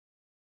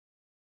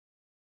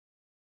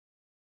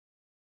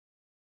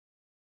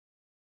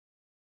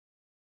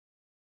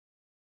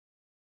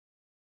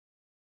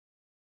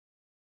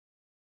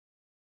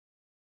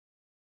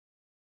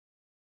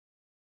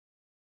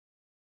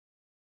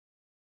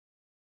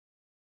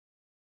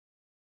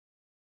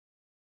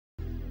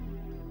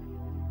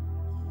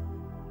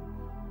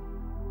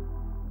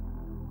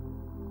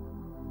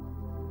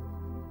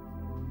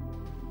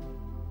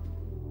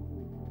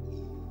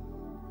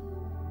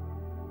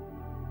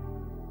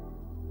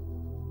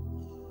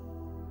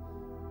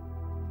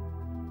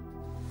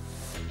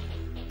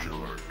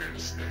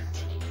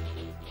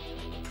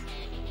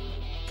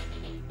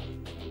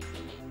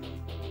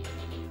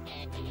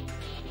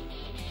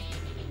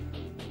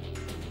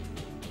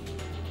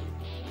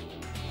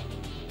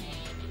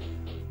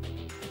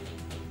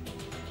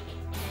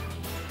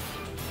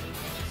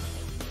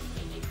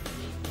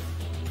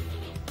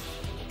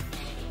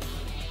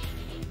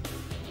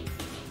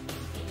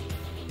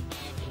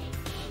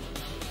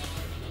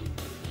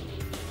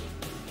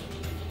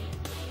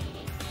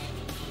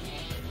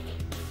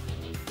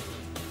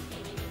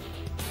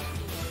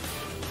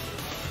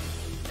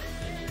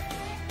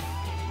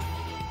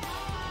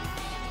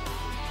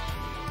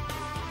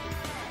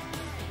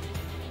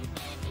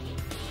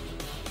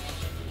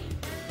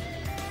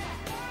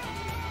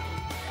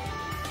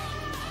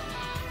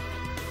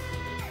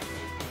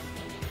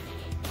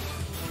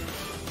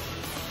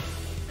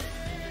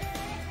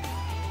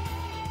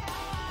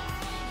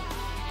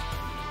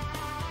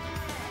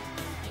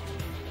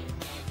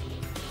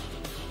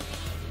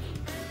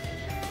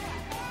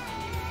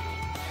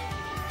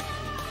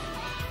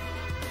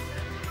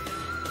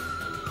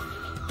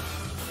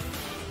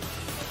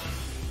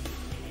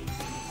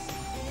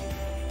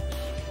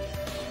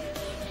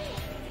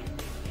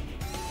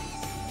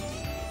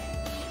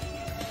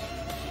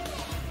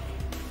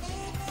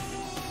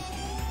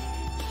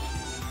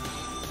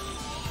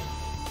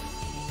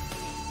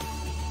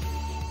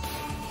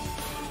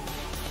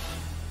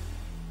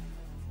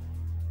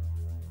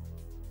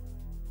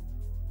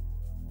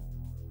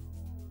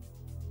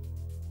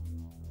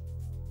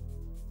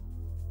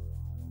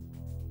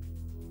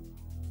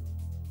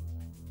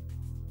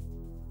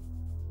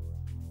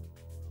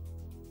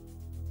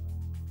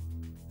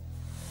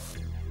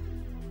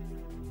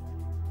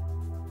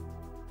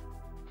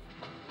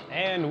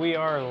And we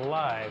are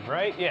live,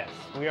 right? Yes,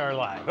 we are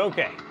live.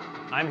 Okay,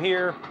 I'm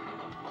here.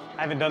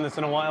 I haven't done this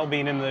in a while,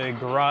 being in the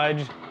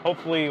garage.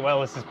 Hopefully, well,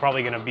 this is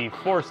probably going to be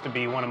forced to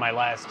be one of my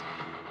last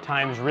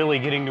times really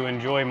getting to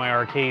enjoy my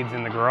arcades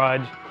in the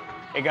garage.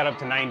 It got up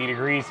to 90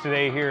 degrees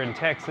today here in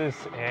Texas,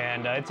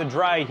 and it's a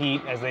dry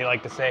heat, as they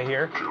like to say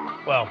here.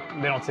 Well,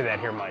 they don't say that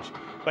here much,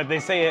 but they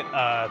say it,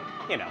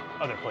 you know,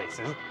 other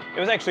places. It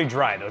was actually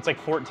dry, though. It's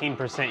like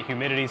 14%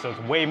 humidity, so it's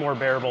way more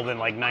bearable than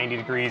like 90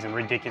 degrees and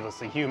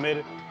ridiculously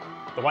humid.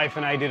 The wife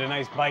and I did a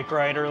nice bike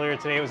ride earlier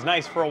today. It was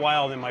nice for a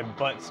while, then my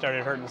butt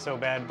started hurting so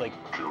bad. Like,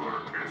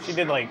 she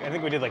did like, I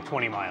think we did like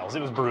 20 miles. It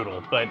was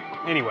brutal, but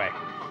anyway.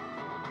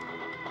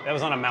 That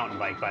was on a mountain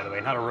bike, by the way,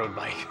 not a road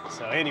bike.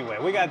 So anyway,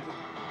 we got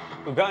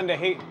Uganda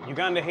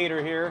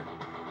Hater here.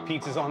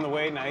 Pizza's on the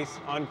way, nice.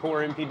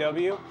 Encore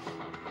MPW.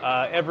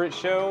 Everett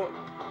Show.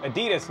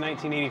 Adidas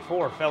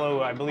 1984,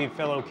 I believe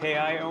fellow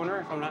KI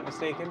owner, if I'm not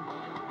mistaken.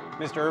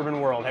 Mr.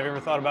 Urban World, have you ever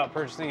thought about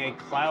purchasing a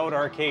cloud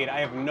arcade? I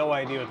have no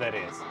idea what that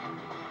is.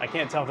 I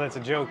can't tell if that's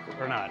a joke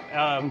or not.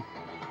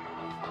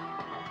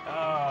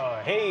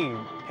 Hey,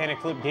 Panic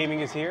Flip Gaming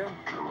is here.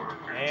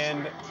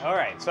 And, all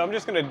right, so I'm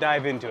just gonna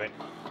dive into it.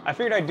 I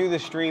figured I'd do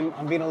this stream.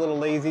 I'm being a little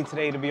lazy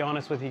today, to be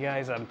honest with you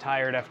guys. I'm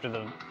tired after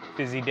the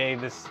busy day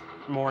this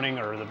morning,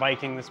 or the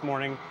biking this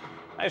morning.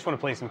 I just wanna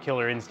play some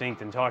Killer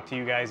Instinct and talk to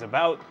you guys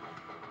about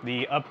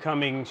the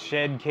upcoming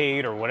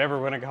Shed-Cade, or whatever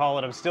we're gonna call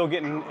it. I'm still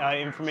getting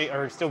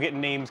still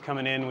getting names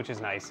coming in, which is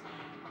nice.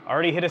 I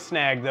already hit a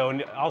snag though,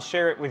 and I'll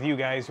share it with you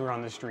guys who are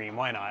on the stream.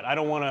 Why not? I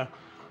don't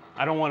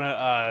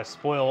wanna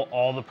spoil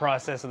all the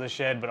process of the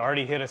shed, but I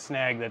already hit a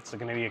snag that's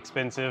gonna be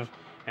expensive.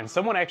 And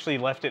someone actually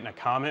left it in a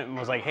comment and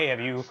was like, hey,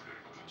 have you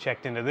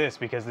checked into this?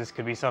 Because this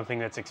could be something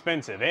that's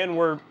expensive. And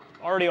we're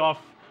already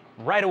off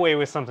right away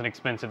with something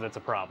expensive that's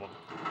a problem.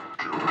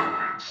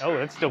 Oh,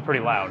 that's still pretty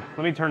loud.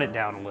 Let me turn it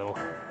down a little.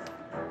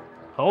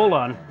 Hold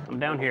on, I'm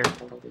down here.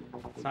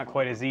 It's not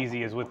quite as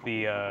easy as with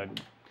the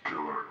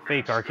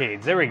fake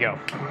arcades. There we go.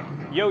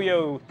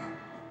 Yo-Yo,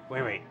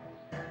 wait.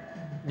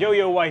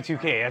 Yo-Yo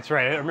Y2K, that's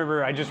right. I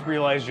remember, I just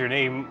realized your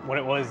name, what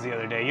it was the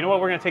other day. You know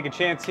what, we're gonna take a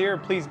chance here.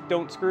 Please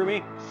don't screw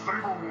me.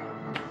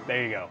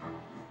 There you go.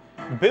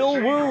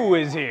 Bill Woo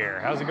is here.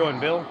 How's it going,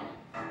 Bill?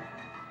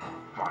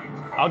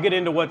 I'll get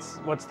into what's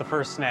the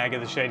first snag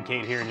of the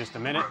Shed-Cade here in just a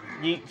minute.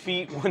 Yeet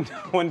feet,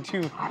 one,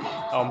 two.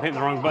 Oh, I'm hitting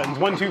the wrong buttons.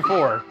 1, 2,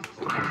 4.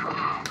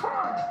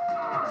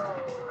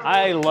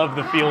 I love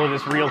the feel of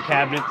this real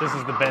cabinet. This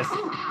is the best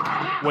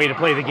way to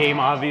play the game,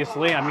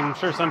 obviously. I mean, I'm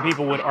sure some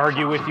people would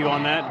argue with you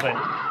on that, but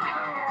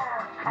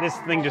this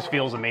thing just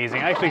feels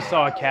amazing. I actually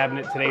saw a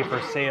cabinet today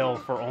for sale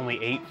for only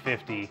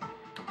 $8.50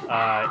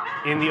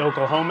 in the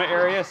Oklahoma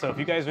area. So if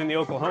you guys are in the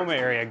Oklahoma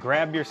area,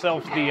 grab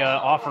yourself the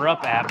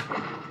OfferUp app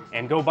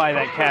and go buy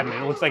that cabinet.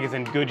 It looks like it's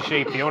in good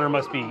shape. The owner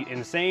must be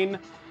insane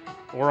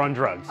or on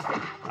drugs.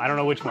 I don't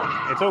know which one.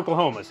 It's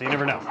Oklahoma, so you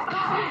never know.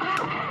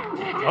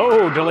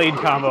 Oh, delayed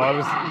combo. I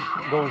was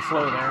going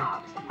slow there.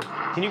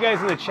 Can you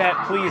guys in the chat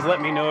please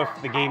let me know if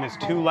the game is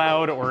too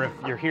loud or if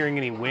you're hearing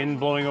any wind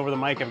blowing over the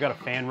mic? I've got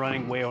a fan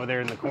running way over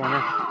there in the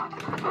corner.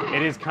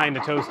 It is kind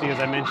of toasty, as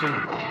I mentioned.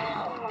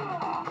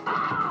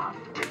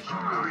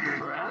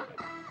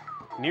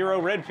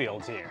 Nero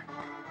Redfield's here.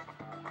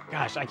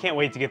 Gosh, I can't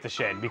wait to get the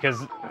shed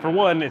because, for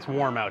one, it's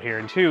warm out here,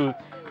 and two,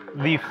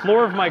 the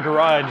floor of my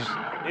garage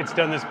it's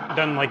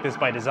done like this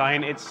by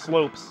design. It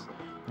slopes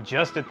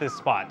just at this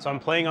spot. So I'm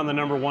playing on the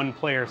number 1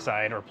 player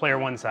side, or player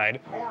 1 side,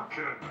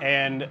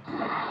 and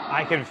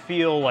I can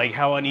feel like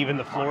how uneven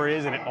the floor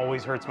is, and it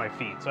always hurts my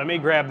feet. So I may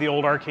grab the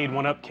old Arcade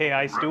 1-Up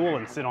KI stool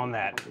and sit on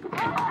that.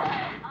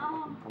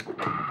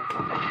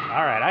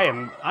 All right,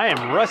 I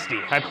am rusty.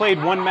 I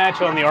played 1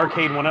 match on the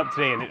Arcade 1-Up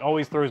today, and it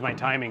always throws my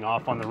timing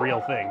off on the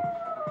real thing.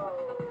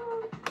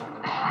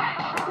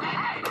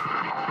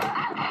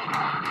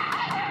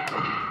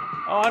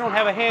 Oh, I don't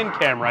have a hand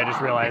camera, I just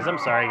realized. I'm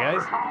sorry,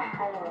 guys.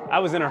 I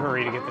was in a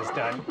hurry to get this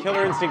done.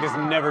 Killer Instinct is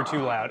never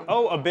too loud.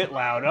 Oh, a bit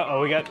loud.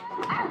 Uh-oh, we got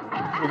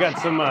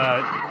some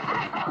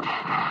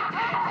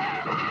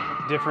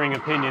differing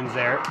opinions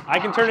there. I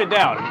can turn it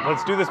down.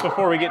 Let's do this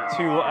before we get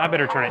too... I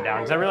better turn it down,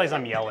 because I realize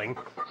I'm yelling.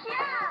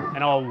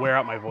 And I'll wear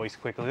out my voice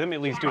quickly. Let me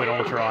at least do an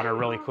Ultra on her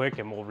really quick,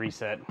 and we'll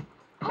reset.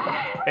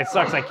 It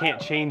sucks I can't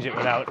change it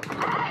without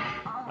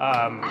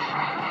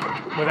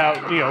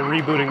you know,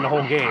 rebooting the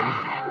whole game.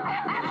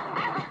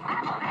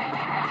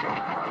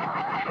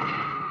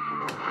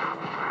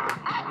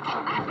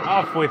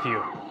 Off with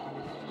you.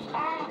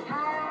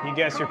 You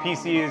guess your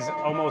PC is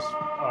almost,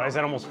 is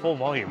that almost full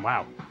volume?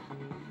 Wow.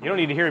 You don't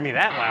need to hear me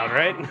that loud,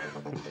 right?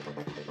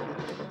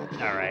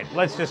 All right,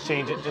 let's just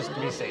change it just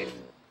to be safe.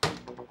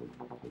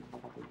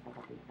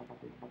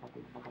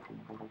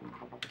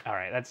 All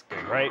right, that's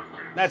good, right?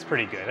 That's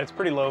pretty good. That's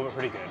pretty low, but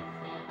pretty good.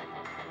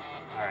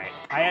 All right,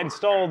 I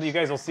installed, you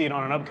guys will see it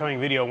on an upcoming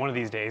video one of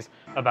these days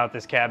about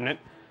this cabinet.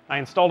 I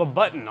installed a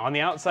button on the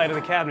outside of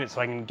the cabinet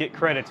so I can get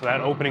credits without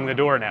opening the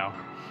door now.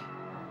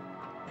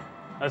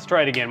 Let's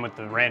try it again with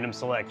the random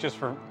select, just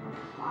for...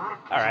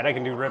 All right, I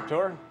can do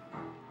Riptor.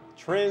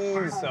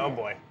 Trins, oh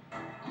boy.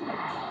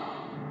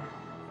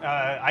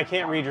 I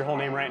can't read your whole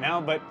name right now,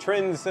 but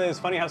Trins says,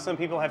 funny how some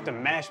people have to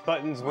mash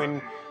buttons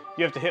when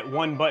you have to hit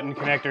 1-button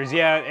connectors.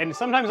 Yeah, and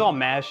sometimes I'll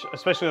mash,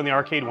 especially on the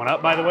Arcade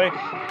 1-Up, by the way.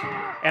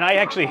 And I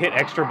actually hit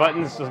extra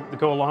buttons to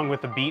go along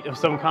with the beat of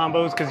some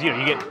combos, because, you know,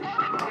 you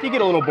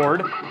get a little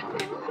bored.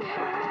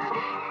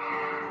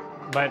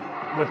 But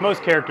with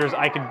most characters,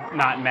 I could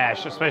not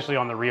mash, especially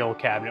on the real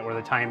cabinet where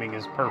the timing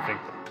is perfect.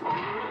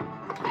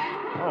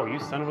 Oh, you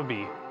son of a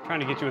bee. I'm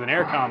trying to get you with an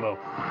air combo.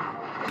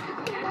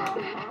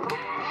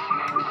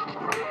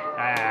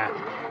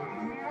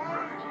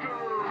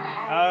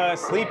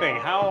 Sleeping.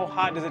 How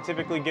hot does it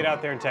typically get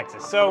out there in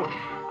Texas? So,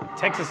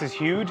 Texas is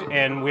huge,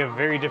 and we have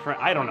very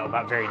different, I don't know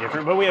about very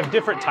different, but we have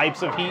different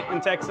types of heat in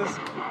Texas.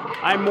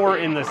 I'm more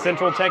in the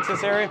central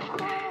Texas area.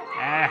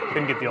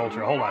 Couldn't get the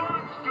Ultra, hold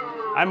on.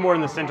 I'm more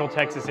in the central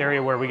Texas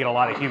area where we get a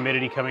lot of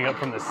humidity coming up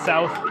from the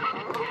south,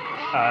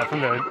 from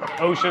the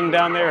ocean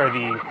down there, or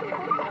the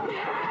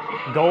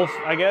Gulf,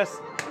 I guess.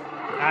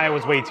 I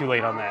was way too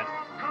late on that.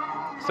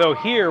 So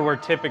here, we're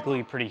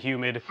typically pretty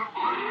humid.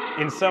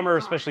 In summer,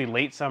 especially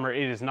late summer,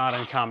 it is not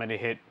uncommon to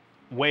hit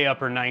way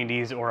upper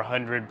 90s or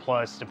 100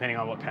 plus, depending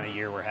on what kind of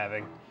year we're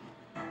having,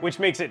 which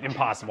makes it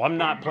impossible. I'm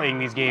not playing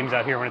these games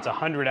out here when it's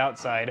 100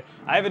 outside.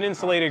 I have an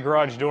insulated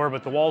garage door,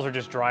 but the walls are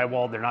just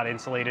drywalled. They're not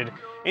insulated.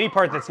 Any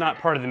part that's not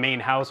part of the main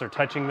house or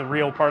touching the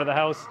real part of the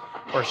house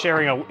or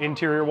sharing an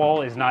interior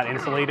wall is not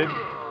insulated.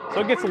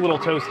 So it gets a little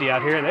toasty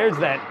out here. There's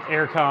that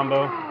air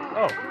combo.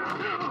 Oh,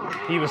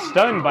 he was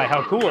stunned by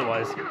how cool it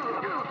was.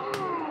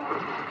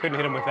 Couldn't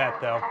hit him with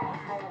that, though.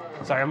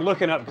 Sorry, I'm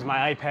looking up because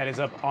my iPad is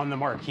up on the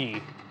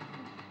marquee.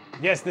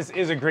 Yes, this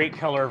is a great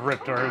color of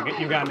Riptor.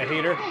 You've gotten a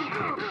hater.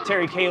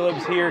 Terry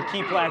Caleb's here.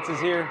 Keith Latz is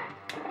here.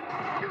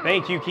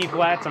 Thank you, Keith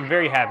Latz. I'm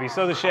very happy.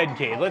 So the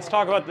Shed-Cade. Let's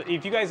talk about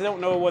if you guys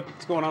don't know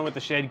what's going on with the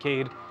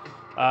Shed-Cade,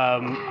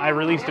 I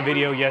released a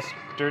video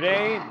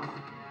yesterday.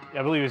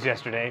 I believe it was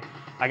yesterday.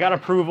 I got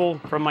approval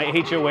from my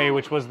HOA,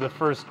 which was the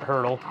first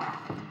hurdle.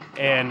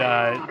 And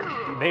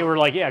they were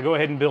like, yeah, go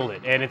ahead and build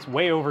it. And it's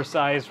way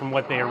oversized from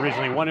what they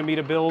originally wanted me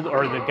to build,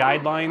 or the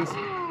guidelines.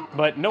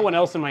 But no one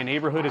else in my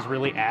neighborhood has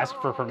really asked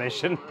for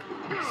permission.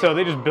 So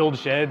they just build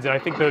sheds. And I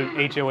think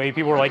the HOA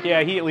people were like,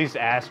 yeah, he at least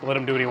asked. Let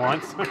him do what he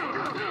wants.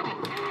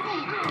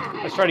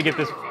 Let's try to get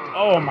this.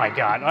 Oh my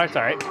God. Oh, that's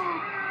all right.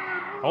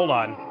 Hold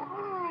on.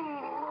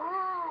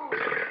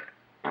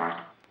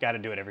 Got to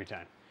do it every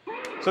time.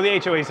 So the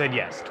HOA said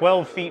yes.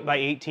 12 feet by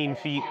 18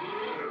 feet.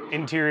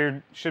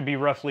 Interior should be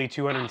roughly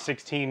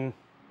 216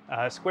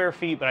 square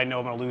feet, but I know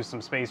I'm going to lose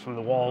some space from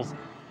the walls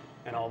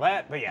and all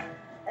that. But yeah.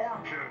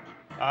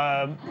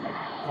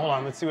 Hold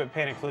on, let's see what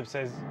Panic Flip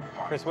says.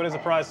 Chris, what is the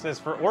process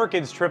for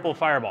Orchid's triple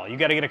fireball? You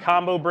got to get a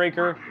combo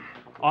breaker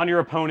on your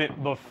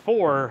opponent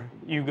before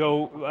you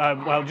go,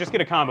 well, just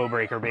get a combo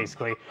breaker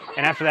basically.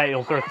 And after that,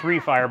 you'll throw 3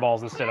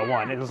 fireballs instead of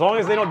 1. And as long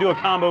as they don't do a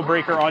combo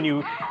breaker on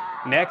you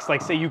next,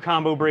 like say you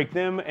combo break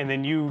them and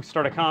then you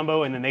start a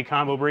combo and then they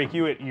combo break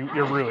you,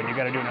 you're ruined. You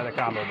got to do another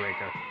combo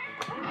breaker.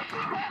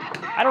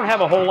 I don't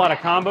have a whole lot of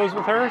combos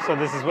with her, so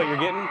this is what you're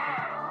getting.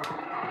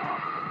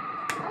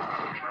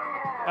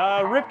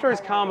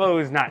 Riptor's combo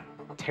is not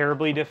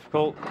terribly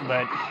difficult,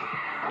 but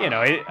you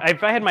know,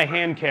 if I had my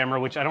hand camera,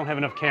 which I don't have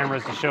enough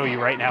cameras to show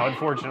you right now,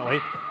 unfortunately,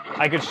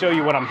 I could show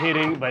you what I'm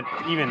hitting, but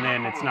even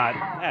then, it's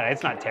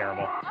not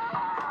terrible.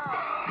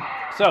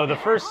 So the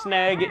first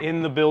snag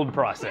in the build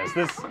process.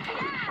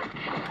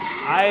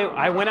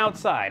 I went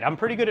outside. I'm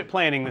pretty good at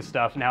planning this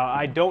stuff. Now,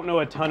 I don't know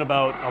a ton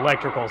about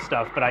electrical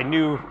stuff, but I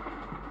knew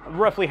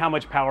roughly how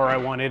much power I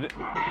wanted.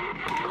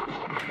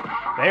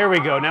 There we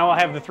go. Now I'll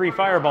have the 3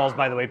 fireballs,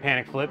 by the way,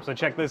 panic flip, so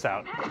check this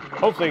out.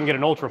 Hopefully I can get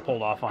an ultra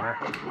pulled off on her.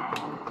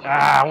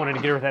 Ah, I wanted to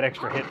get her with that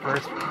extra hit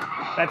first.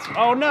 That's,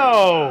 oh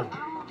no!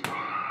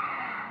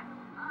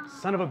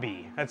 Son of a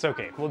bee. That's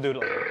okay, we'll do it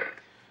later.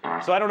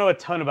 So I don't know a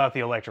ton about the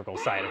electrical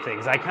side of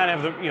things. I kind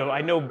of have the,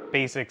 I know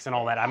basics and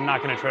all that. I'm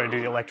not gonna try to do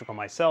the electrical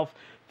myself.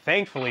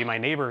 Thankfully, my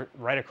neighbor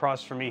right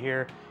across from me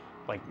here,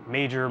 like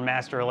major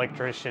master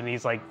electrician,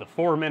 he's like the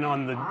foreman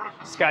on the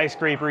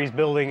skyscraper he's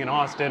building in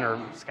Austin, or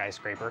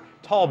skyscraper,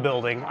 tall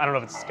building. I don't know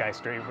if it's a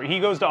skyscraper. He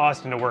goes to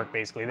Austin to work,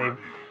 basically.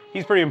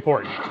 He's pretty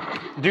important.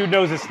 Dude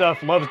knows his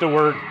stuff, loves to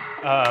work.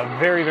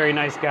 Very, very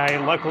nice guy.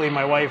 And luckily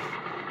my wife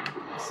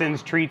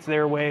sends treats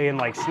their way and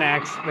like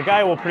snacks. The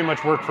guy will pretty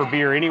much work for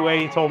beer anyway,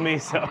 he told me,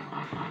 so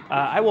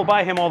I will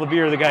buy him all the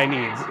beer the guy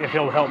needs if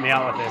he'll help me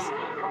out with this.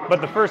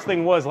 But the first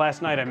thing was,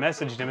 last night I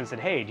messaged him and said,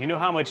 hey, do you know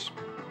how much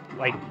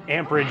like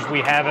amperage we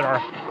have at our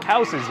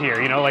houses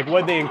here? Like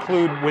what they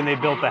include when they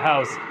built the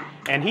house?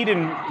 And he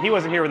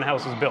wasn't here when the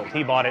house was built.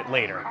 He bought it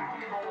later.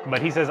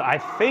 But he says, I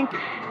think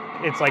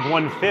it's like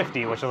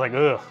 150, which is like,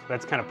 ugh,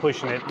 that's kind of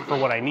pushing it for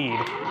what I need.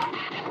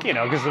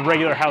 Because the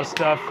regular house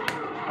stuff,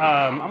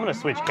 I'm gonna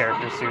switch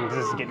characters soon because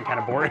this is getting kind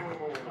of boring.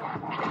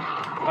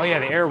 Oh yeah,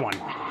 the air one.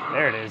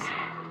 There it is.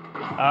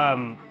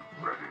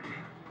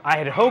 I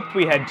had hoped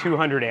we had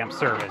 200 amp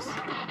service.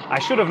 I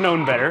should have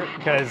known better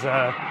because,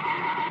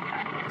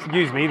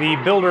 excuse me, the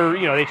builder,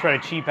 they try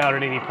to cheap out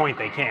at any point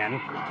they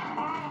can.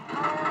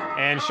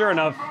 And sure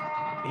enough,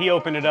 he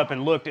opened it up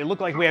and looked. It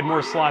looked like we had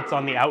more slots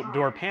on the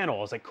outdoor panel.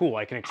 I was like, cool,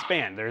 I can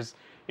expand. There's,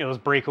 those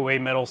breakaway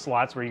metal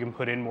slots where you can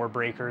put in more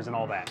breakers and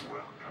all that.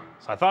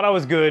 So I thought I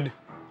was good.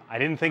 I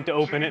didn't think to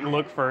open it and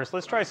look first.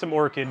 Let's try some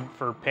Orchid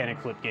for Panic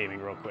Flip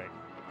Gaming real quick.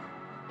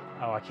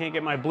 Oh, I can't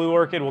get my blue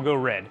Orchid. We'll go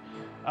red.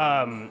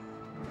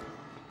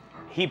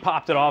 He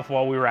popped it off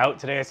while we were out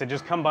today. I said,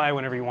 just come by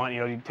whenever you want,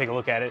 you take a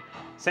look at it.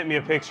 Sent me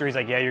a picture. He's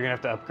like, yeah, you're gonna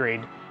have to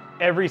upgrade.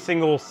 Every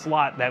single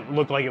slot that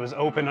looked like it was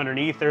open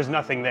underneath, there's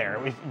nothing there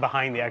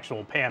behind the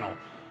actual panel.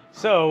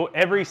 So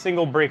every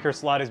single breaker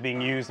slot is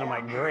being used. I'm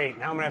like, great,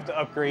 now I'm gonna have to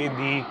upgrade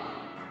the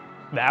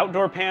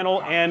outdoor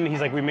panel, and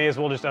he's like, we may as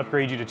well just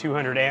upgrade you to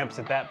 200 amps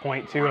at that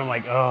point too. And I'm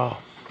like, oh.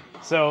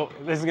 So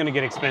this is gonna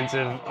get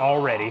expensive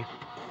already.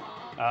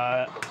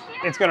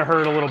 It's gonna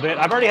hurt a little bit.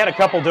 I've already had a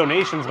couple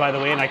donations, by the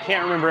way, and I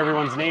can't remember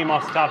everyone's name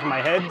off the top of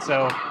my head,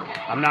 so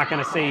I'm not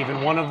gonna say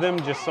even one of them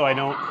just so I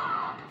don't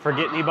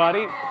forget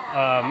anybody.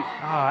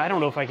 I don't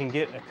know if I can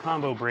get a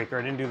combo breaker.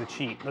 I didn't do the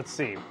cheat. Let's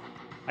see.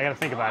 I gotta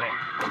think about it.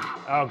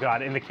 Oh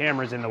God, and the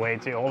camera's in the way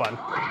too, hold on.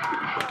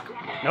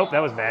 Nope,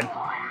 that was bad.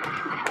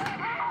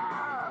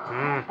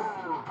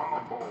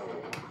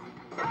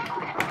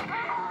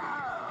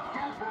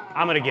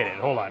 I'm gonna get it,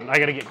 hold on. I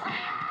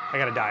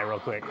gotta die real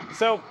quick.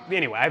 So,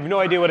 anyway, I have no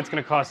idea what it's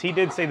gonna cost. He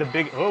did say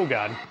oh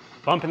God,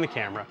 bumping the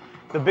camera.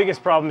 The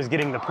biggest problem is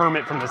getting the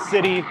permit from the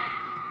city,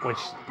 which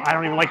I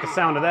don't even like the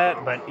sound of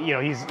that, but he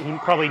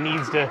probably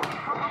needs to,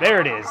 there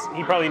it is.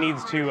 He probably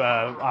needs to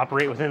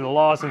operate within the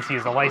law since he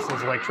is a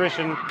licensed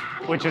electrician,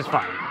 which is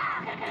fine.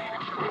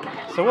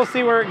 So we'll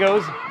see where it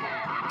goes.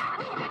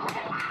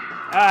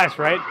 Ah, that's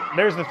right.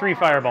 There's the 3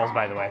 fireballs,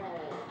 by the way.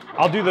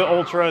 I'll do the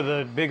ultra,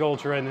 the big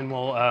ultra, and then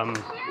we'll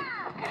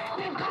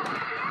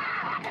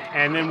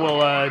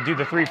do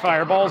the 3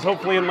 fireballs,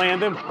 hopefully, and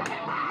land him.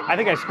 I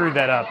think I screwed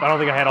that up. I don't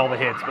think I had all the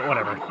hits, but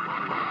whatever.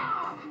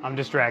 I'm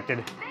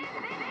distracted.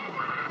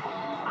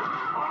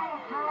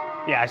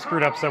 Yeah, I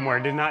screwed up somewhere.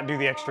 Did not do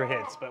the extra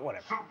hits, but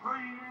whatever.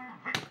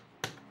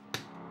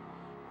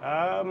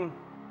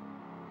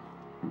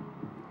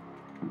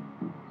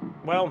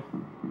 Well,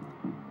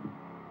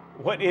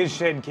 what is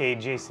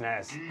Shed-Cade, Jason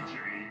asks?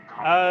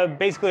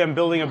 Basically, I'm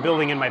building a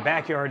building in my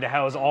backyard to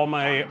house all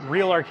my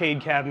real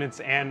arcade cabinets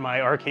and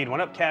my arcade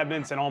 1-up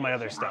cabinets and all my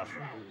other stuff.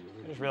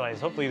 I just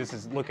realized, hopefully this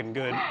is looking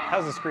good.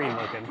 How's the screen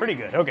looking? Pretty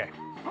good, okay.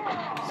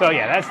 So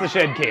yeah, that's the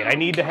Shed-Cade. I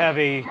need to have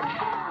a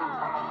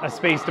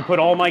space to put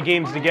all my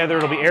games together.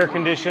 It'll be air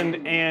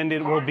conditioned and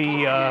it will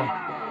be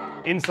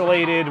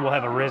insulated. We'll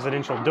have a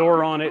residential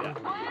door on it.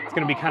 It's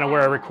gonna be kind of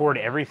where I record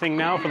everything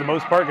now for the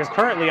most part, because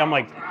currently I'm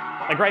like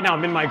right now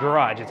I'm in my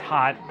garage. It's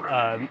hot.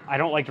 I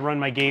don't like to run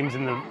my games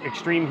in the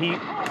extreme heat,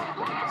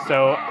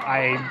 so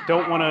I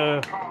don't want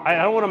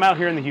them out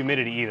here in the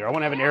humidity either. I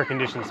want to have an air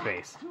conditioned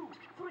space.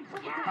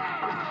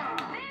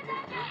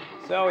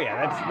 So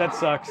yeah, that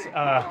sucks.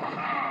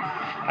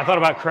 I thought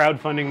about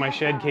crowdfunding my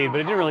Shed-Cade, but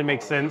it didn't really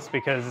make sense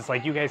because it's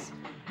like you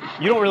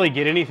don't really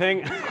get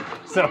anything.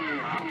 So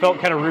felt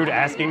kind of rude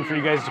asking for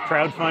you guys to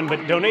crowdfund,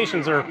 but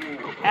donations are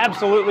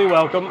absolutely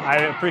welcome. I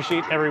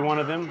appreciate every one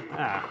of them.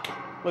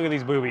 Look at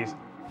these boobies.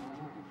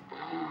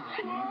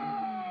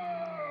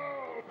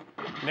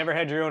 Never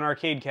had your own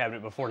arcade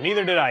cabinet before.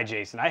 Neither did I,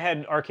 Jason. I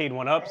had arcade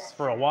 1-ups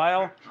for a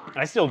while, and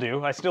I still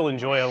do. I still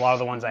enjoy a lot of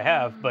the ones I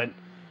have, but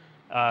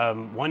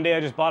One day I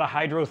just bought a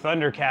Hydro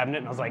Thunder cabinet,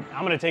 and I was like,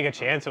 I'm gonna take a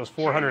chance. It was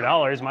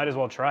 $400, might as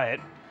well try it.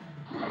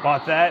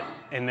 Bought that,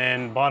 and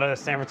then bought a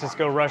San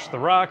Francisco Rush the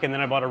Rock, and then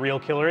I bought a Real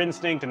Killer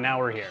Instinct, and now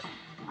we're here.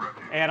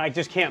 And I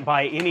just can't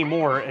buy any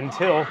more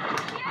until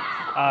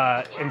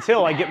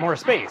I get more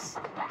space.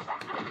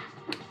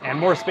 And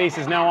more space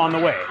is now on the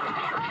way.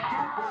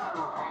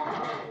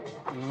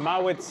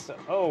 Mawitz,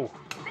 oh,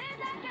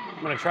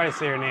 I'm gonna try to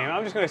say her name.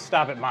 I'm just gonna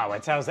stop at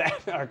Mawitz. How's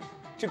that? Or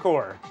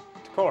Tukor.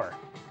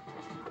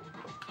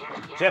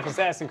 Jeff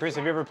Assassin, Chris,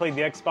 have you ever played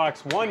the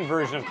Xbox One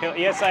version of Kill?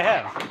 Yes, I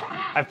have.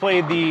 I've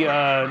played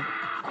the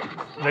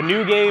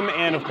new game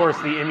and, of course,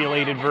 the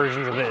emulated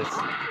versions of this.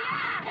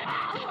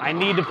 I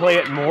need to play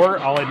it more,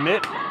 I'll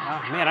admit.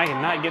 Oh, man, I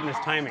am not getting this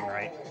timing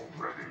right.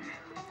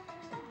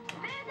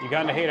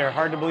 Uganda hater,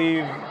 hard to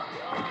believe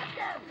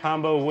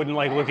Combo wouldn't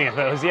like looking at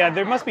those. Yeah,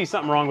 there must be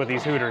something wrong with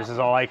these Hooters, is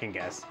all I can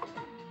guess.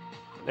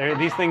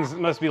 These things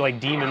must be like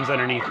demons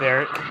underneath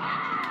there.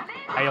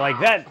 How you like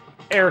that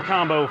air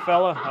combo,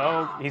 fella?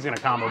 Oh, he's gonna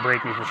combo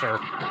break me for sure.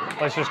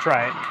 Let's just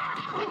try it.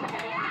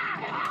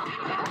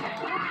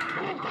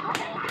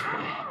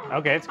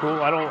 Okay, it's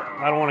cool. I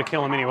don't want to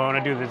kill him anyway. I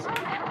want to do this.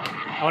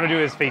 I want to do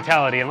his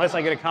fatality, unless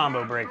I get a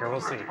combo breaker.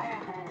 We'll see.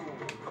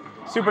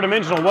 Super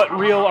Dimensional, what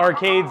real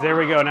arcades? There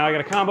we go. Now I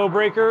got a combo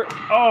breaker.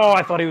 Oh,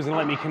 I thought he was gonna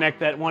let me connect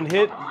that one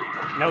hit.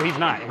 No, he's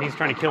not, and he's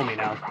trying to kill me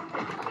now.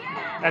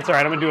 That's all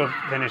right. I'm gonna do a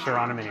finisher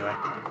on him anyway.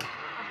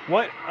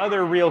 What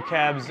other real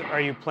cabs are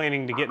you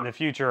planning to get in the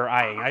future or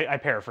eyeing? I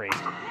paraphrased.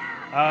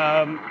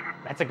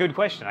 That's a good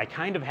question. I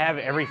kind of have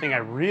everything I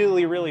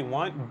really, really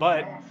want,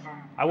 but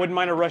I wouldn't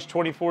mind a Rush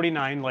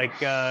 2049 like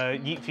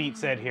Yeet Feet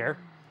said here.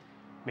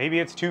 Maybe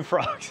it's 2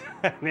 frogs.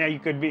 Yeah, you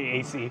could be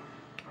AC.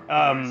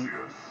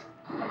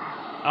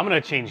 I'm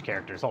gonna change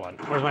characters. Hold on.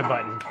 Where's my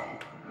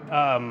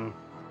button?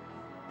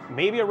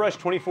 Maybe a Rush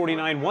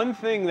 2049. One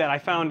thing that I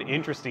found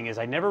interesting is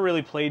I never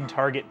really played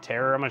Target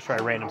Terror. I'm gonna try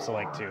random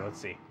select too. Let's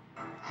see.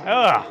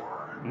 Ugh,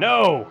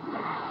 no!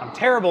 I'm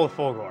terrible with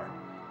Fulgore.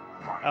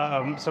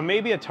 So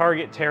maybe a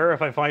Target Terror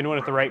if I find one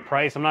at the right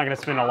price. I'm not gonna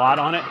spend a lot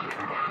on it,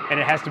 and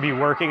it has to be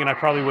working, and I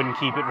probably wouldn't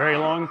keep it very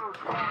long.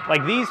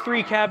 Like these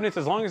 3 cabinets,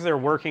 as long as they're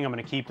working, I'm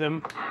gonna keep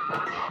them.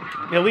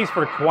 At least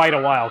for quite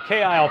a while.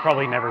 KI I'll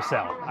probably never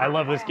sell. I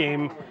love this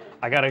game.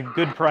 I got a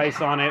good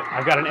price on it.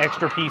 I've got an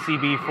extra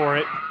PCB for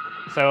it.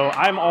 So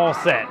I'm all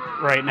set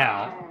right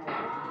now.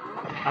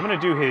 I'm gonna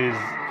do his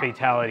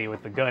fatality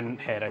with the gun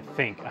head, I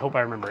think. I hope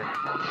I remember it.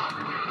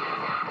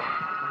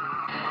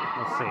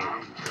 Let's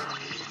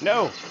see.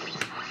 No!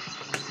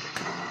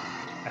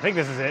 I think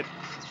this is it.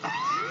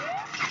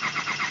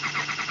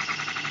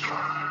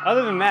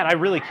 Other than that, I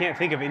really can't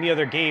think of any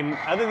other game,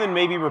 other than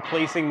maybe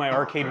replacing my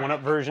arcade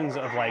 1-up versions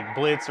of like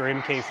Blitz or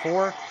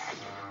MK4.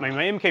 My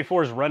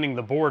MK4 is running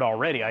the board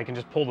already. I can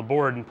just pull the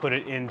board and put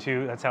it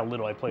into, that's how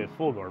little I play with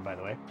Fulgore, by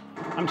the way.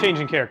 I'm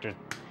changing characters.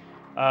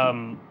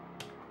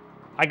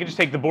 I could just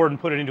take the board and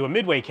put it into a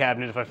midway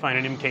cabinet if I find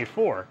an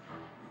MK4.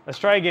 Let's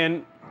try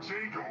again.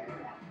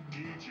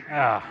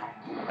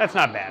 That's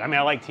not bad. I mean,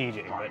 I like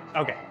TJ, but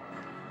okay.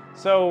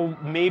 So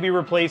maybe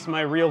replace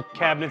my real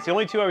cabinets. The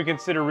only 2 I would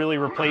consider really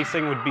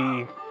replacing would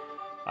be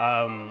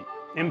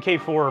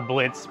MK4 or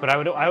Blitz, but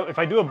if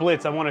I do a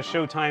Blitz, I want a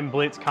Showtime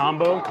Blitz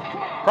combo.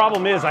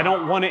 Problem is, I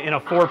don't want it in a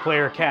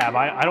 4-player cab.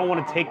 I don't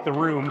want to take the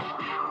room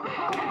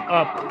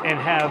up and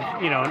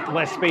have, you know,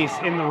 less space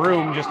in the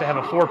room just to have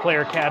a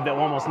 4-player cab that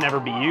will almost never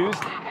be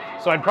used.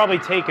 So I'd probably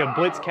take a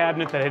Blitz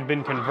cabinet that had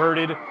been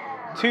converted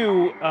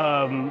to,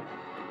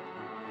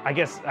 I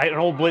guess, an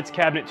old Blitz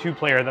cabinet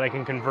 2-player that I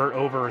can convert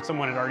over, or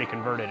someone had already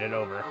converted it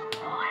over.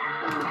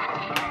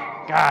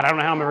 God, I don't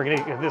know how I'm ever gonna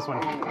get this one.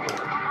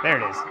 There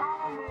it is.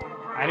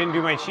 I didn't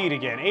do my cheat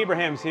again.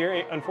 Abraham's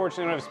here.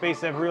 Unfortunately, I don't have space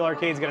to have real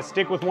arcades. Got to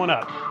stick with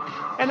 1-up.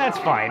 And that's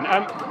fine.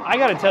 I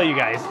got to tell you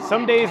guys,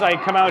 some days I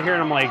come out here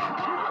and I'm like,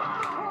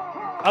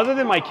 other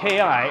than my KI,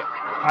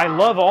 I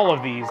love all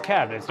of these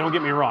cabinets, don't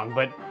get me wrong,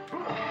 but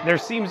there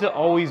seems to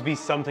always be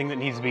something that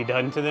needs to be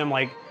done to them.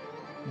 Like,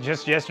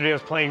 just yesterday I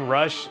was playing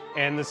Rush,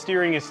 and the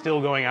steering is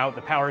still going out.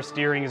 The power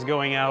steering is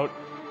going out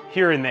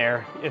here and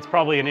there. It's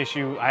probably an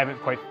issue. I haven't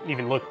quite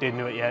even looked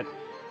into it yet.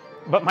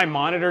 But my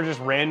monitor just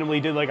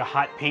randomly did like a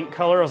hot pink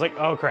color. I was like,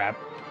 oh crap.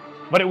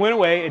 But it went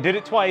away. It did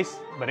it twice,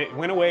 but it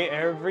went away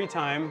every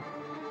time.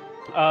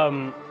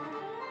 Hold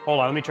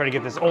on, let me try to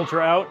get this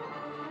Ultra out.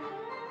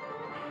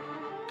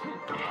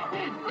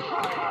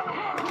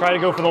 Try to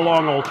go for the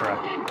long Ultra.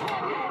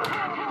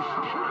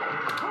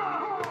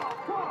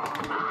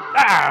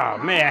 Ah,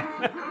 man.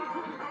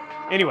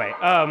 Anyway,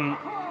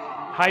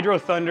 Hydro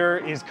Thunder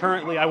is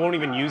currently, I won't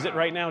even use it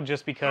right now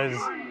just because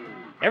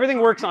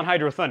everything works on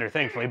Hydro Thunder,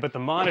 thankfully, but the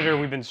monitor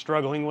we've been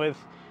struggling with.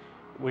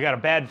 We got a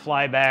bad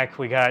flyback.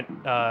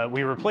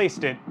 We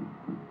replaced it.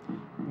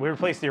 We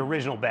replaced the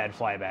original bad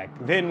flyback.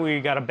 Then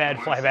we got a bad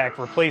flyback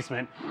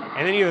replacement.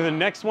 And then either the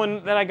next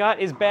one that I got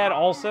is bad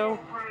also,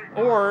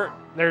 or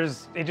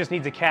it just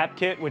needs a cap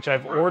kit, which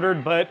I've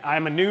ordered, but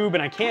I'm a noob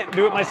and I can't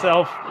do it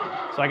myself.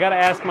 So I gotta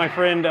ask my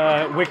friend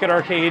Wicked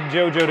Arcade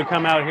Jojo to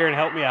come out here and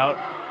help me out.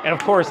 And of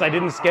course, I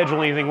didn't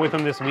schedule anything with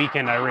him this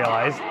weekend, I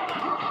realized.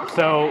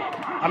 So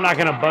I'm not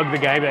gonna bug the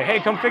guy and be like, hey,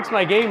 come fix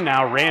my game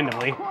now,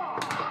 randomly.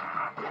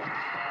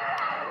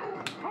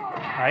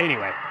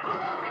 Anyway.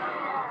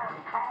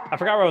 I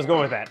forgot where I was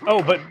going with that.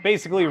 Oh, but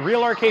basically,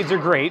 real arcades are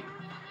great.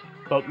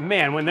 But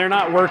man, when they're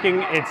not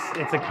working,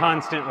 it's a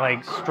constant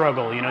like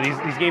struggle. You know,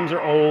 these games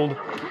are old,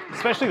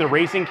 especially the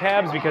racing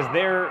cabs, because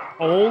they're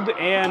old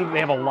and they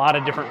have a lot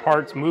of different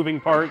parts,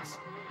 moving parts.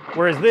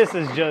 Whereas this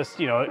is just,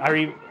 you know,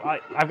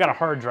 I've got a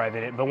hard drive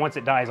in it, but once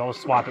it dies, I'll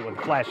just swap it with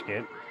a flash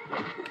kit.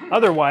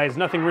 Otherwise,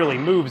 nothing really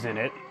moves in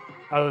it,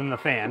 other than the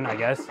fan, I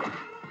guess.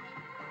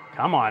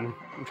 Come on,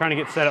 I'm trying to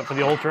get set up for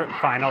the Ultra.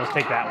 Fine, I'll just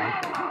take that one.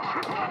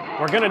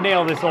 We're gonna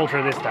nail this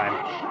Ultra this time.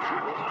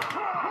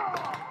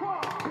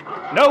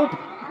 Nope!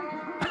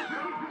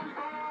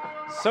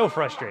 So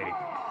frustrating.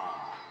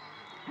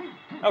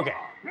 Okay.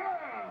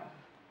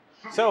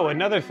 So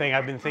another thing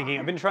I've been thinking,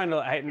 I've been trying to,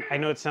 I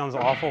know it sounds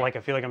awful, like I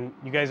feel like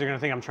you guys are gonna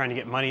think I'm trying to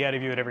get money out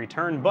of you at every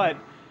turn, but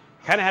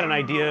kind of had an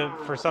idea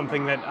for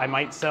something that I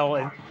might sell.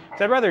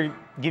 So I'd rather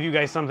give you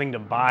guys something to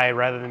buy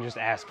rather than just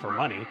ask for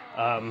money.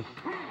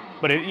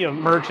 But you know,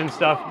 merch and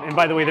stuff. And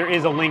by the way, there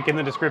is a link in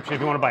the description if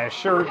you want to buy a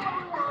shirt.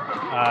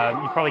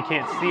 You probably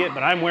can't see it,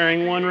 but I'm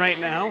wearing one right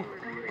now.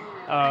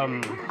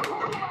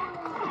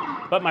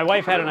 But my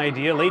wife had an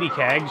idea, Lady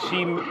Cag.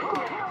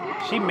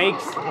 She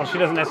makes, well, she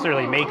doesn't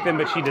necessarily make them,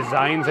 but she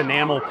designs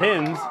enamel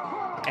pins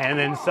and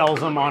then sells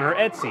them on her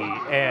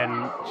Etsy.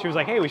 And she was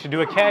like, hey, we should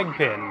do a Cag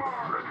pin.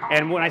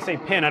 And when I say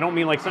pin, I don't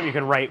mean like something you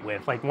can write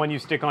with, like one you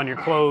stick on your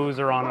clothes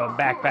or on a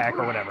backpack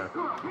or whatever.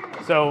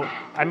 So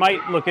I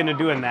might look into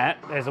doing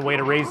that as a way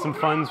to raise some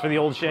funds for the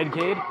old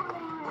Shed-Cade.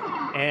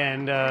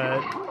 And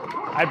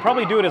I'd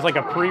probably do it as like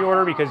a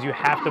pre-order because you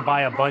have to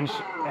buy a bunch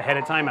ahead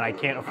of time and I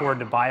can't afford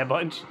to buy a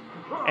bunch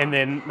and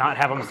then not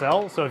have them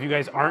sell. So if you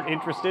guys aren't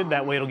interested,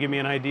 that way it'll give me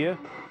an idea.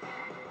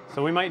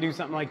 So we might do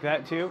something like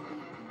that too.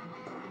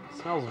 It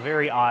smells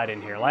very odd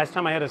in here. Last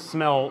time I had a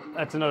smell,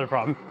 that's another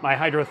problem. My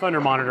Hydro Thunder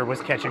monitor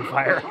was catching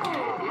fire.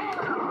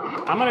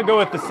 I'm gonna go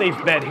with the safe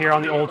bet here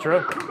on the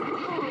Ultra.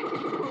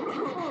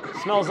 It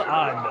smells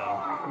odd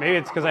though. Maybe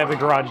it's because I have the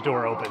garage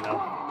door open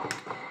though.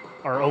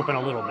 Or open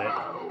a little bit.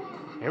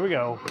 Here we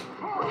go.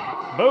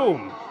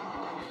 Boom.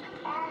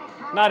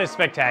 Not as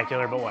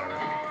spectacular, but whatever.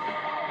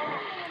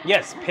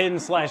 Yes, pin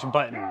 /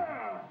 button.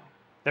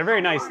 They're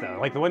very nice though.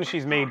 Like the ones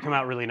she's made come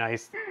out really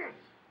nice.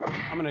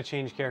 I'm gonna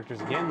change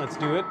characters again. Let's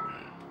do it.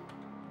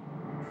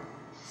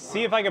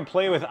 See if I can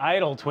play with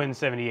Idle Twin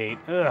 78.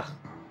 Ugh.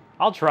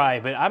 I'll try,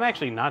 but I'm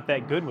actually not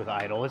that good with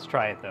Idle. Let's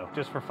try it though,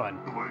 just for fun.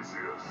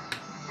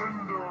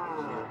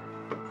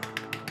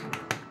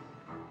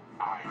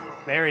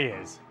 There he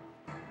is.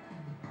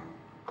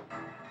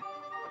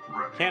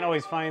 Can't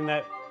always find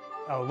that,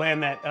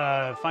 land that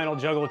final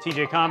juggle with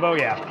TJ combo.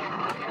 Yeah.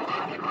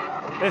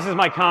 This is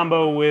my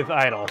combo with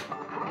Idle.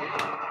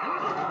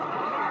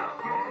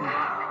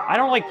 I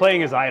don't like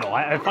playing as Idle.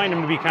 I find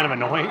him to be kind of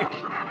annoying.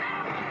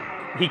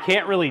 He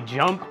can't really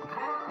jump.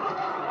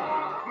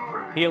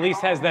 He at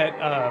least has that,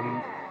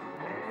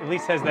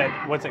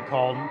 what's it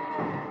called?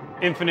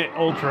 Infinite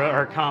Ultra,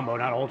 or combo,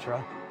 not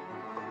Ultra.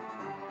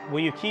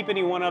 Will you keep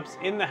any 1-ups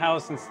in the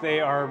house since they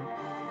are,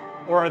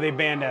 or are they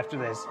banned after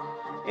this?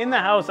 In the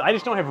house, I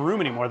just don't have room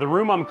anymore. The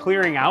room I'm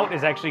clearing out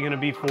is actually going to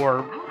be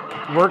for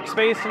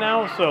workspace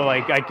now, so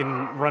like I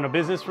can run a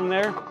business from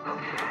there.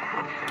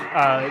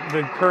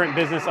 The current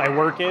business I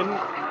work in,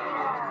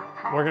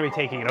 we're going to be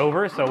taking it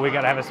over, so we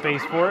got to have a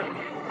space for it.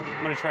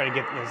 I'm going to try to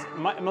get this.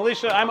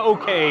 Militia, I'm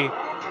okay.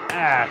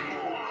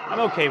 I'm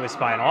okay with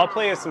Spinal. I'll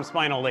play as some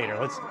Spinal later.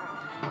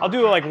 I'll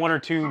do like 1 or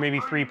 2, maybe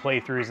 3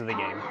 playthroughs of the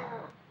game.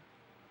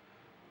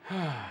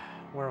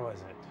 Where was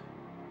it?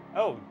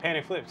 Oh,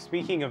 Panic Flip.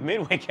 Speaking of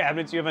Midway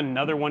cabinets, you have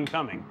another one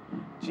coming.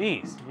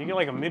 Jeez, you get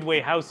like a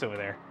Midway house over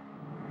there.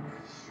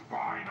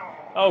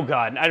 Oh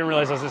god, I didn't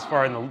realize I was this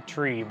far in the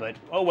tree, but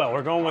oh well,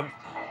 we're going with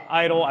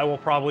Idle. I will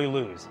probably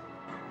lose.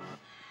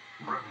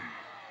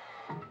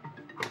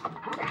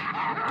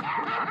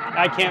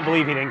 I can't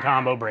believe he didn't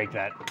combo break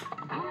that.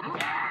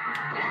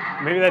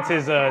 Maybe that's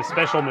his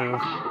special move.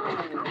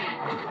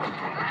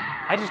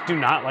 I just do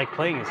not like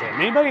playing as him.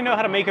 Anybody know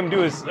how to make him do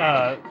his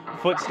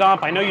foot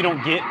stomp? I know you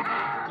don't get,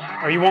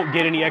 or you won't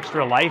get any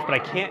extra life, but I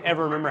can't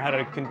ever remember how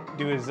to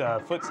do his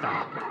foot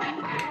stomp.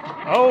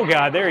 Oh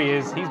god, there he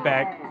is. He's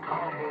back.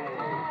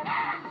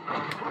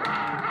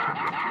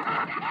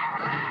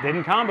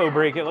 Didn't combo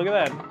break it. Look at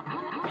that.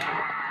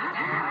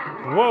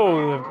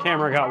 Whoa, the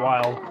camera got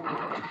wild.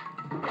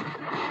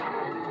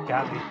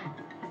 Got me.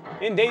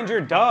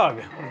 Endangered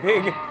dog.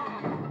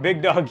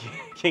 Big dog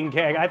King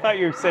Keg. I thought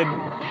you said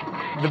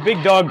the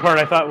big dog part.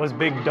 I thought was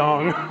big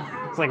dong.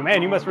 It's like,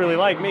 man, you must really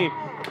like me.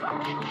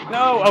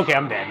 No, okay,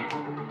 I'm dead.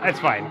 That's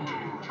fine.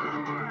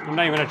 I'm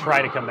not even gonna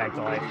try to come back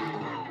to life.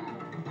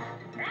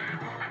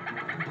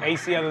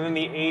 AC, other than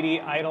the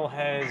 80, Idle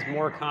has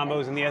more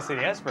combos in the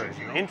SNES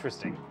version.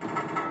 Interesting.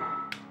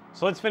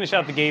 So let's finish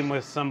out the game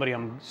with somebody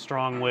I'm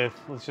strong with.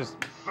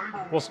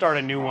 We'll start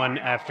a new one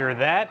after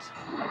that.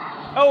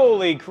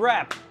 Holy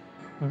crap!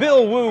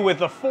 Bill Woo with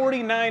the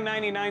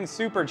 $49.99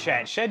 super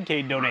chat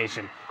Shed-Cade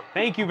donation.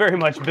 Thank you very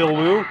much, Bill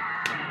Woo.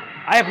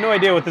 I have no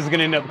idea what this is going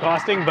to end up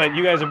costing, but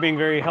you guys are being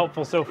very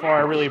helpful so far.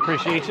 I really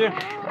appreciate you.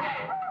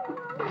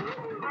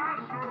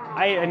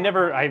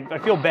 I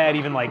feel bad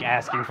even like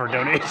asking for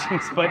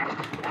donations, but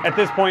at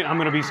this point I'm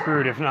going to be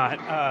screwed if not.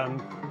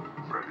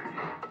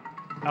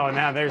 Oh,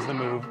 now there's the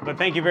move. But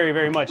thank you very,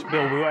 very much,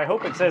 Bill Woo. I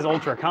hope it says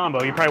Ultra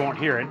Combo. You probably won't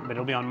hear it, but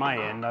it'll be on my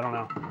end. I don't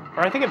know.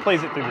 Or I think it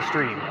plays it through the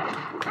stream.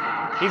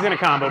 He's going to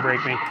combo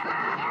break me.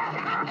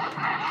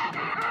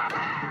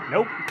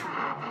 Nope.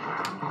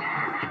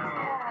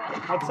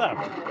 What's up?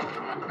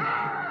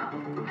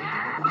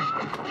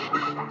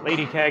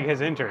 Lady Cag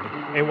has entered.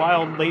 A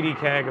wild Lady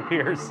Cag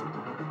appears.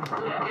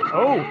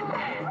 Oh!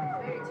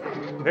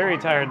 Very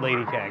tired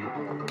Lady Cag.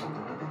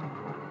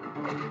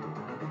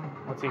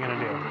 What's he gonna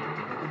do?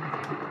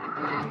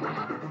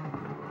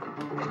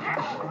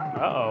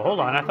 Uh-oh, hold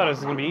on. I thought this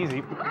was gonna be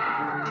easy.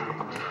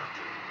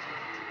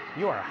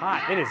 You are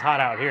hot. It is hot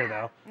out here,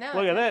 though. No,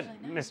 look at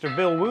that, Mr.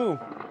 Bill Woo.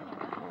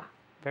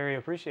 Very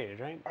appreciated,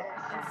 right?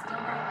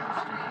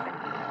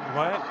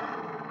 What?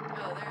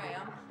 Oh, there I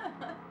am.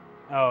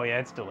 Oh, yeah,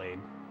 it's delayed.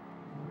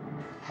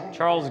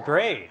 Charles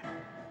Gray.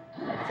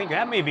 I think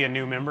that may be a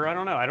new member. I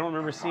don't know. I don't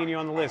remember seeing you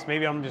on the list.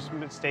 Maybe I'm just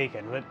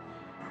mistaken. But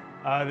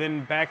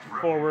then back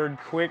forward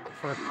quick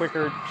for a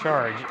quicker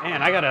charge.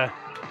 Man, I gotta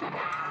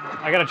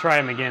try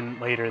him again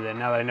later then,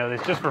 now that I know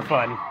this, just for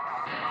fun.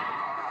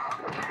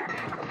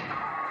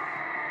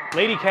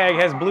 Lady Cag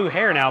has blue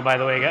hair now, by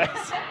the way,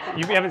 guys.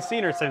 You haven't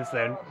seen her since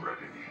then.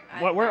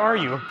 What? Where are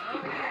you?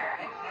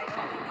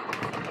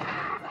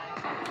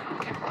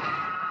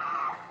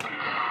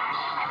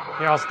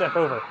 Here, I'll step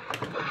over.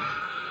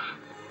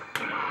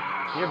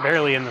 You're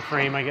barely in the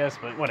frame, I guess,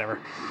 but whatever.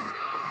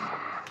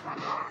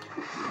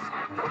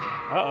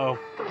 Uh-oh.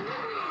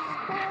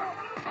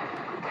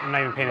 I'm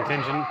not even paying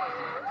attention.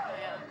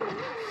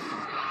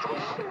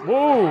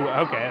 Whoa!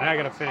 Okay, now I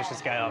gotta finish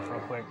this guy off real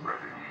quick.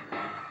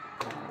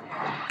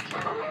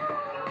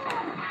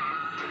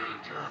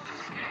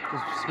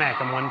 Just smack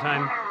him one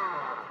time.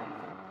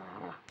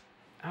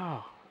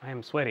 Oh, I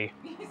am sweaty.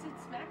 You said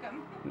smack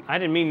him. I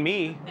didn't mean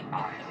me.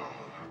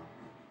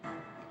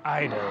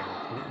 I know.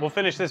 We'll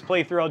finish this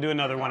playthrough. I'll do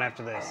another one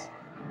after this.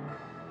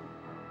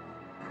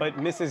 But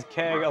Mrs.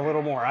 Cag a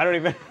little more. I don't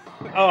even...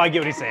 Oh, I get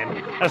what he's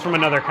saying. That's from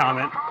another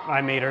comment I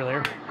made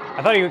earlier.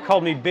 I thought he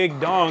called me Big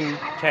Dong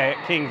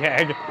King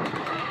Cag.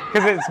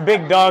 Because it's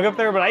Big Dog up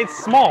there, but it's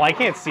small. I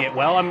can't see it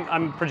well.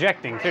 I'm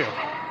projecting, too.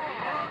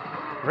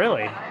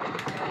 Really?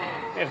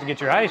 You have to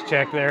get your eyes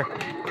checked there.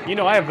 You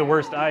know I have the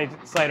worst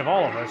eyesight of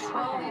all of us.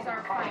 Well, these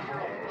are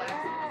 5-year-old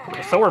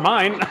glasses. So are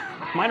mine.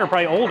 Mine are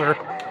probably older.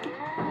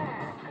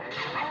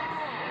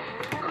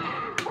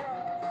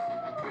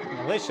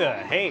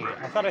 Militia, hey,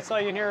 I thought I saw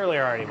you in here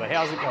earlier already, but hey,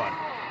 how's it going?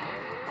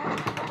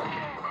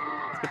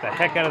 Let's get the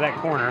heck out of that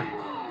corner.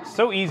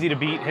 So easy to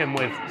beat him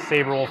with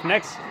Saberwolf.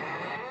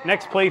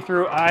 Next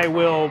playthrough, I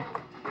will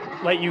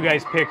let you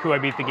guys pick who I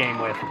beat the game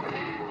with.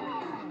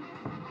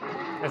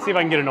 Let's see if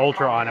I can get an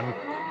Ultra on him.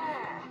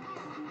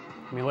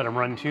 Let me let him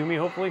run to me,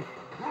 hopefully.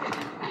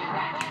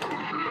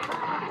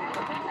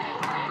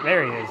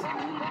 There he is.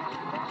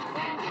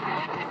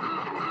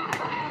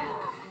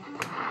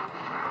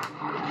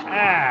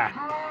 Ah!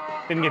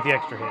 Didn't get the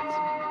extra hits.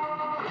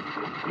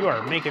 You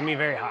are making me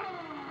very hot.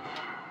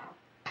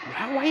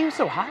 Why are you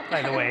so hot,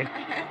 by the way?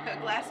 A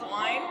glass of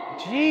wine.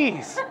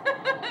 Jeez.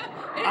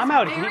 I'm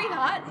out here. It's very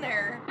hot in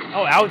there.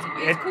 Oh, out.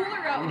 It's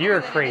cooler out here You're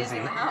than crazy. it is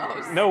in the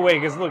house. No way,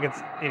 because look,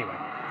 it's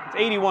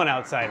 81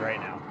 outside right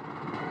now.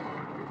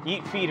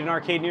 Eat Feed, an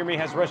arcade near me,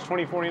 has Rush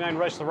 2049,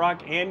 Rush the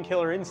Rock, and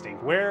Killer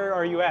Instinct. Where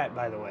are you at,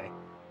 by the way?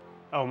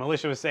 Oh,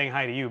 Militia was saying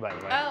hi to you, by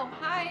the way. Oh,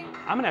 hi.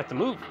 I'm gonna have to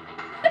move.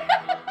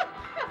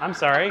 I'm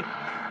sorry. No,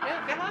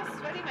 get how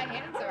sweaty my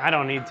hands are. I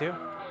don't need to.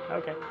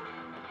 Okay.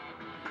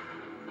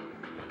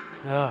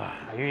 Are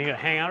you gonna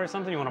hang out or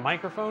something? You want a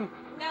microphone?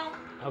 No.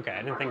 Okay,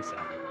 I didn't think so.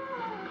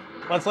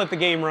 Let's let the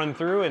game run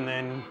through and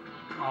then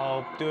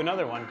I'll do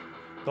another one.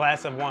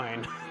 Glass of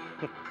wine.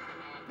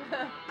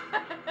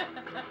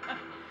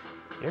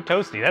 You're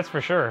toasty, that's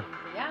for sure.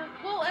 Yeah,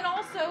 well, and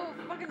also,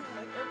 fucking,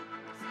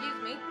 excuse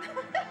me,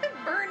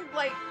 burned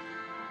like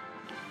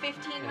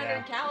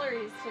 1,500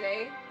 calories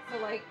today, so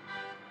like,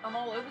 I'm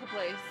all over the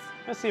place.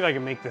 Let's see if I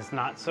can make this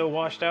not so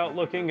washed out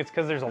looking. It's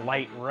because there's a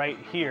light right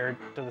here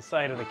to the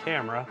side of the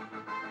camera.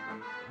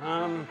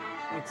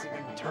 Let's see if I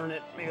can turn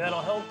it. Maybe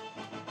that'll help.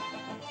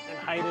 And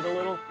hide it a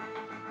little.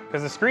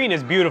 Because the screen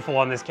is beautiful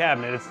on this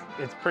cabinet.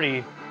 It's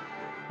pretty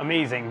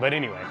amazing. But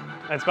anyway,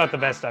 that's about the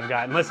best I've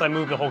got. Unless I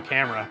move the whole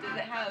camera. Does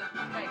it have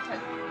night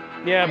touch?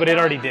 Yeah, but it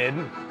already did.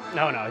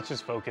 No, it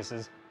just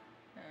focuses.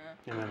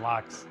 And then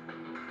locks.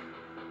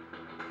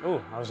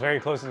 Ooh, I was very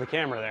close to the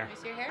camera there. Can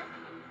you see your hair?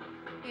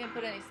 You didn't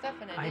put any stuff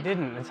in it. I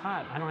didn't. It's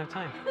hot. I don't have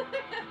time.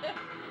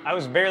 I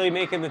was barely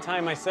making the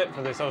time I set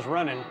for this. I was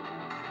running.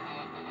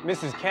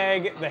 Mrs.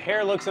 Cag, the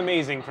hair looks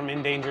amazing from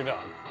Endangered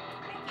Dog.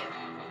 Thank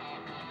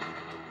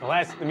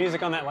you. The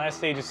music on that last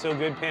stage is so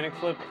good, Panic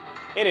Flip.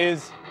 It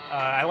is.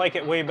 I like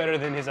it way better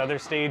than his other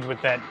stage with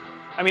that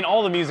I mean,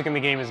 all the music in the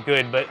game is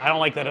good, but I don't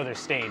like that other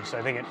stage, so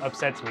I think it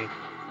upsets me.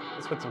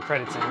 Let's put some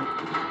credits in.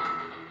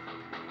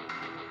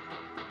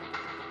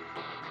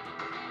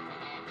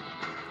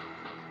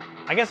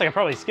 I guess I could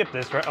probably skip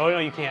this, right? Oh, no,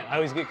 you can't. I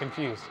always get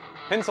confused.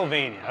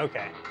 Pennsylvania,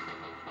 okay.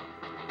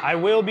 I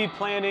will be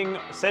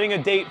setting a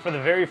date for the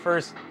very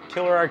first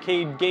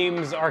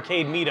KillerArcadeGames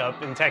arcade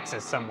meetup in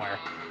Texas somewhere.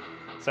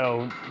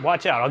 So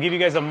watch out. I'll give you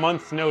guys a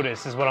month's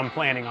notice is what I'm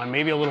planning on.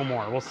 Maybe a little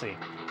more. We'll see.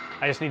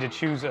 I just need to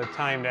choose a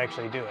time to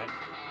actually do it.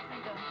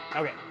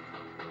 Okay.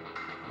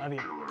 Love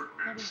you.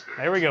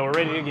 There we go. We're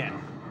ready again.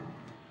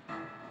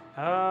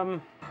 Bye,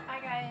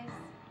 guys.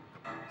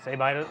 Say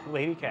bye to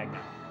Lady Cagna.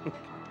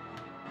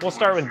 We'll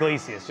start with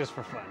Glacius, just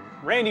for fun.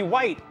 Randy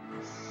White!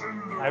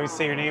 I always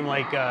say your name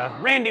like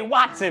Randy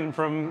Watson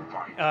from,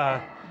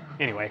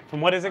 anyway, from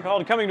what is it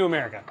called? Coming to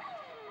America.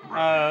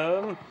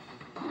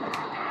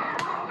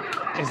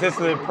 Is this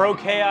the Pro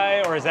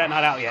KI, or is that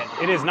not out yet?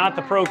 It is not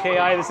the Pro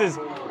KI. This is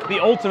the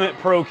Ultimate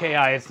Pro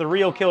KI. It's the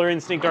real Killer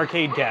Instinct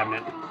arcade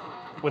cabinet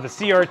with a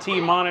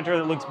CRT monitor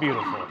that looks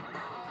beautiful.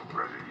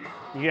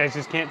 You guys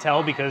just can't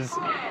tell because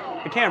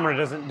the camera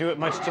doesn't do it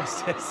much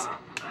justice.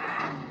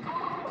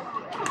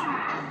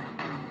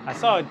 I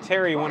saw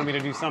Terry wanted me to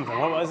do something.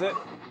 What was it?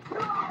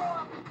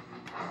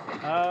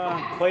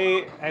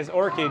 Play as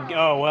Orchid.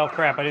 Oh, well,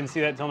 crap. I didn't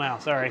see that till now.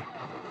 Sorry.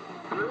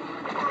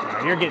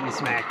 You're getting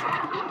smacked.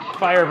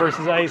 Fire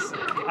versus ice.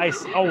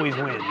 Ice always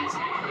wins.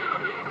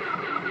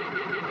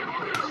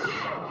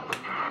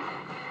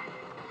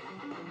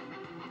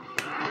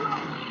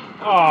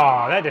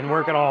 Oh, that didn't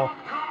work at all.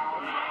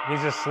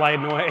 He's just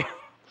sliding away.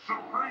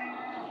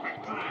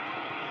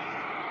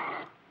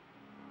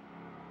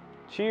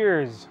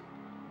 Cheers.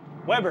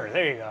 Weber,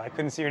 there you go. I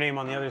couldn't see your name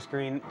on the other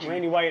screen.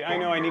 Randy White, I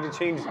know I need to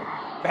change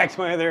back to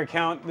my other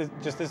account.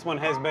 Just this one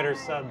has better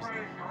subs.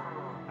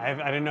 I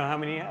didn't know how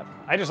many you have.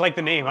 I just like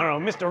the name. I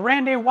don't know, Mr.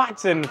 Randy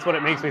Watson. That's what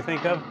it makes me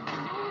think of.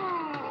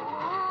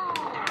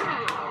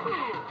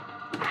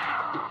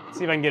 Let's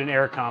see if I can get an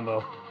air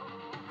combo.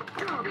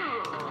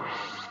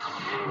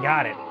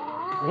 Got it.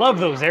 Love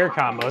those air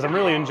combos. I'm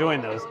really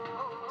enjoying those.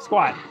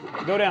 Squat.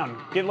 Go down.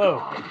 Get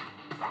low.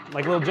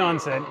 Like Lil Jon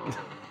said.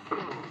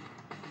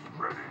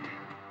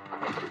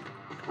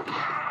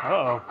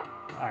 Uh-oh.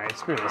 All right,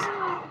 screw this.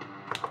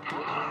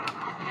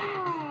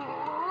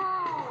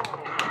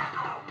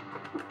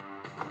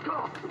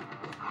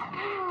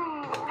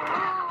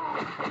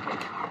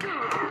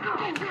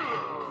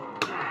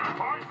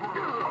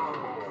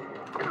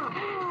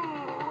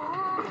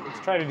 Let's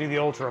try to do the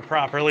Ultra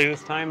properly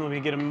this time. Let me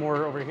get him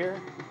more over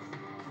here.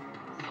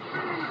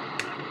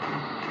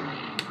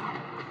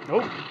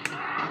 Nope.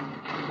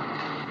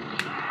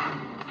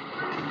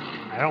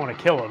 I don't want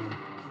to kill him.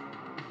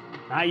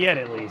 Not yet,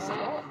 at least.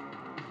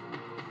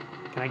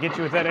 Can I get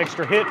you with that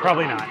extra hit?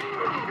 Probably not.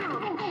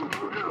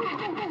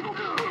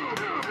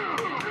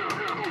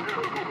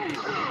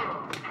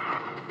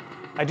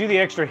 I do the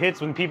extra hits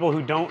when people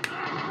who don't...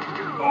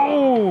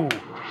 Oh!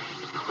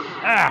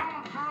 Ah!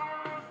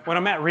 When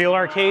I'm at real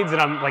arcades and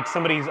I'm like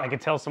I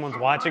could tell someone's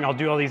watching, I'll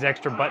do all these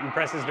extra button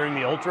presses during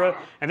the Ultra,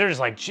 and they're just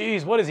like,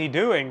 geez, what is he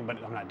doing?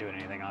 But I'm not doing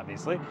anything,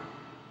 obviously.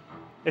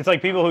 It's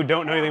like people who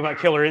don't know anything about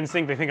Killer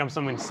Instinct, they think I'm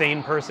some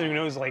insane person who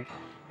knows like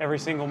every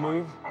single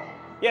move.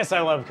 Yes,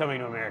 I love Coming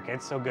to America.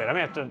 It's so good. I'm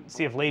gonna have to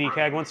see if Lady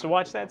Cag wants to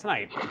watch that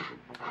tonight.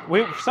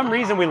 For some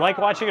reason, we like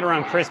watching it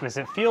around Christmas.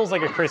 It feels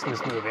like a Christmas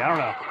movie. I don't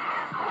know.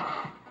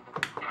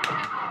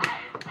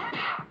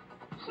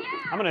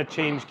 I'm gonna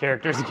change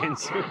characters again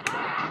soon.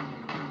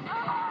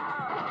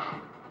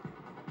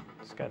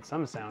 Just got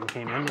some sound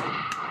came in.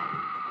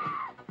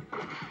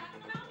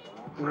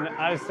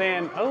 I was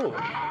saying, oh.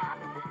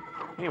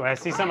 Anyway, I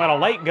see something about a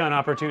light gun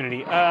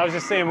opportunity. I was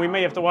just saying we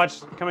may have to watch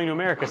Coming to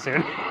America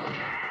soon.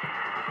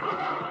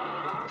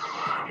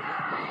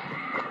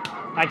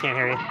 I can't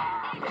hear you.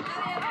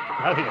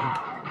 Love you.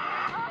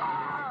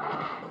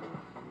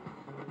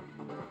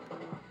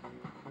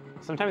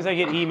 Sometimes I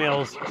get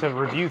emails to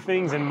review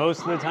things, and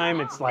most of the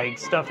time it's like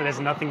stuff that has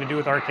nothing to do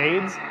with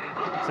arcades.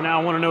 So now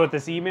I want to know what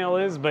this email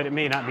is, but it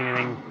may not be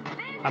anything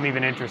I'm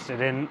even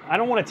interested in. I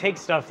don't want to take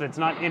stuff that's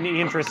not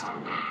any interest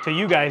to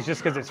you guys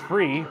just because it's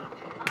free.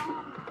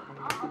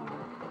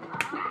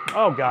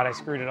 Oh God, I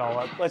screwed it all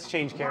up. Let's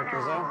change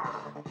characters though.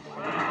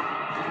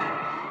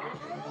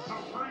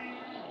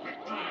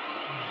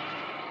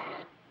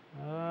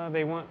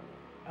 They want,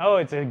 oh,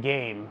 it's a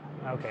game.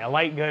 Okay, a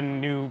light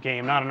gun new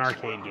game, not an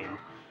arcade game.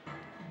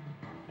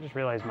 I just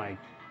realized my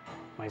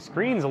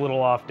screen's a little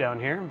off down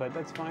here, but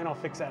that's fine, I'll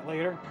fix that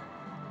later.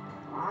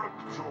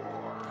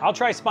 I'll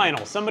try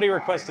Spinal. Somebody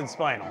requested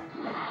Spinal.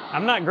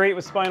 I'm not great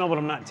with Spinal, but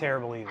I'm not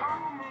terrible either.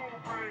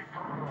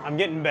 I'm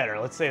getting better,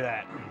 let's say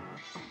that.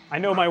 I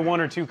know my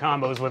 1 or 2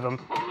 combos with them.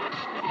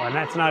 Oh, and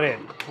that's not it.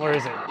 Where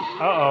is it?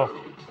 Uh-oh.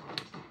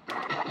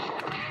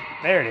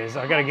 There it is.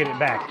 I gotta get it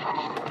back.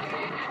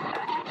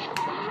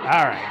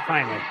 All right,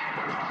 finally.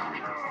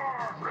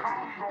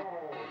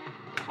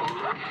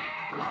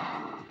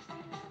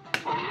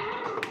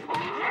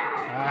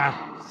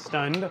 Ah,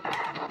 stunned.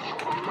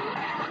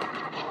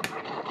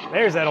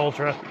 There's that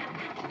Ultra.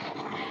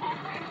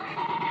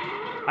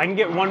 I can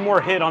get one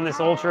more hit on this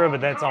Ultra, but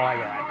that's all I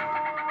got.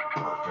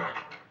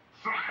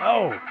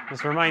 Oh,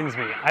 this reminds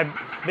me. I've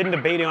been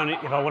debating on it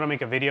if I want to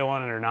make a video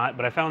on it or not,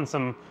 but I found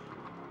some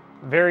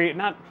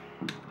I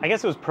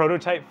guess it was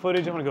prototype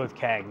footage. I'm going to go with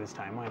CAG this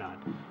time. Why not?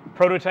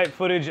 Prototype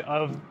footage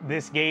of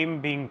this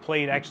game being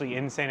played actually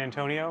in San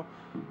Antonio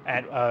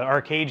at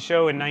Arcade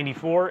Show in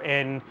 '94,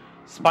 and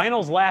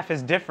Spinal's laugh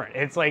is different.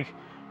 It's like,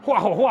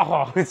 wow,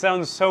 wow. It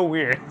sounds so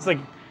weird. It's like,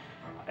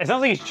 it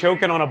sounds like he's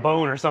choking on a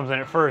bone or something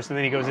at first, and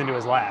then he goes into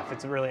his laugh.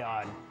 It's really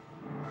odd.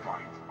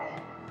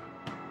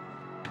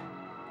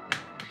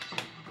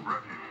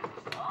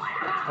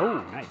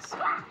 Oh, nice.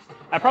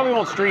 I probably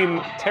won't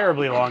stream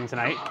terribly long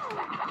tonight.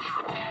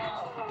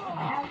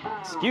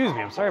 Excuse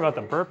me, I'm sorry about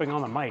the burping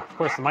on the mic. Of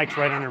course, the mic's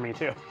right under me,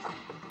 too.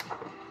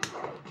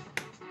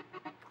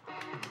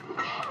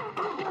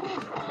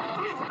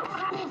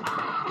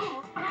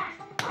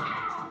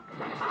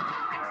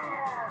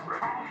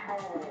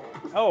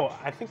 Oh,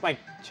 I think my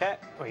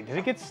chat... Wait, did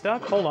it get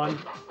stuck? Hold on.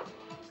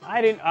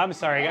 I'm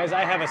sorry, guys.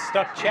 I have a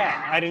stuck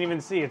chat. I didn't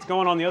even see. It's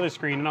going on the other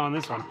screen and on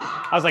this one.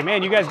 I was like,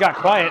 man, you guys got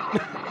quiet.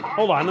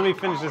 Hold on, let me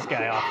finish this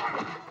guy off.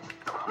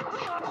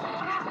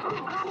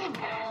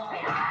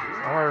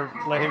 Or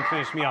let him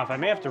finish me off. I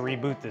may have to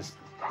reboot this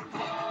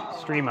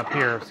stream up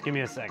here. Just give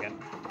me a second.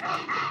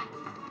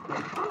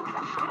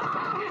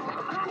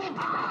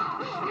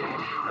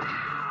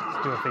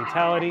 Let's do a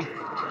fatality.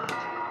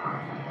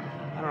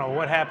 I don't know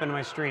what happened to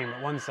my stream,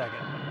 but 1 second.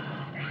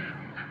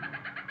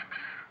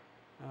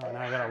 Oh,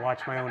 now I gotta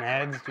watch my own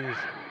ads. Jeez.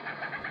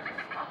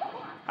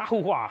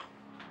 Ahoo-wah.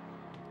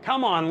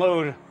 Come on,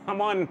 load.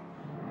 I'm on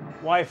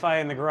Wi-Fi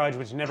in the garage,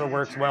 which never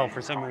works well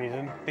for some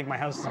reason. I think my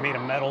house is made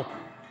of metal.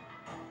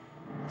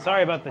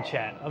 Sorry about the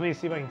chat. Let me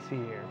see if I can see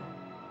here.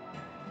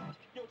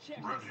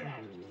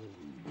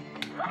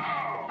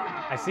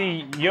 I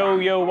see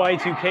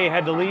Y2K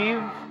had to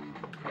leave,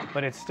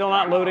 but it's still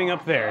not loading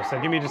up there, so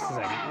give me just a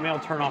second. Maybe I'll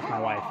turn off my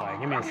Wi-Fi.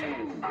 Give me a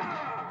second.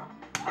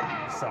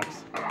 It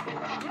sucks.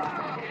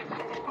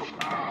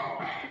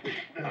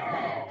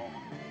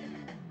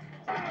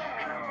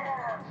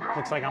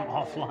 Looks like I'm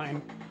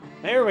offline.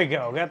 There we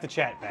go. Got the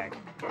chat back.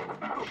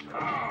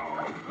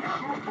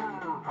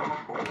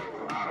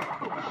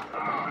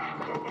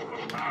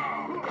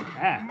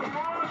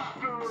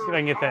 Let's see if I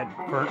can get that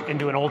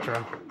into an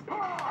Ultra.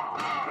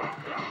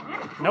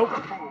 Nope.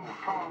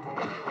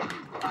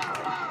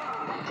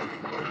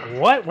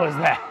 What was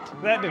that?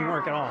 That didn't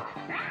work at all.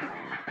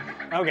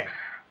 Okay.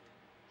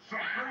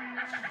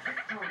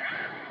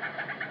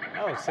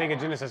 Oh, Sega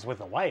Genesis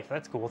with a wife.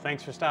 That's cool.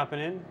 Thanks for stopping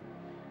in.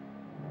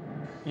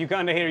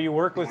 Uganda Hater, you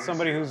work with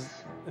somebody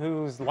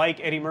who's like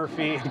Eddie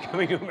Murphy in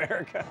Coming to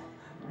America.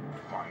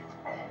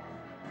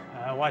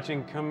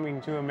 Watching Coming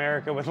to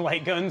America with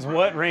light guns.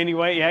 What, Randy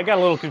White? Yeah, I got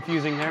a little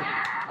confusing there.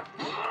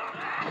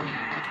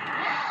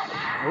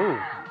 Ooh.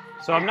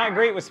 So I'm not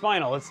great with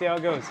Spinal. Let's see how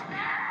it goes.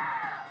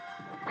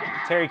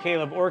 Terry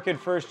Caleb, Orchid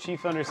first, Chief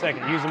Thunder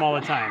second. Use them all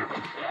the time.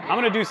 I'm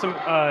going to do some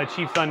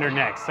Chief Thunder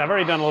next. I've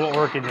already done a little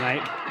Orchid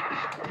tonight.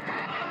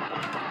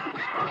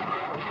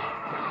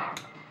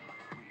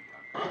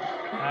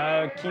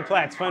 Key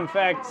Plats, fun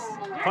fact,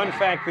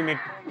 the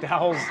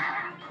McDowell's.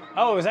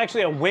 Oh, it was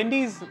actually a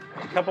Wendy's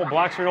a couple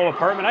blocks from an old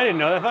apartment. I didn't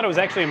know that. I thought it was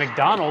actually a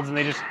McDonald's and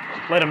they just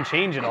let them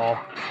change it all.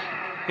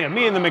 Yeah,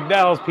 me and the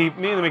McDonald's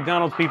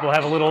people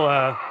have a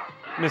little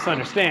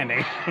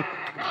misunderstanding.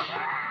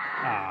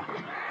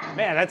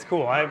 Man, that's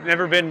cool. I've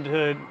never been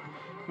to,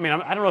 I mean,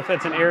 I don't know if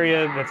that's an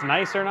area that's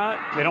nice or not.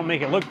 They don't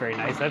make it look very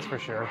nice, that's for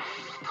sure.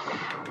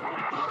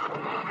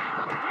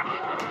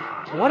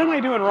 What am I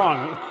doing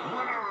wrong?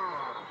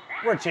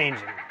 We're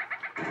changing.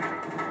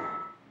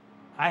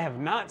 I have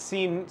not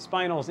seen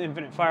Spinal's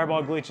Infinite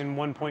Fireball glitch in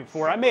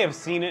 1.4. I may have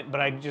seen it,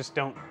 but I just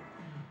don't,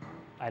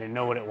 I didn't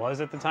know what it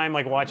was at the time,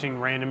 like watching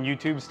random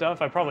YouTube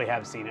stuff. I probably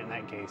have seen it in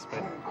that case,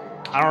 but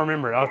I don't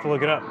remember it. I'll have to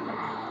look it up.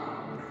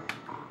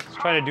 Let's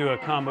try to do a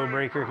combo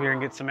breaker here and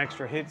get some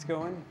extra hits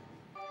going.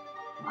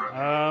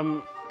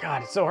 God,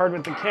 it's so hard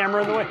with the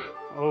camera in the way.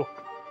 Oh.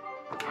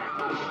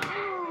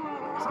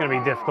 It's gonna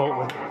be difficult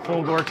with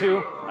full gore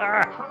too.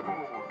 Ah.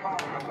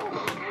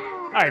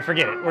 All right,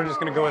 forget it. We're just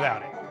gonna go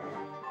without it.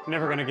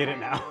 Never gonna get it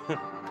now.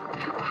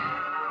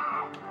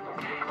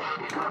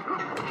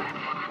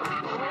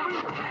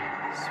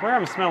 Swear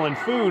I'm smelling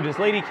food. Is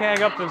Lady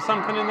Cag up to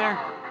something in there?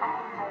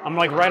 I'm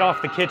like right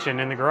off the kitchen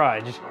in the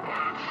garage.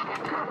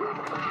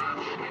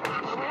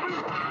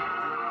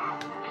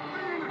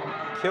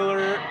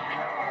 Killer.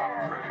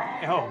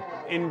 Oh,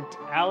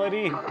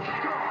 Intality.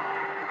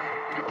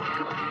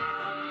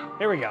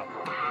 Here we go.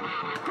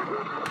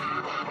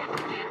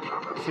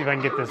 See if I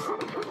can get this.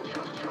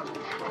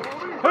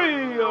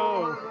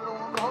 Hey-yo!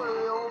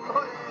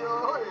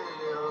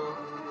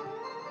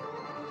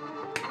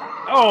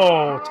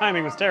 Oh,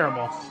 timing was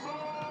terrible.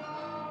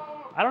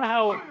 I don't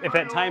know if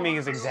that timing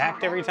is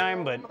exact every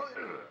time, but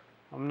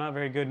I'm not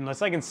very good.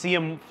 Unless I can see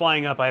him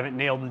flying up, I haven't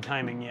nailed the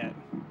timing yet.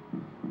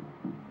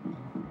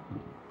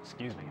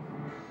 Excuse me.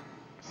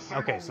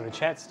 Okay, so the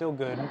chat's still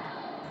good.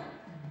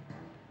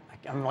 I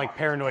I'm like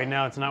paranoid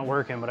now it's not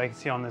working, but I can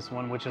see on this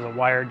one, which is a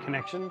wired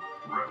connection.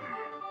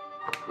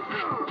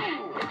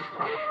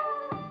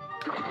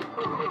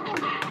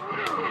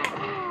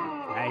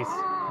 Nice.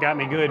 Got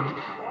me good.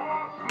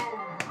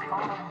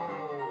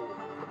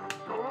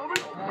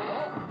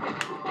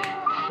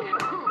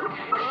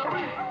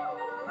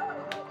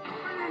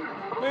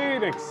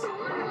 Phoenix.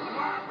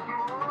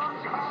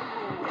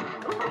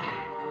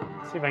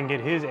 See if I can get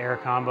his air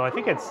combo. I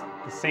think it's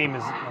the same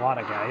as a lot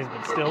of guys,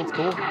 but still, it's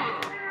cool.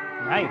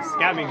 Nice,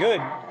 got me good.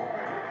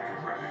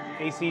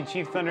 AC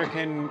Chief Thunder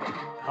can,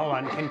 hold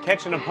on, can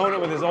catch an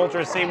opponent with his ultra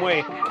the same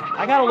way.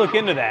 I gotta look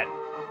into that.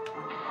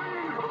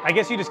 I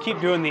guess you just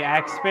keep doing the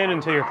axe spin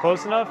until you're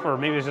close enough, or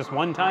maybe it's just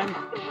one time.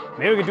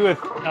 Maybe we could do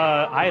it with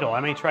Idol.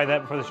 I may try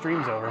that before the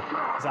stream's over,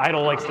 because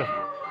Idol likes to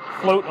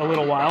float a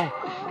little while.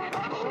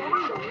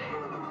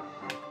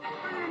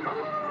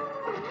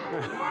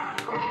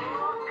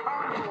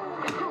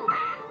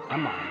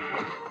 Come on.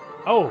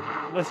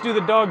 Oh, let's do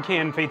the dog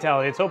can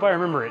fatality. Let's hope I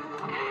remember it.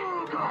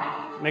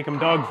 Make him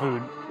dog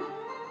food.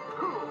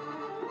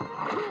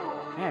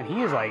 Man,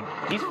 he is like,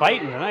 he's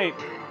fighting tonight.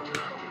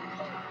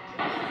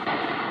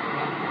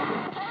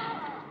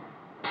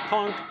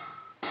 Honk.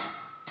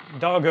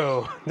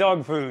 Doggo.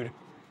 Dog food.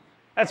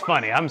 That's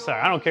funny. I'm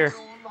sorry. I don't care.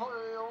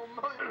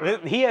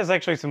 He has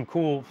actually some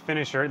cool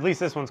finisher. At least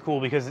this one's cool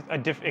because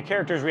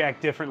characters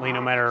react differently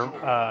no matter,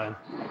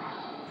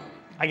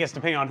 I guess,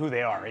 depending on who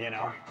they are, you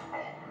know.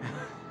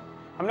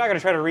 I'm not going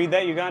to try to read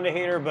that, Uganda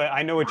hater, but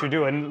I know what you're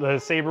doing. The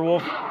saber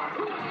wolf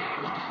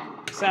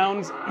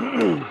sounds.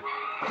 Oh,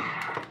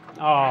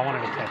 I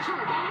wanted to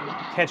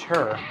catch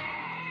her.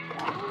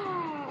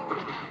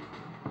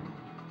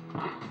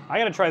 I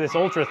got to try this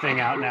ultra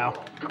thing out now,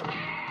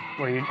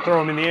 where you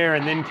throw him in the air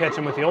and then catch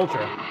him with the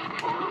ultra.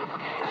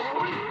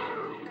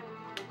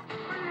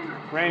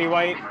 Randy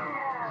White.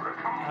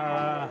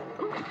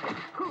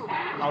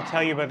 I'll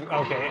tell you, but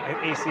okay,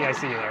 AC, I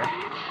see you there.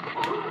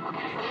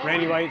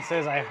 Randy White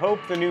says, I hope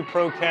the new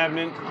Pro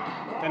cabinet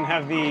doesn't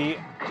have the,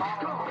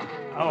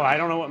 oh, I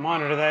don't know what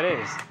monitor that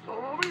is.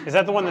 Is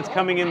that the one that's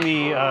coming in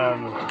the,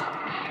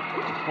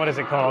 what is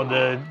it called,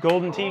 the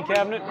Golden Tee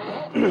cabinet?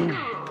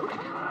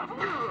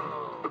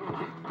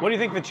 What do you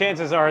think the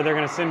chances are they're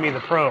going to send me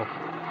the Pro?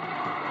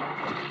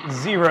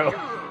 0.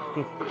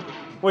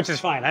 Which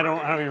is fine, I don't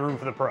have any room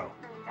for the Pro.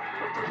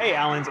 Hey,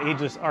 Alan's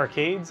Ageless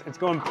Arcades, it's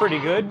going pretty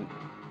good.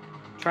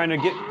 Trying to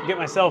get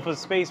myself a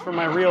space for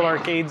my real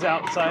arcades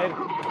outside.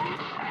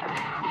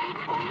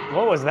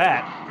 What was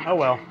that? Oh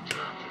well.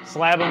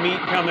 Slab of meat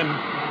coming.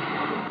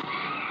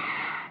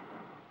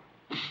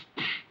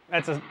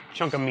 That's a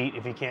chunk of meat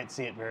if you can't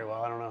see it very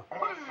well. I don't know.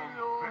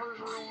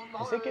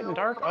 Is it getting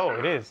dark? Oh,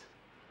 it is.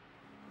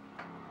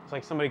 It's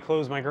like somebody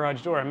closed my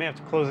garage door. I may have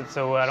to close it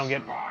so I don't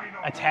get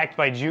attacked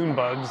by June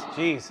bugs.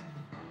 Jeez.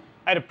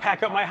 I had to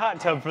pack up my hot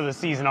tub for the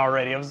season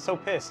already. I was so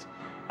pissed.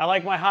 I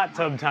like my hot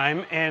tub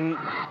time, and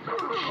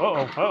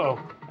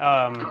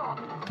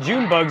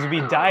June bugs would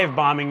be dive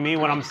bombing me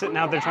when I'm sitting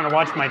out there trying to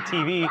watch my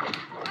TV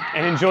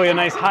and enjoy a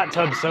nice hot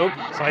tub soap.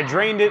 So I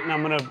drained it, and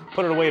I'm gonna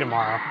put it away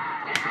tomorrow.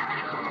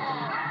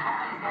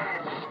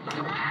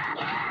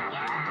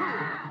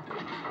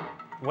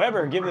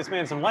 Weber, give this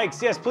man some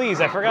likes. Yes, please,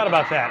 I forgot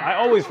about that. I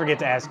always forget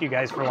to ask you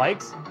guys for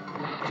likes.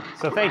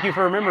 So thank you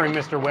for remembering,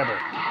 Mr. Weber.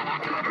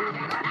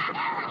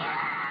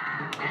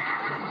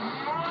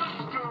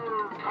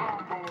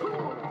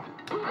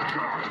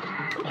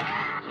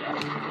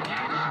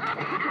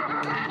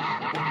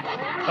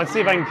 Let's see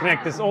if I can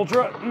connect this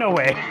ultra. No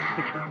way.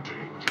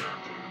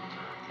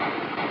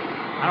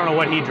 I don't know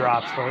what he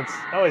drops, but it's,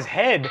 oh, his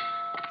head.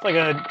 It's like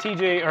a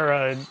TJ or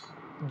a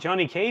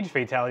Johnny Cage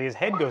fatality. His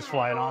head goes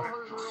flying off.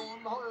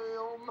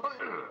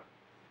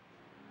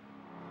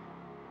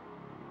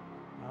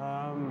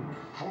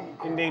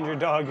 Endangered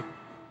dog.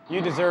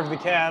 You deserve the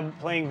cab.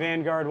 Playing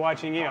Vanguard,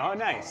 watching you. Oh,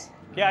 nice.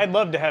 Yeah, I'd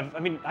love to have, I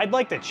mean, I'd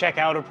like to check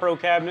out a Pro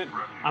cabinet.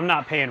 I'm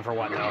not paying for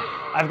one, though.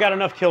 I've got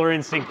enough Killer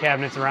Instinct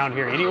cabinets around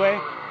here anyway.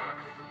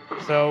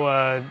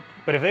 So,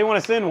 but if they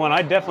want to send one,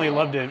 I'd definitely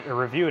love to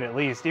review it at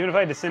least, even if I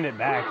had to send it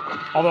back.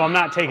 Although I'm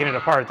not taking it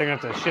apart. They're going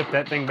to have to ship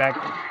that thing back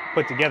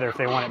put together if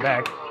they want it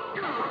back.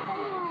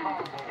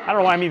 I don't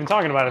know why I'm even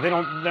talking about it. They're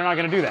not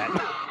going to do that.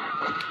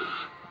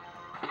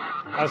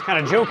 I was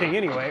kind of joking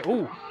anyway.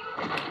 Ooh.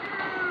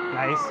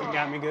 Nice.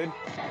 Got me good.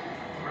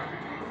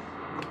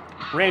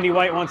 Randy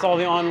White wants all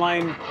the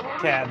online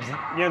cabs.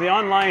 You know, the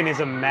online is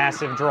a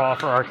massive draw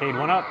for Arcade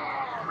 1-Up.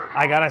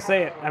 I gotta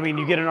say it. I mean,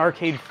 you get an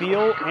arcade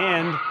feel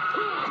and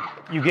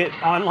you get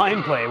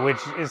online play, which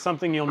is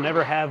something you'll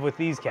never have with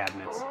these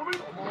cabinets.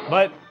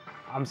 But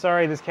I'm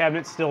sorry, this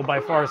cabinet's still by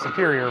far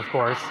superior, of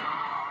course.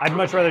 I'd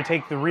much rather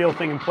take the real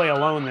thing and play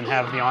alone than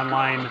have the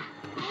online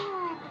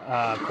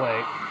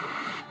play.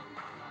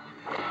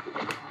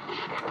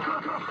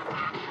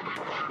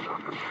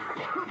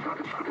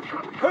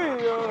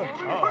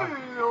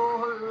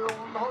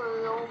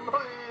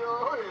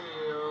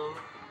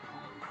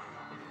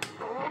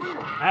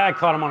 Hey, I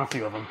caught him on a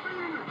few of them.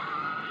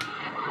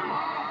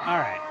 All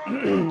right.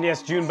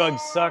 Yes, June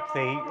bugs suck.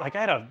 Like, I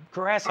had a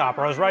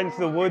grasshopper. I was riding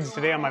through the woods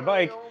today on my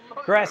bike.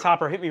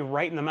 Grasshopper hit me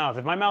right in the mouth.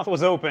 If my mouth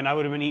was open, I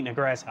would have been eating a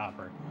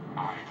grasshopper.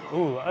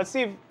 Ooh, let's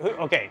see if,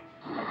 okay.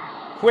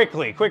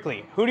 Quickly.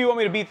 Who do you want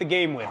me to beat the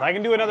game with? I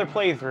can do another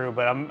playthrough,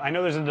 but I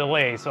know there's a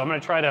delay, so I'm gonna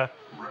try to,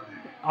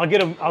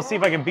 I'll see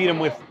if I can beat him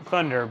with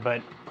Thunder,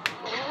 but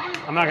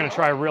I'm not gonna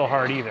try real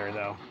hard either,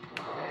 though.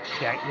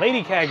 Yeah,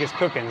 Lady Cag is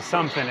cooking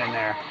something in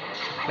there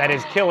that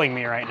is killing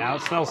me right now.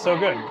 It smells so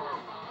good.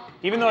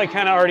 Even though I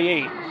kind of already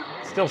ate,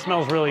 it still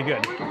smells really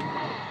good.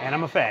 And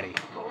I'm a fatty.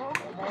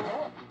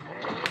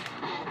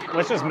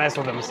 Let's just mess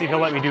with him, see if he'll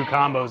let me do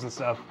combos and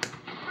stuff.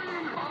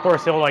 Of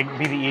course, he'll like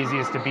be the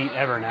easiest to beat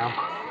ever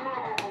now.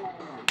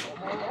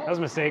 That was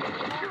a mistake.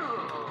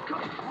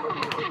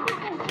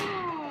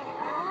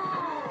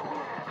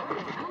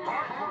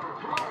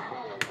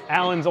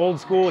 Alan's old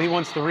school, he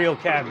wants the real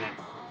cabinet.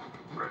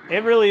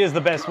 It really is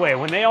the best way.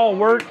 When they all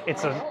work,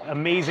 it's an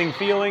amazing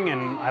feeling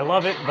and I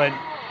love it, but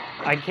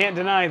I can't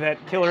deny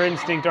that Killer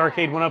Instinct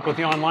Arcade went up with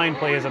the online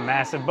play as a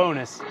massive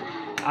bonus.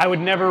 I would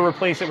never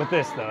replace it with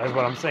this, though, is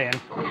what I'm saying.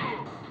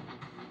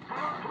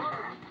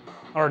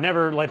 Or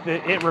never let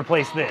it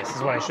replace this,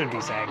 is what I should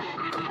be saying.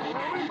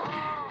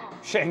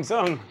 Shang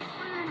Tsung.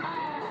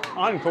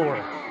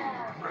 Encore.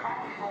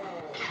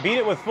 Beat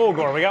it with full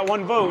gore. We got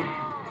one vote.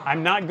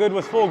 I'm not good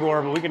with full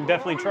gore, but we can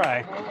definitely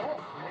try.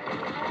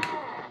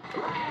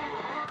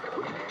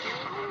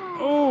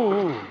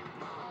 Ooh.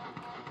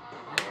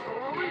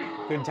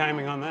 Good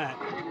timing on that.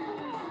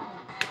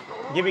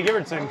 Gibby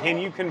Givertson, can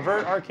you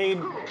convert arcade?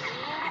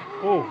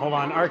 Oh, hold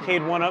on.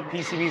 Arcade 1-up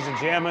PCBs and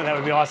JAMA? That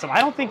would be awesome.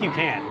 I don't think you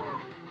can.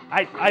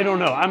 I don't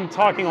know. I'm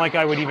talking like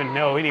I would even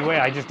know anyway.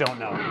 I just don't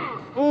know.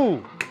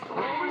 Ooh.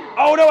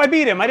 Oh, no, I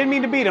beat him. I didn't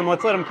mean to beat him.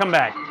 Let's let him come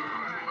back.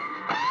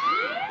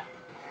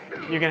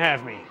 You can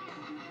have me.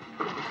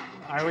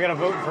 All right, we got to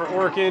vote for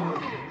Orchid.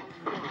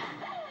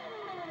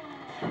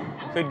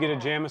 Could get a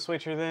JAMA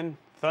switcher then.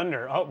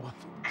 Thunder. Oh,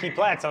 Key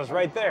Platts. I was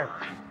right there.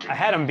 I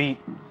had him beat.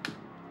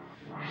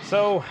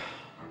 So,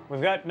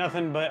 we've got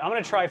nothing but... I'm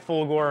going to try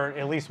full gore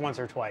at least once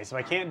or twice. If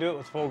I can't do it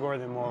with full gore,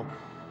 then we'll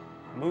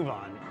move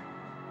on.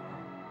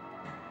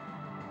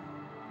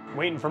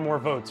 Waiting for more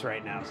votes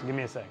right now, so give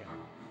me a second.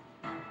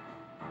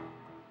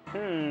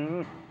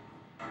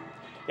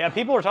 Yeah,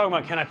 people were talking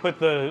about, can I put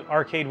the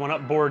Arcade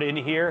 1-up board in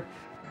here?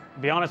 To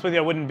be honest with you,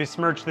 I wouldn't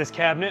besmirch this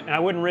cabinet, and I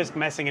wouldn't risk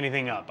messing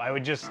anything up. I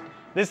would just...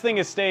 This thing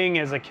is staying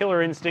as a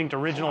Killer Instinct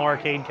original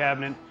arcade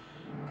cabinet.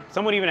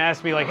 Someone even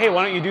asked me, like, hey,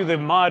 why don't you do the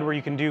mod where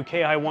you can do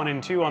KI 1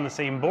 and 2 on the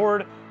same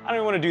board? I don't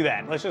even want to do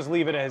that. Let's just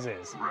leave it as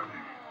is. All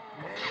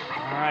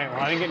right,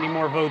 well, I didn't get any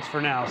more votes for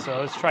now, so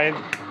let's try it.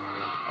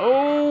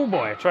 Oh,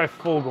 boy, try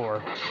full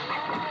gore.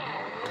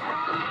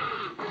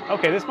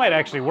 Okay, this might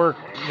actually work,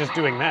 just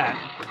doing that.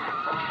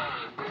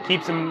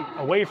 Keeps him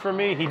away from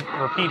me. He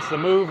repeats the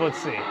move. Let's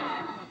see.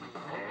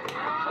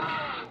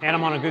 And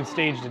I'm on a good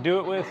stage to do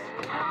it with.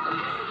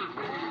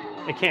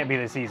 It can't be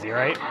this easy,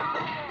 right?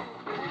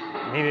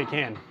 Maybe it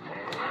can.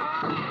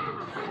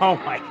 Oh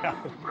my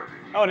god.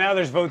 Oh, now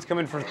there's votes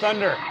coming for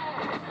Thunder.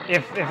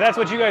 If that's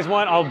what you guys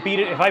want, I'll beat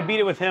it. If I beat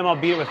it with him, I'll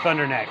beat it with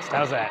Thunder next.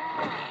 How's that?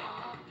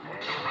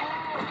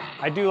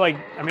 I do like,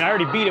 I mean, I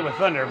already beat it with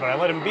Thunder, but I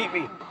let him beat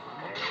me.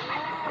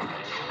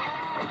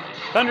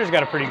 Thunder's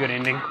got a pretty good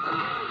ending.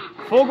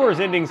 Full Gore's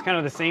ending's kind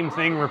of the same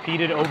thing,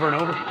 repeated over and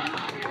over.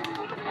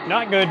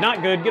 Not good,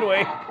 not good. Get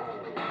away.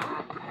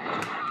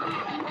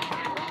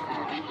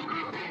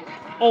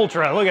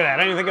 Ultra, look at that.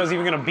 I didn't think I was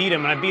even going to beat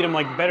him, and I beat him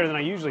like better than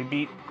I usually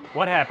beat.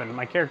 What happened?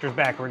 My character's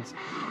backwards.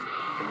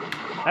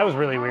 That was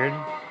really weird.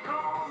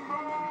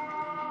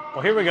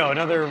 Well, here we go.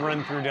 Another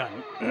run-through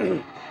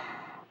done.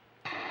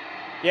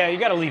 Yeah, you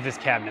got to leave this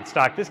cabinet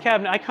stock. This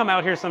cabinet, I come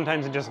out here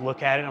sometimes and just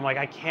look at it, and I'm like,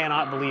 I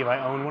cannot believe I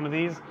own one of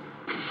these.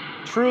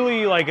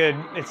 Truly, like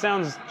it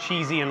sounds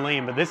cheesy and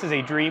lame, but this is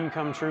a dream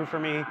come true for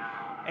me.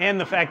 And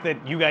the fact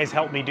that you guys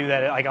helped me do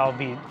that, like, I'll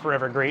be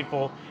forever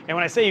grateful. And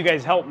when I say you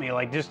guys helped me,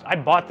 like, just, I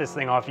bought this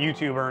thing off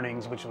YouTube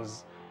earnings, which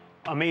was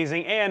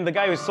amazing. And the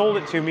guy who sold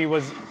it to me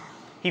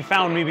he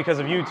found me because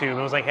of YouTube.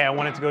 And was like, hey, I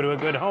want it to go to a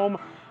good home.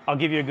 I'll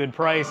give you a good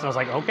price. And I was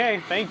like,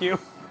 okay, thank you.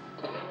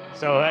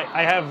 So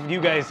I have you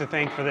guys to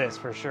thank for this,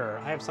 for sure.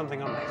 I have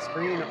something on my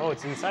screen. Oh,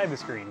 it's inside the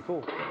screen.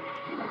 Cool.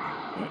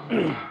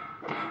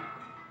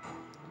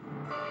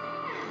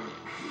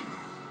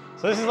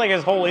 So this is like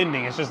his whole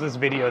ending. It's just this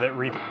video that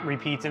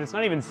repeats, and it's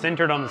not even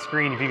centered on the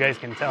screen, if you guys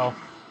can tell.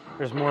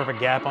 There's more of a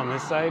gap on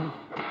this side.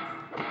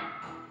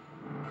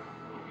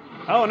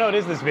 Oh, no, it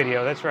is this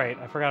video. That's right.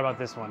 I forgot about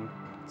this one.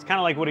 It's kind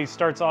of like what he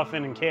starts off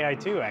in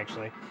KI2,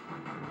 actually.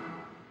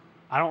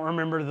 I don't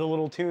remember the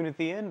little tune at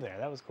the end there.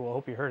 That was cool. I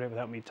hope you heard it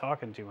without me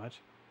talking too much.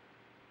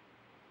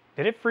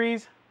 Did it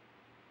freeze?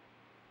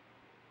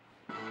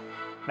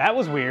 That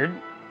was weird.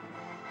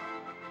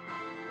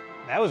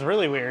 That was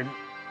really weird.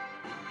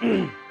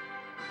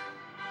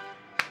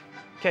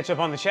 Catch up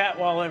on the chat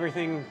while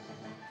everything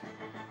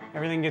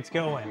gets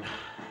going.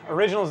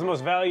 Original is the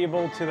most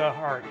valuable to the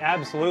heart.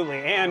 Absolutely.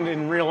 And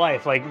in real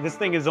life, like, this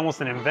thing is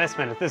almost an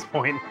investment at this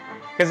point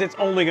because it's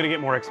only going to get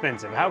more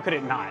expensive. How could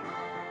it not?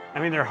 I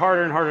mean, they're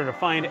harder and harder to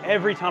find.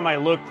 Every time I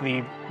look,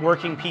 the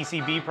working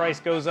PCB price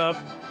goes up.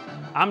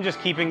 I'm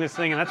just keeping this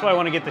thing, and that's why I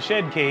want to get the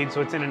Shed-Cade,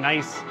 so it's in a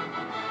nice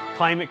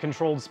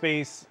climate-controlled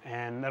space,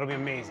 and that'll be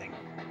amazing.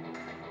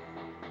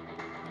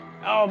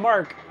 Oh,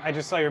 Mark, I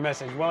just saw your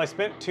message. Well, I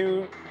spent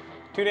too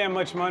damn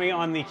much money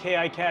on the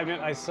KI cabinet.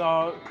 I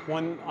saw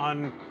one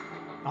on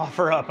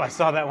OfferUp. I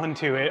saw that one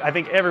too. I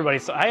think everybody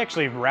saw. I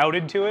actually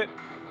routed to it.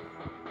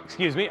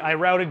 Excuse me. I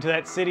routed to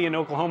that city in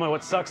Oklahoma.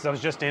 What sucks is I was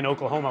just in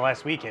Oklahoma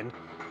last weekend.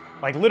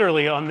 Like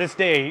literally on this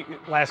day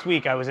last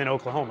week, I was in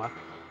Oklahoma.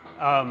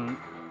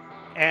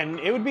 And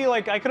it would be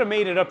like, I could have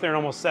made it up there in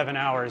almost 7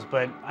 hours,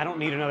 but I don't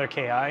need another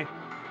KI.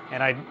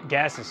 And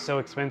gas is so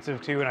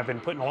expensive too, and I've been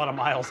putting a lot of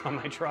miles on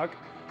my truck.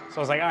 So I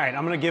was like, all right,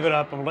 I'm gonna give it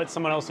up. I'm gonna let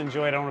someone else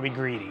enjoy it. I don't wanna be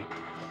greedy.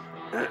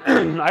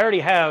 I already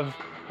have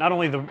not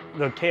only the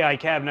KI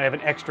cabinet, I have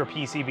an extra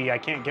PCB. I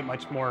can't get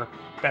much more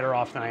better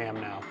off than I am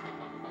now.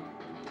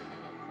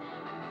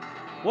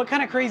 What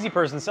kind of crazy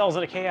person sells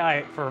a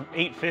KI for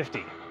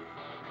 $850?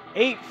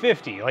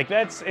 $850, like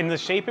that's, in the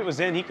shape it was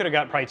in, he could have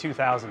got probably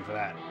 $2,000 for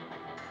that.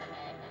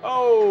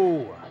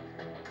 Oh!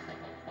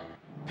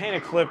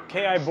 Panic Flip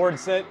KI board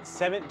set,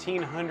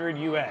 1,700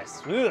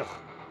 US. Ugh.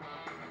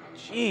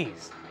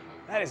 Jeez,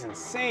 that is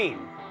insane.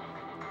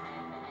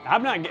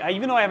 I'm not,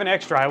 even though I have an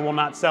extra, I will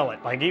not sell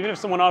it. Like, even if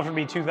someone offered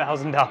me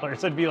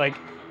 $2,000, I'd be like,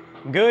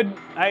 good.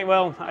 I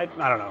don't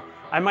know.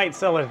 I might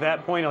sell it at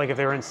that point, like if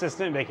they were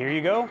insistent, like, here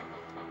you go.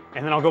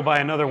 And then I'll go buy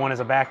another one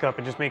as a backup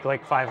and just make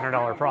like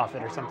 $500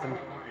 profit or something.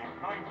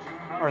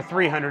 Or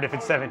 $300 if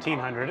it's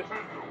 $1,700.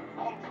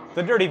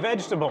 The Dirty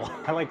Vegetable,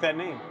 I like that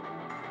name.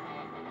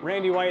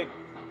 Randy White,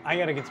 I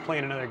gotta get to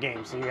playing another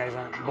game so you guys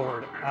aren't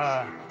bored.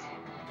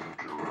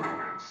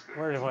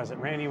 Where was it?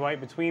 Randy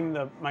White, between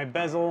my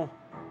bezel,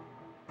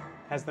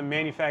 has the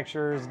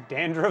manufacturer's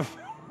dandruff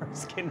or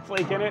skin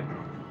flake in it.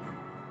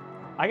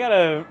 I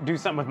gotta do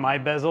something with my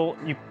bezel.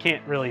 You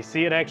can't really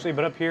see it actually,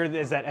 but up here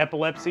is that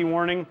epilepsy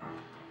warning.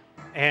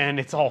 And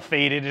it's all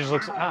faded. It just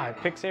looks, I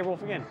picked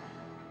Saberwolf again.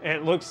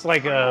 It looks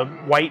like a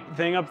white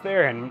thing up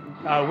there, and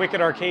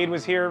Wicked Arcade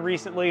was here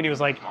recently, and he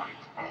was like,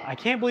 I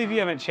can't believe you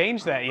haven't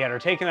changed that yet or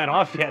taken that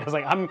off yet. I was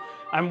like,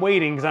 I'm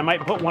waiting, because I might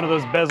put one of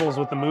those bezels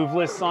with the move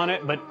lists on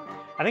it, but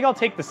I think I'll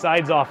take the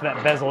sides off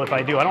that bezel if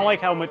I do. I don't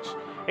like how much,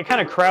 it kind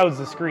of crowds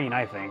the screen,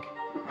 I think.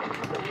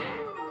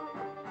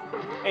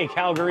 Hey,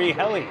 Calgary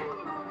Helly.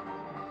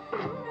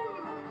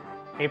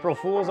 April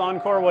Fool's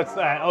Encore, what's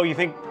that? Oh, are you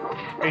talking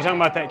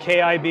about that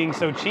KI being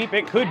so cheap?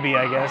 It could be,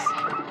 I guess.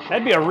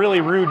 That'd be a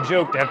really rude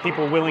joke to have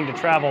people willing to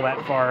travel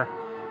that far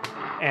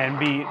and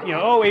be, you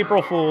know, oh,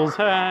 April Fools.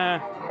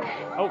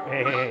 Oh,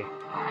 hey.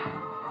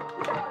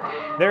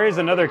 There is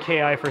another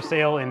KI for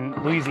sale in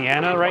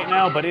Louisiana right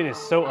now, but it is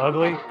so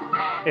ugly.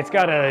 It's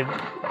got a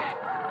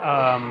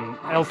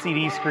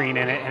LCD screen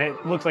in it, and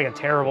it looks like a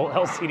terrible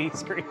LCD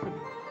screen.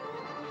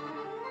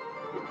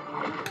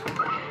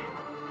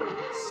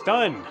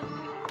 Stunned.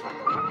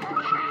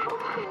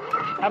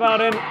 How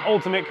about an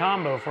ultimate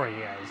combo for you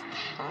guys?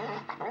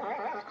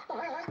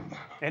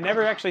 It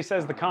never actually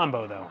says the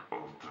combo, though.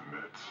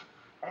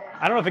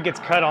 I don't know if it gets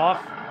cut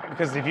off,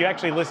 because if you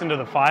actually listen to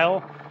the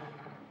file,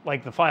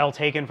 like the file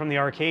taken from the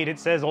arcade, it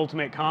says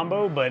ultimate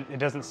combo, but it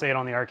doesn't say it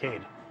on the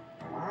arcade.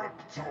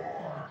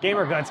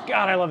 Gamer Guts,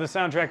 God, I love the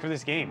soundtrack for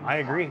this game. I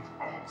agree.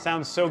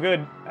 Sounds so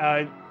good.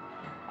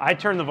 I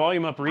turned the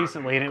volume up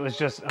recently, and it was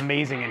just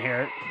amazing in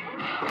here.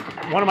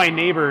 One of my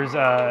neighbors,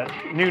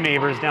 new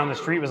neighbors down the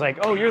street was like,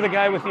 oh, you're the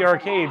guy with the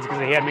arcades,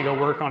 because he had me go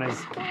work on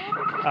his,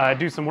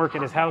 do some work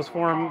at his house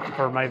for him,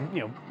 for my,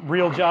 you know,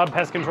 real job,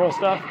 pest control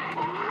stuff.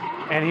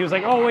 And he was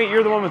like, oh, wait,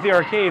 you're the one with the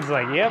arcades.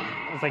 Like, yep.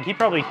 It's like, he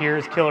probably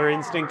hears Killer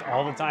Instinct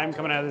all the time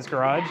coming out of this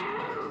garage.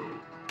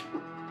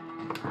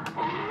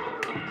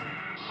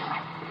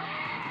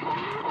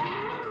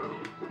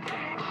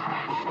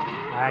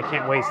 I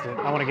can't waste it.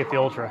 I want to get the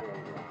Ultra.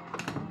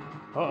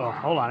 Uh-oh,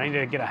 hold on, I need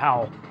to get a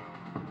howl.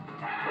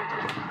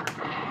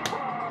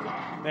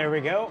 There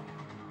we go.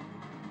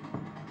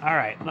 All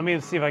right, let me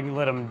see if I can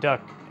let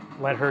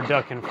her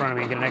duck in front of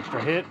me and get an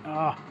extra hit.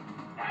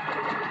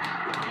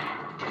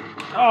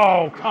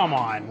 Oh, come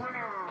on.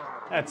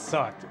 That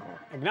sucked.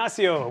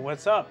 Ignacio,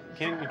 what's up? How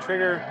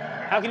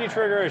can you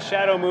trigger a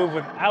shadow move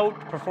without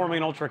performing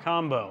an ultra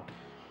combo?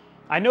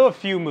 I know a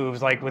few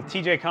moves, like with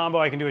TJ combo,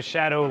 I can do a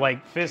shadow like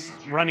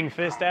running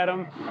fist at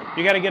him.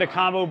 You gotta get a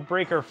combo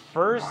breaker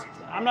first.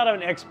 I'm not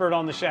an expert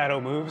on the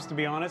shadow moves, to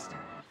be honest.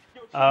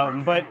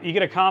 But you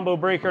get a combo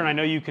breaker, and I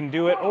know you can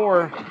do it,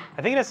 or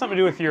I think it has something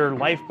to do with your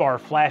life bar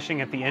flashing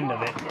at the end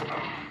of it.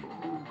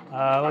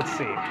 Let's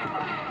see.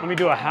 Let me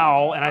do a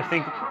howl, and I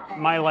think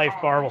my life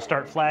bar will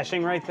start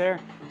flashing right there.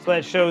 So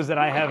that shows that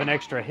I have an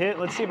extra hit.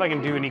 Let's see if I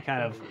can do any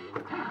kind of...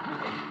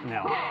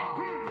 No.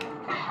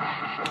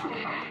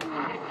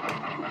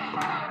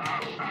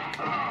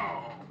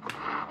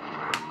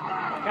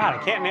 God,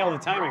 I can't nail the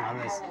timing on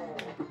this.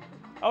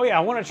 Oh yeah,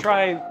 I want to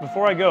try,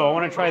 before I go, I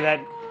want to try that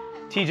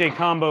TJ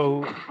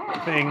combo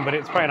thing, but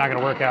it's probably not going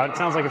to work out. It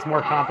sounds like it's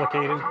more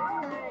complicated.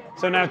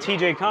 So now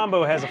TJ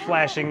combo has a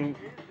flashing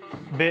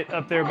bit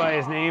up there by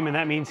his name, and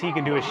that means he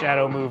can do a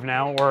shadow move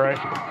now, or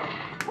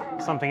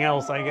something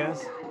else, I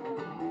guess.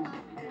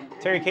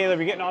 Terry Caleb,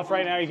 you're getting off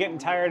right now. You're getting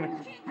tired.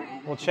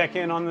 We'll check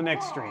in on the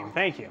next stream.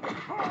 Thank you.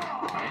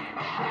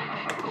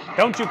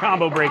 Don't you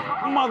combo break,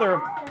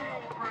 mother.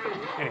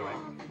 Anyway,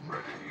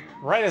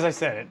 right as I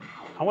said it,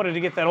 I wanted to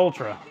get that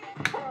ultra.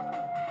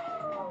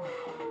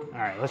 All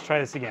right, let's try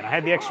this again. I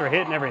had the extra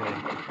hit and everything.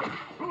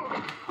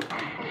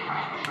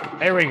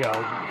 There we go.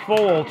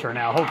 Full ultra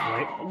now,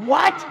 hopefully.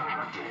 What?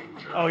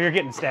 Oh, you're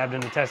getting stabbed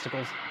in the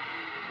testicles.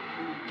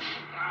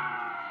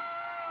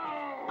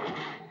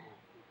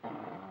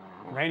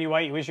 Randy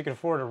White, you wish you could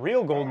afford a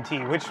real golden tee,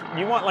 which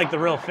you want like the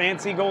real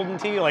fancy golden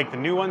tee, like the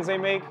new ones they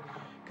make?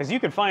 Because you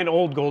could find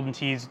old golden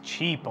tees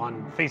cheap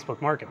on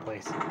Facebook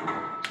Marketplace.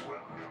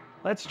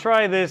 Let's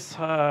try this,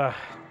 let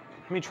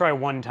me try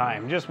one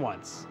time, just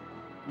once.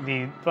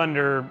 The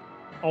Thunder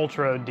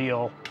Ultra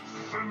deal.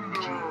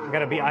 I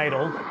gotta be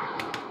idle.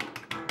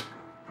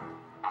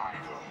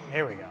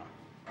 There we go.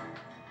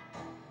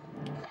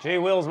 Jay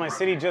Wills, my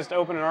city just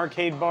opened an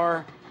arcade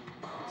bar.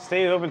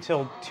 Stays open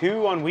till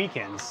 2 on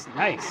weekends.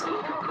 Nice.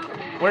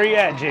 Where are you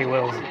at, Jay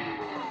Wills?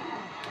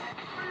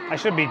 I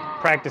should be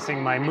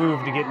practicing my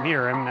move to get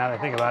near him now that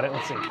I think about it.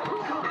 Let's see.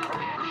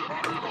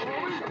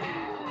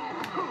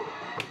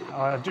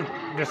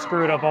 Just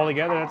screw it up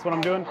altogether. That's what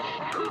I'm doing.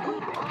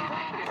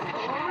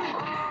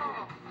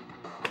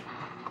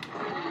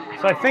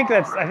 So I think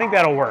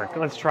that'll work.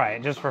 Let's try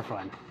it just for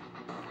fun.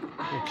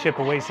 We'll chip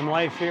away some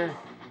life here.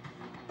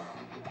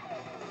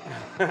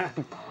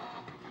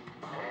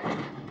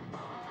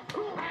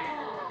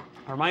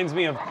 Reminds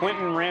me of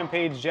Quentin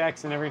Rampage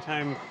Jackson every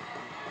time.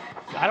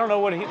 I don't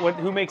know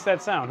who makes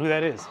that sound, who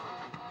that is.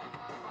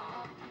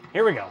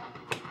 Here we go.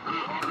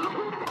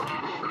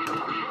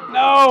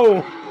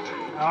 No!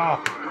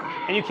 Oh,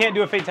 and you can't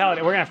do a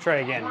fatality. We're gonna have to try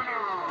again.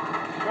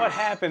 What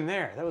happened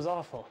there? That was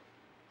awful.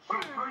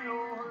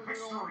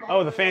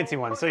 Oh, the fancy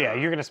one. So yeah,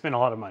 you're gonna spend a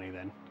lot of money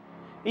then.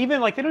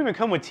 Even like they don't even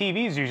come with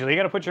TVs usually. You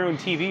gotta put your own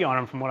TV on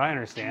them, from what I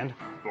understand.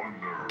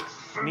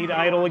 Need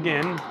idle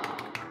again.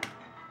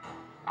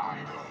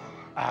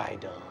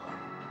 Idle.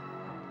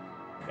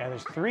 Yeah,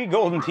 there's 3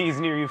 golden tees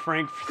near you,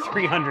 Frank, for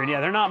 300. Yeah,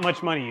 they're not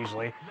much money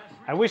usually.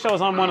 I wish I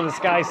was on one of the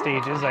sky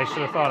stages. I should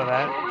have thought of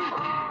that.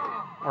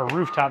 Or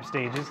rooftop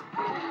stages.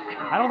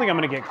 I don't think I'm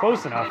gonna get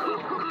close enough.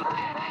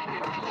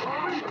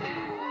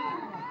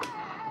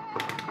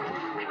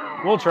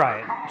 We'll try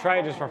it. Try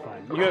it just for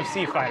fun.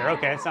 UFC fighter.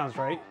 Okay, that sounds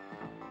right.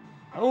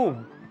 Oh,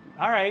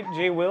 all right,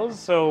 Jay Wills.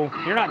 So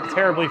you're not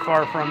terribly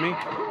far from me.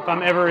 If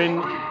I'm ever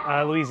in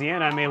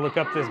Louisiana, I may look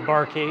up this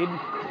barcade.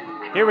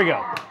 Here we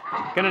go.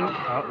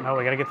 Oh, no,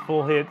 we gotta get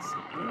full hits.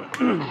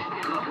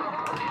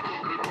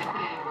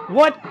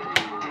 What?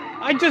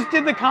 I just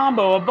did the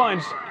combo a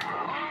bunch.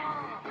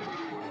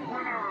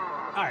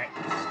 All right,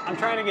 I'm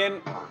trying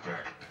again.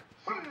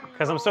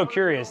 Because I'm so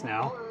curious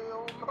now.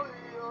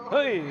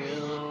 Hey.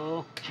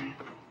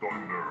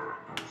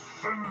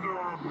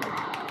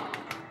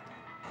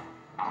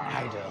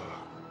 Idle.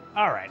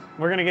 All right,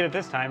 we're gonna get it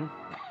this time.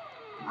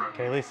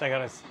 Okay, at least I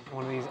got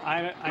one of these.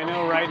 I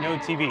know, right? No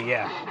TV,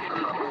 yeah.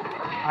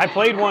 I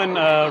played one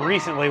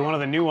recently, one of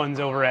the new ones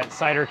over at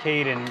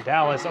Shed-Cade in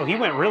Dallas. Oh, he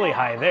went really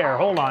high there.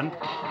 Hold on.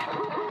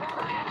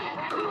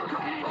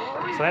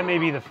 So that may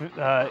be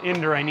the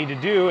ender I need to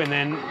do, and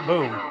then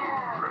boom.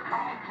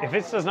 If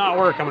this does not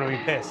work, I'm gonna be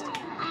pissed.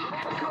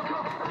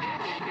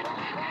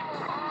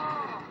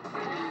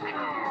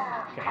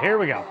 Okay, here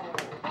we go.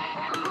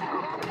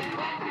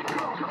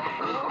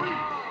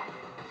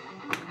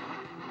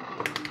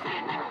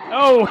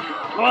 Oh,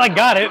 well, I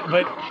got it,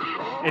 but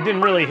it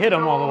didn't really hit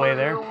him all the way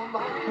there.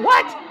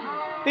 What?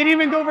 They didn't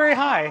even go very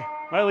high.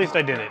 Well, at least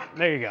I did it.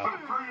 There you go.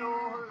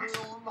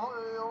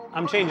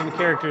 I'm changing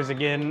characters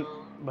again,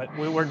 but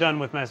we're done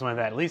with messing with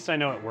that. At least I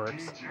know it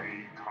works.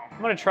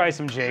 I'm gonna try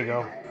some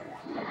Jago.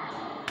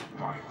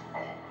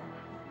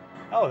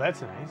 Oh,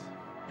 that's nice.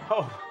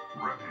 Oh.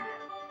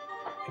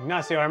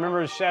 Ignacio, I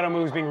remember his shadow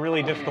moves being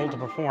really difficult to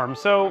perform.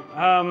 So,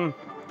 I'm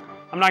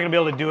not gonna be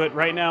able to do it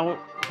right now,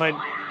 but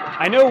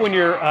I know when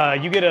you're,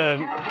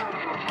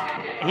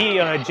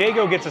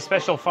 Jago gets a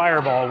special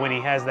fireball when he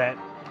has that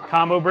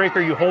combo breaker.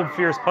 You hold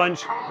Fierce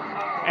Punch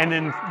and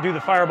then do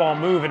the fireball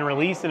move and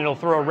release, and it'll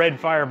throw a red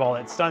fireball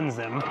that stuns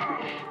them.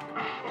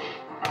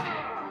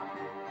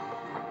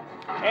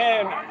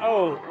 And,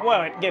 oh,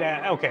 what? Get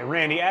out. Okay,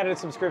 Randy, added a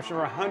subscription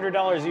for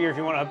 $100 a year if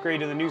you want to upgrade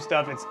to the new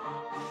stuff. It's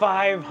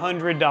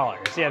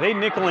 $500. Yeah, they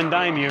nickel and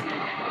dime you.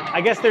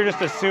 I guess they're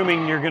just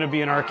assuming you're going to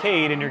be an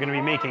arcade and you're going to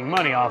be making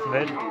money off of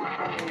it.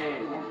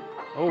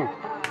 Oh.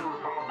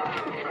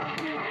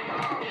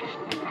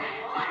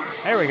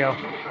 There we go.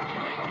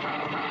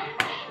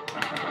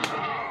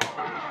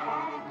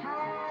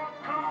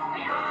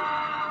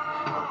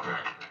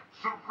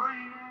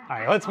 All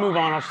right, let's move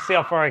on. I'll see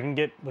how far I can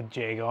get with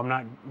Jago. I'm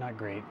not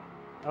great.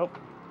 Oh.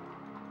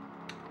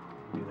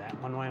 Do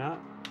that one, why not?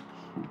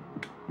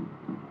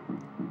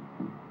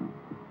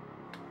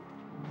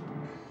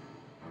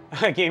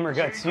 Gamer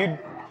Guts,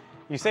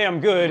 You say I'm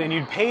good, and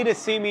you'd pay to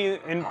see me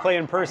and play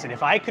in person.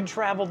 If I could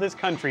travel this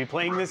country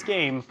playing this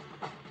game,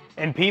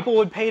 and people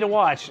would pay to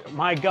watch,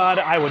 my God,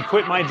 I would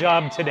quit my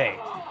job today.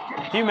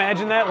 Can you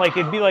imagine that? Like,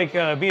 it'd be like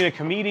being a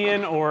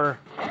comedian or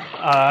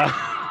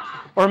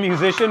a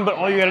musician, but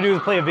all you gotta do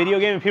is play a video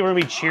game and people are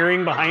gonna be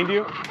cheering behind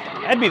you.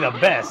 That'd be the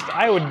best.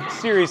 I would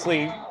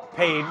seriously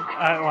pay,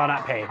 well,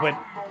 not pay, but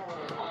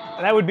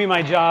that would be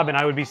my job, and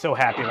I would be so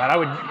happy about it. I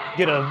would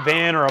get a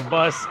van or a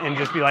bus and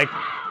just be like,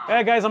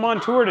 hey guys, I'm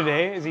on tour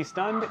today. Is he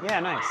stunned? Yeah,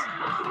 nice.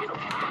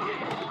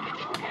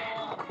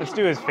 Let's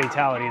do his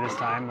fatality this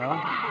time, though.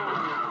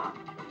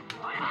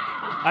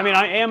 I mean,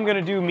 I am going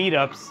to do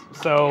meetups,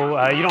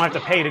 so you don't have to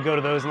pay to go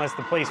to those unless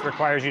the place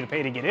requires you to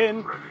pay to get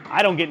in.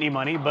 I don't get any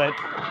money, but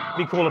it'd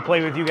be cool to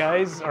play with you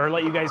guys or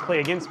let you guys play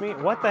against me.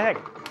 What the heck?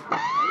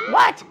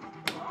 What?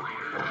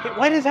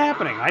 What is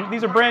happening?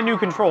 These are brand new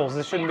controls.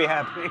 This shouldn't be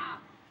happening.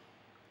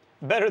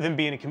 Better than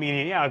being a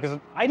comedian, yeah, because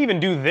I'd even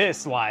do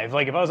this live.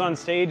 Like, if I was on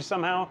stage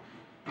somehow,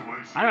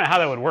 I don't know how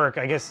that would work.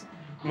 I guess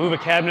move a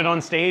cabinet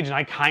on stage and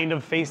I kind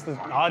of face the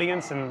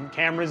audience and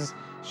cameras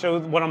show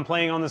what I'm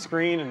playing on the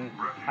screen and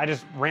I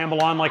just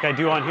ramble on like I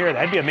do on here.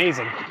 That'd be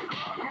amazing.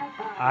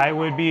 I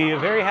would be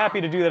very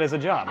happy to do that as a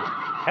job.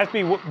 Has to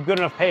be good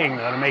enough paying,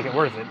 though, to make it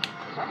worth it.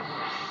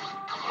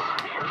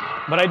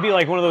 But I'd be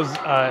like one of those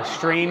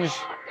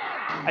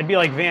I'd be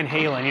like Van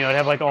Halen, you know, I'd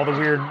have like all the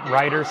weird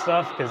rider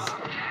stuff, because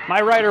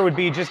my rider would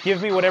be just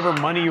give me whatever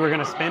money you were going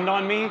to spend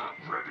on me,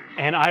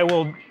 and I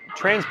will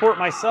transport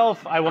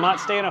myself. I will not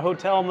stay in a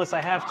hotel unless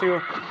I have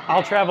to.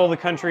 I'll travel the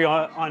country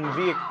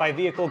by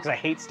vehicle because I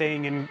hate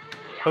staying in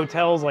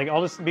hotels. Like,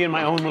 I'll just be in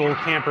my own little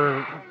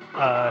camper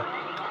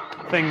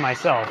thing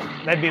myself.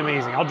 That'd be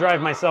amazing. I'll drive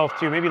myself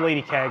too. Maybe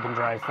Lady Cag can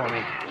drive for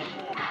me.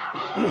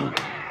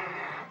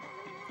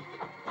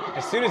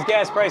 As soon as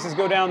gas prices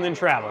go down, then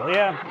travel.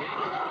 Yeah.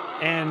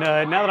 And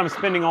now that I'm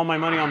spending all my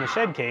money on the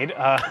Shed-Cade,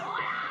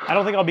 I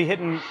don't think I'll be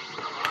hitting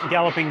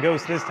Galloping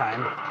Ghost this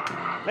time.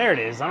 There it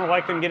is. I don't know why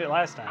I couldn't get it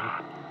last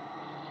time.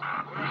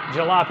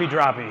 Jalopy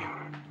Droppy.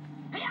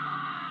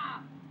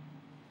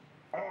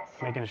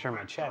 Making sure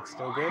my chat's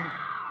still good.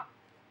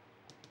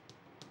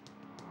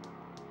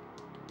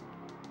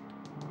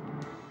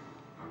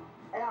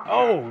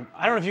 Oh,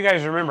 I don't know if you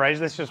guys remember.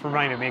 This just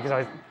reminded me because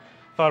I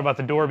thought about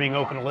the door being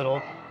open a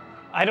little.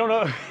 I don't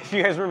know if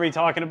you guys remember me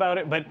talking about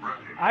it, but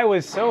I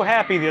was so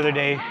happy the other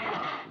day.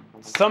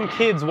 Some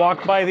kids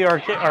walked by the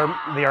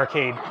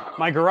arcade,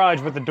 my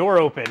garage with the door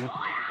open,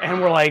 and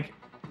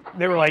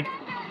they were like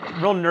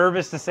real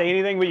nervous to say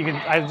anything, but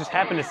I just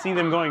happened to see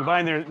them going by,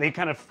 and they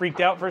kind of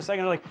freaked out for a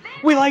second. They're like,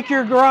 "We like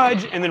your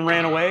garage," and then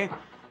ran away.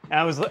 And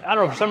I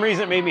don't know, for some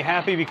reason it made me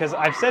happy because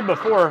I've said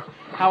before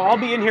how I'll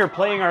be in here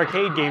playing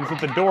arcade games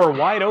with the door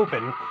wide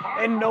open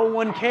and no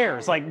one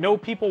cares. Like, no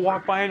people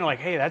walk by and are like,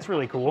 hey, that's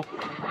really cool.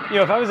 You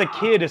know, if I was a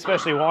kid,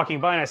 especially walking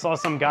by, and I saw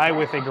some guy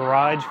with a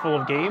garage full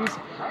of games,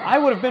 I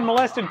would have been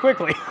molested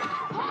quickly.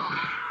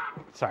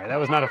 Sorry, that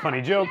was not a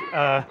funny joke.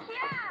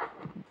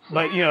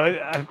 But, you know,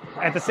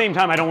 at the same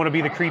time, I don't want to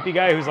be the creepy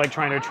guy who's like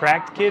trying to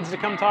attract kids to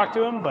come talk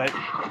to him, but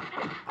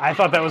I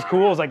thought that was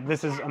cool. I was like,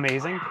 this is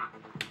amazing.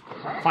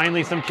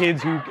 Finally, some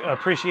kids who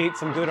appreciate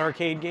some good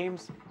arcade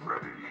games.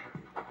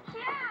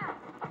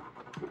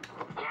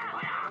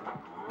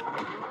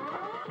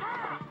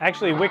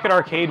 Actually, Wicked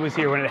Arcade was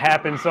here when it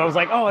happened, so I was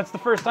like, oh, it's the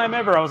first time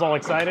ever. I was all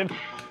excited.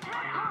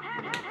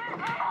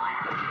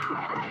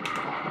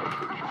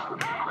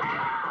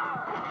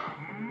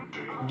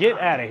 Get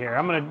out of here.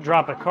 I'm going to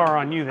drop a car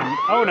on you then.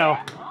 Oh, no.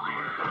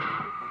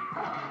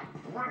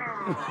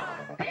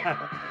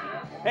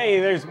 Hey,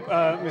 there's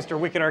Mr.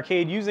 Wicked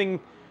Arcade using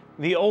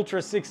the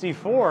Ultra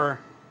 64.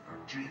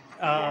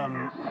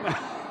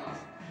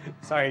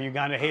 Sorry,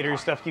 Uganda hater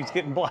stuff keeps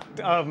getting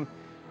blocked.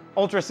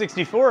 Ultra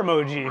 64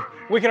 emoji.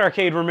 Wicked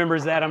Arcade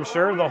remembers that, I'm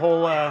sure. The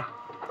whole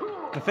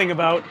the thing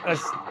about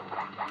us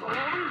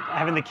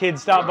having the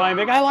kids stop by and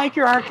be like, I like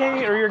your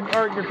arcade or your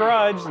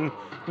garage, and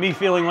me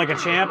feeling like a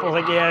champ. I was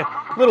like, yeah,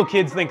 little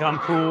kids think I'm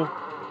cool.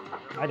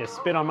 I just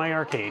spit on my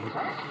arcade.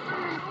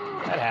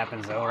 That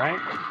happens though, right?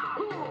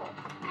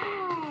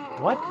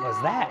 What was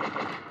that?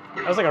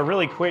 That was like a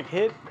really quick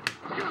hit.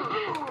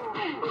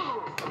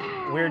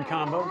 Weird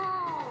combo.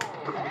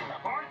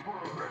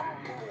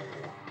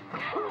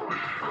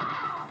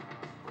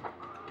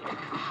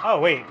 Oh,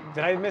 wait.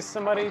 Did I miss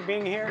somebody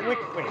being here? Wait.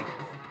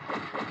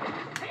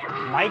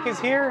 Mike is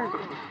here?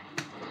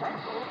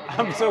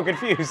 I'm so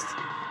confused.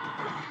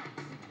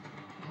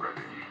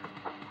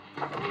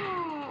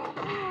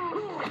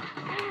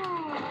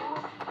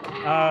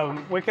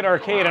 Wicked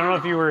Arcade, I don't know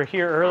if you were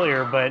here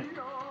earlier, but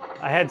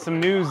I had some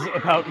news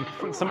about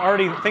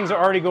things are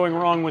already going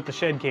wrong with the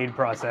Shed-Cade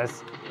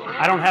process.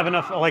 I don't have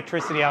enough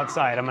electricity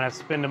outside. I'm gonna have to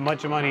spend a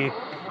bunch of money.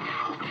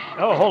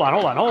 Oh, hold on.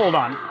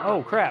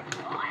 Oh, crap.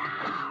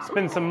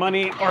 Spend some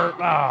money or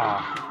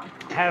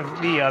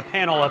have the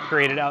panel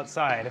upgraded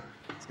outside.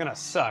 It's gonna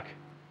suck.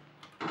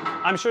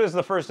 I'm sure this is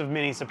the first of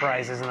many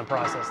surprises in the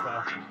process,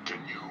 though.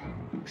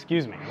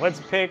 Excuse me.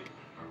 Let's pick.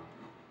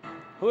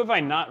 Who have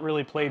I not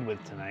really played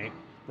with tonight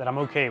that I'm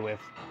okay with?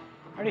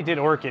 I already did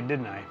Orchid,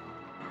 didn't I?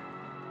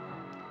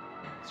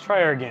 Let's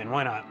try her again.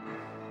 Why not?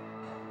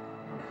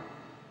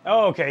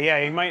 Oh, okay. Yeah,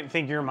 you might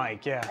think you're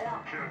Mike. Yeah.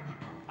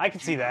 I can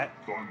see that.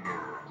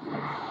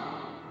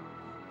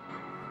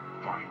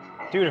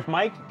 Dude, if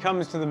Mike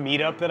comes to the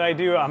meetup that I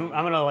do, I'm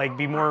gonna like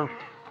be more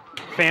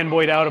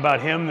fanboyed out about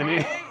him than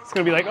it's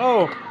gonna be like,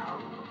 oh,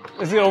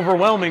 this is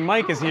overwhelming.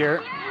 Mike is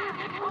here.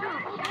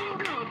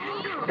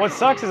 What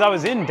sucks is I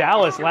was in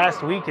Dallas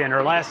last weekend,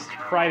 or last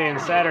Friday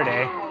and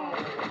Saturday,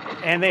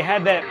 and they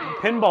had that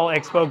pinball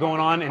expo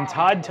going on, and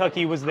Todd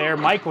Tuckey was there,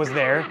 Mike was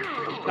there,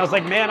 and I was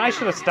like, man, I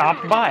should have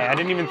stopped by. I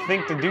didn't even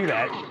think to do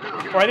that,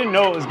 or I didn't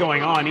know what was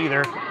going on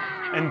either,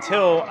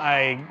 until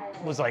I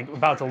was like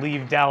about to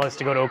leave Dallas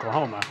to go to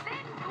Oklahoma.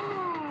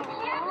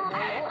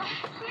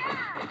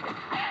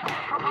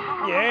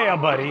 Yeah,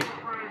 buddy.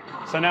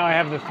 So now I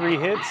have the 3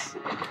 hits.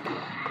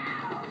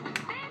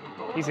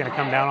 He's gonna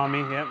come down on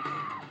me, yep.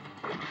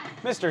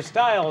 Mr.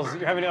 Styles,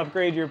 you're having to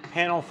upgrade your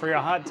panel for your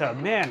hot tub.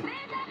 Man,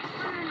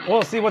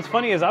 well, see, what's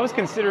funny is I was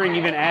considering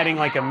even adding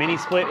like a mini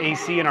split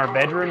AC in our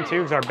bedroom too,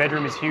 because our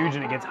bedroom is huge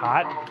and it gets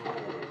hot.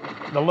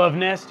 The love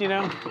nest, you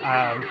know?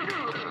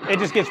 It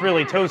just gets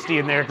really toasty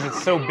in there because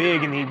it's so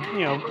big, and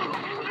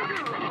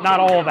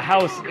not all of the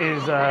house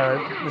is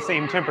the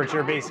same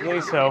temperature basically,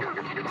 so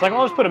it's like,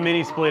 well, I'll just put a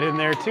mini split in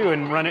there too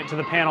and run it to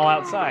the panel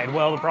outside.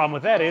 Well, the problem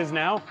with that is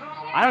now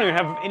I don't even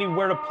have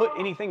anywhere to put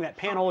anything. That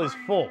panel is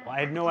full. I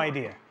had no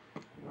idea.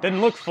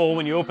 Didn't look full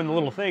when you open the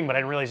little thing, but I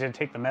didn't realize you had to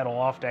take the metal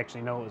off to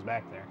actually know it was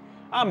back there.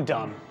 I'm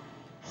dumb.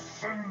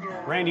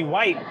 Randy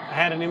White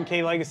had an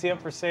MK Legacy up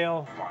for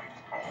sale,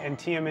 and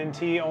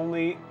TMNT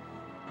only.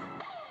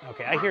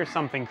 Okay, I hear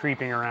something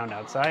creeping around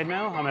outside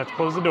now. I'm gonna have to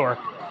close the door.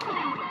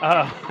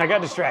 I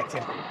got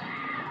distracted.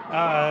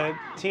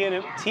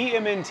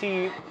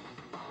 TMNT,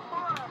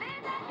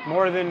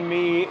 more than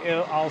me,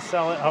 I'll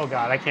sell it. Oh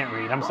God, I can't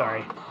read, I'm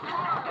sorry.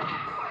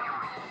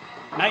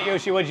 Night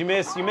Yoshi, what'd you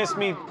miss? You missed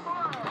me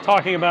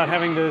talking about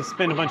having to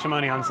spend a bunch of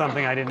money on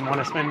something I didn't want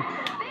to spend.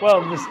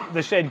 Well,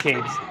 the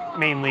Shed-Cade's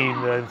mainly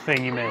the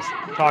thing you missed,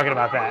 talking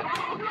about that.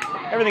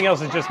 Everything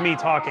else is just me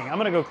talking. I'm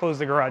gonna go close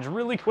the garage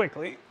really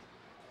quickly.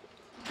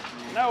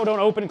 No, don't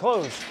open,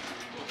 close.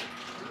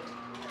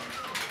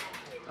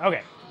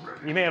 Okay,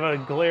 you may have a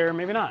glare,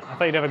 maybe not. I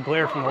thought you'd have a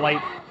glare from the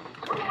light.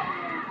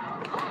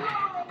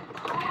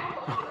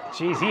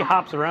 Jeez, he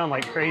hops around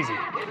like crazy.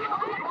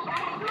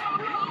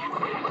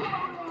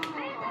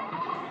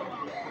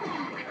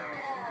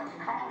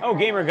 Oh,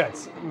 Gamer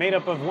Guts, made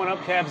up of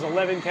 1-up cabs,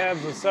 11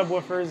 cabs with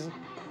subwoofers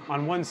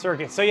on one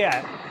circuit. So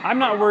yeah, I'm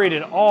not worried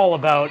at all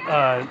about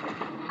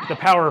the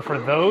power for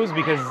those,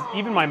 because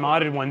even my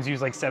modded ones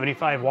use like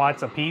 75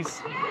 watts a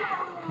piece.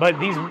 But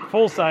these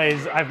full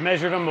size, I've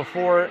measured them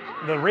before.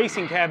 The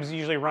racing cabs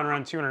usually run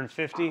around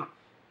 250.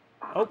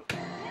 Oh,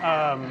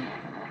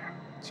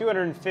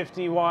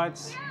 250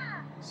 watts.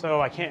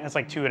 So I can't, that's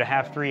like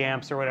 2.5, 3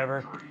 amps or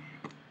whatever.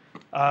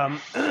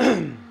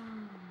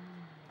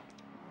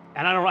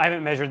 And I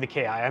haven't measured the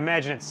KI. I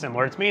imagine it's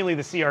similar. It's mainly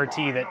the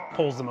CRT that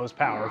pulls the most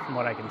power from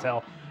what I can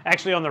tell.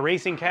 Actually on the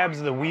racing cabs,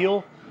 the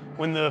wheel,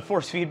 when the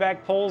force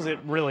feedback pulls, it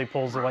really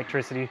pulls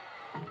electricity.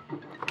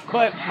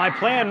 But my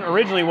plan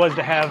originally was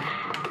to have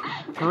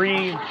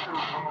three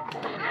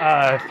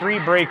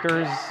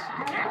breakers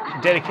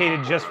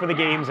dedicated just for the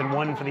games and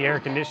 1 for the air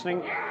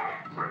conditioning.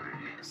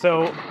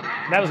 So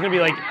that was gonna be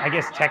like, I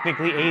guess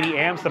technically 80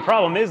 amps. The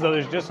problem is though,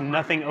 there's just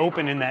nothing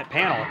open in that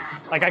panel.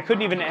 Like I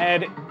couldn't even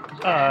add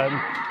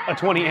a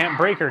 20 amp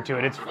breaker to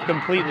it. It's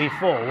completely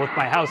full with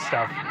my house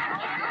stuff.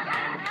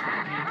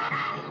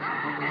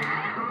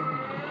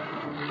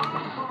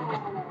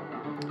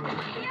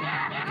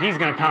 He's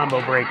gonna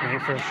combo break me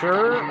for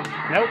sure.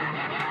 Nope.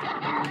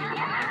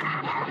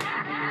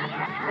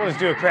 We'll just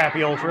do a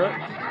crappy ultra.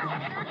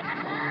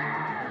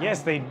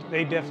 Yes, they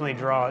definitely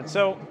draw it.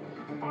 So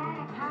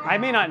I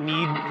may not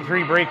need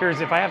 3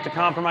 breakers. If I have to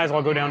compromise,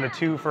 I'll go down to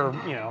 2 for,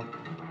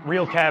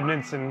 real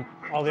cabinets and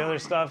all the other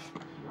stuff.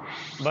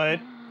 But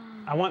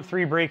I want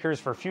 3 breakers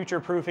for future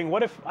proofing.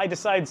 What if I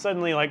decide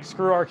suddenly, like,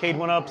 screw arcade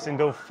 1-ups and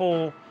go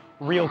full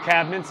real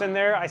cabinets in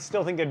there? I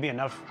still think there'd be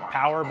enough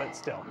power, but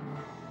still.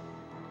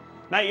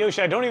 Night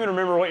Yoshi, I don't even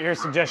remember what your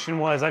suggestion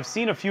was. I've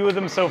seen a few of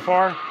them so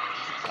far.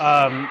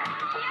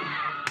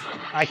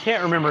 I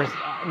can't remember.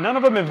 None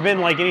of them have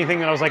been like anything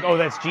that I was like, oh,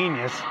 that's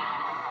genius,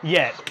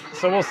 yet.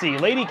 So we'll see.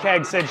 Lady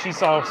Cag said she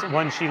saw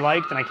one she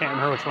liked, and I can't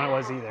remember which one it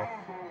was either.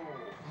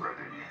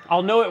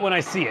 I'll know it when I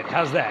see it.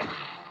 How's that?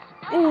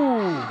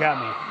 Ooh, got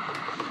me.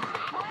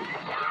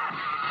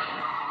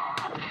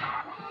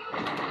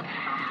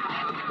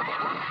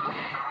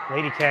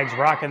 Lady Cag's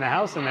rocking the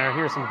house in there.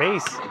 Here's some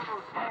bass.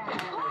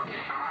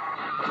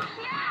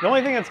 The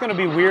only thing that's going to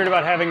be weird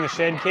about having the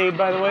Shed-Cade,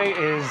 by the way,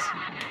 is...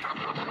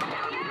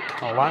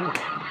 Hold on.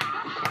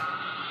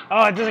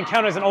 Oh, it doesn't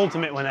count as an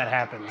ultimate when that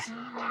happens.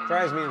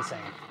 Drives me insane.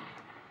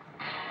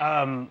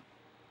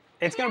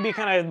 It's going to be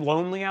kind of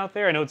lonely out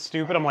there. I know it's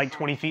stupid. I'm like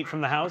 20 feet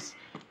from the house.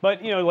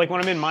 But, like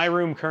when I'm in my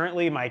room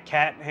currently, my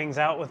cat hangs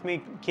out with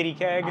me, Kitty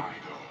Cag.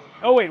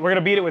 Oh, wait, we're going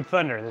to beat it with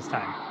thunder this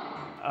time.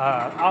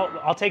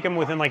 I'll take him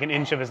within like an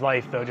inch of his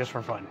life, though, just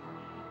for fun.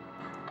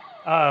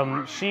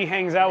 She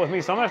hangs out with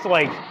me, so I'm gonna have to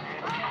like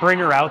bring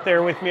her out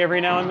there with me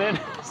every now and then,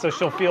 so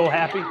she'll feel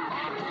happy.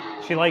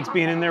 She likes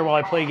being in there while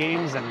I play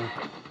games, and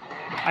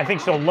I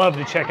think she'll love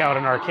to check out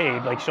an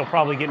arcade. Like, she'll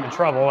probably get into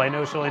trouble. I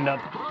know she'll end up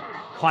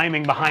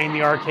climbing behind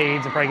the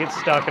arcades and probably get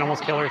stuck and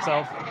almost kill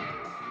herself.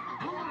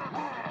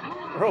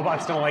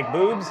 Robots don't like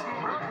boobs.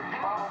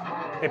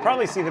 They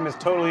probably see them as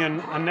totally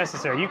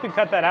unnecessary. You could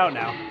cut that out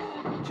now.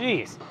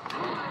 Jeez.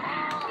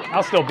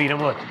 I'll still beat him,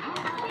 look.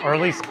 Or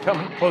at least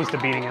come close to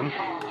beating him.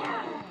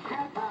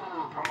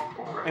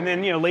 And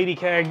then, you know, Lady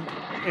Cag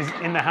is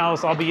in the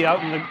house. I'll be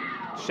out in the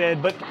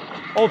shed, but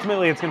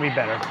ultimately it's going to be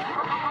better.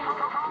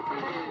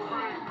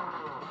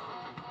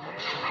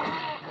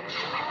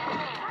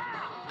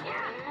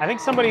 I think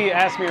somebody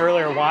asked me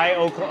earlier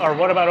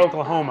what about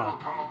Oklahoma?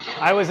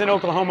 I was in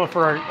Oklahoma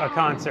for a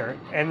concert,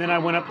 and then I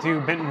went up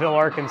to Bentonville,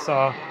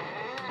 Arkansas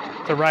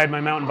to ride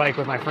my mountain bike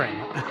with my friend.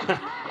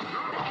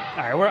 All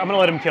right, I'm going to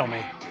let him kill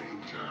me.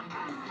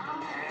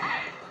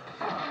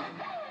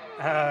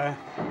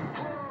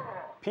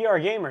 PR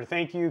Gamer,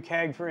 thank you,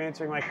 Cag, for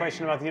answering my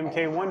question about the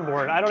MK1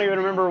 board. I don't even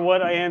remember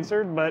what I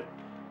answered, but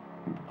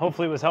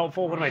hopefully it was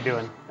helpful. What am I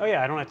doing? Oh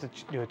yeah, I don't have to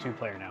do a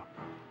two-player now.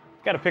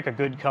 Got to pick a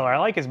good color. I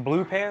like his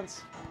blue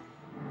pants.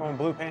 Going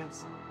blue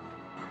pants.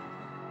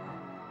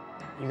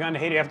 Uganda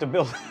Haiti, you have to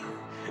build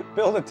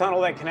a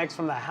tunnel that connects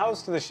from the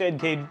house to the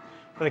Shed-Cade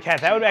for the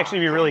cat. That would actually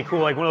be really cool,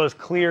 like one of those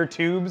clear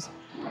tubes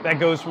that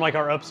goes from like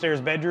our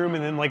upstairs bedroom,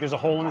 and then like there's a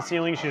hole in the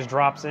ceiling, she just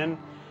drops in.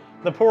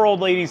 The poor old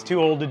lady's too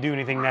old to do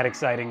anything that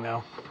exciting,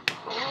 though.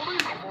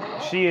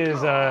 She is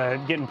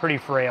getting pretty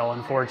frail,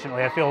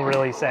 unfortunately. I feel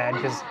really sad,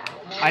 because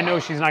I know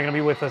she's not going to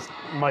be with us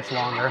much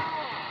longer.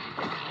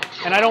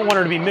 And I don't want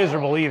her to be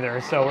miserable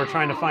either, so we're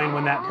trying to find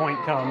when that point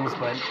comes,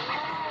 but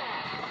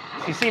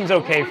she seems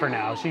okay for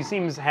now. She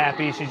seems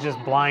happy. She's just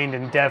blind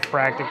and deaf,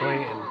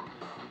 practically, and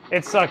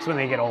it sucks when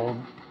they get old.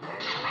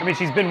 I mean,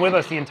 she's been with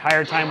us the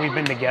entire time we've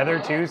been together,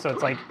 too, so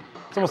it's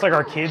almost like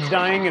our kids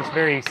dying. It's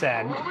very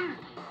sad.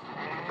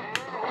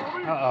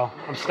 Uh-oh,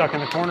 I'm stuck in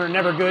the corner.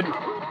 Never good.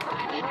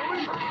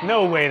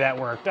 No way that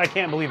worked. I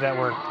can't believe that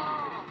worked.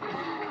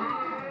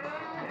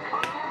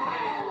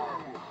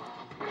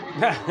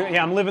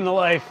 Yeah, I'm living the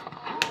life.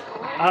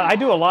 I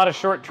do a lot of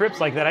short trips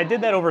like that. I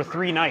did that over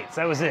 3 nights.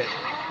 That was it.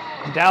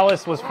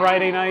 Dallas was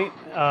Friday night.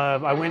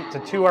 I went to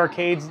 2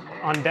 arcades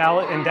in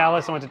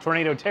Dallas. I went to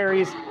Tornado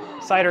Terry's,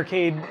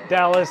 Side-Arcade,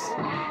 Dallas.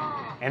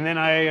 And then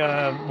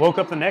I woke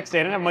up the next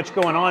day. I didn't have much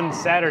going on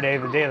Saturday,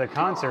 the day of the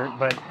concert,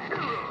 but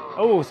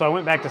so I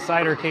went back to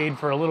Side-Arcade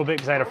for a little bit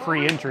because I had a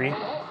free entry.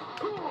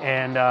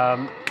 And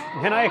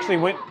then I actually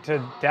went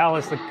to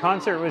Dallas. The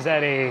concert was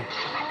at a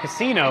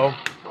casino,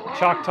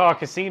 Choctaw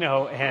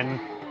Casino, and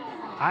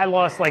I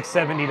lost like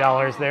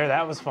 $70 there.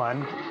 That was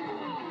fun.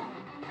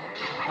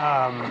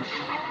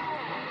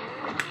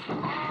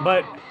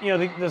 But, you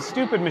know, the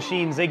stupid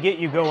machines, they get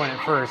you going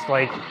at first.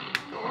 Like,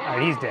 all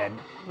right, he's dead.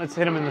 Let's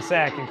hit him in the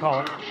sack and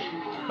call it.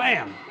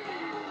 Bam!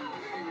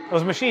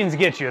 Those machines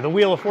get you. The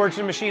Wheel of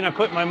Fortune machine, I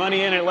put my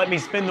money in, it let me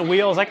spin the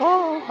wheel. I was like,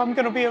 oh, I'm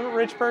going to be a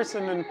rich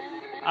person. And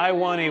I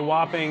won a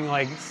whopping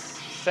like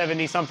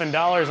 $70-something, and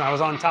I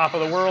was on top of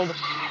the world.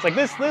 It's like,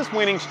 this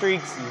winning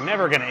streak's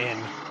never going to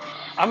end.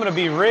 I'm going to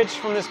be rich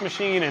from this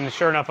machine. And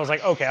sure enough, I was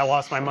like, okay, I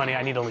lost my money.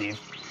 I need to leave.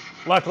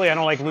 Luckily, I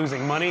don't like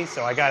losing money,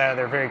 so I got out of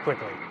there very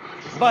quickly.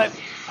 But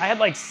I had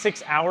like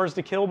 6 hours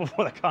to kill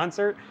before the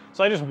concert,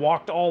 so I just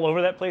walked all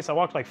over that place. I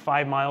walked like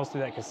 5 miles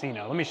through that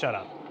casino. Let me shut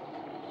up.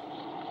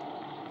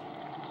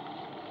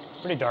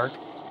 Pretty dark.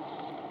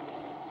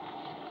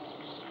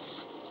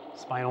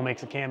 Spinal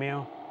makes a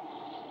cameo.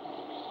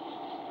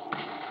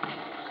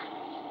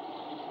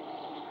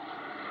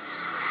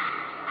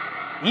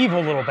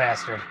 Evil little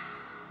bastard.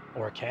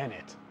 Or can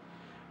it?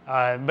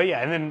 But yeah,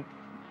 and then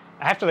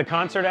after the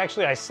concert,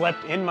 actually, I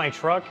slept in my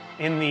truck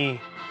in the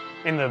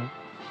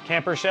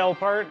camper shell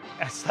part.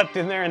 I slept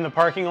in there in the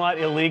parking lot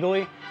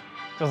illegally. So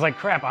I was like,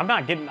 crap,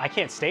 I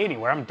can't stay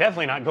anywhere. I'm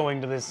definitely not going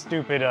to this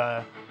stupid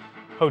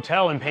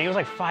hotel and paying. It was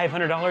like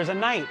 $500 a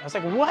night. I was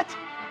like, what?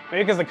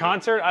 Maybe because of the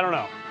concert? I don't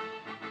know.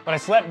 But I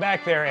slept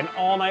back there, and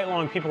all night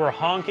long people were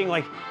honking.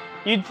 Like,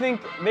 you'd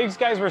think these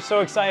guys were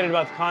so excited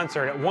about the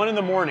concert. At 1 in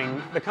the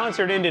morning, the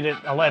concert ended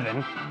at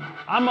 11.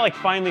 I'm like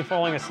finally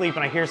falling asleep,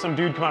 and I hear some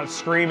dude come out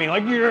screaming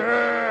like,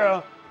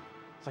 yeah!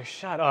 It's like,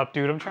 shut up,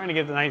 dude. I'm trying to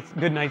get the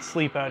good night's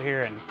sleep out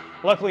here. And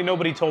luckily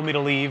nobody told me to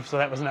leave, so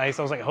that was nice.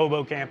 I was like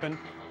hobo camping.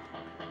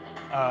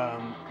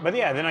 But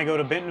yeah, then I go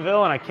to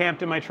Bentonville, and I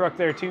camped in my truck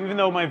there too, even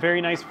though my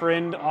very nice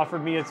friend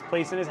offered me a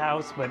place in his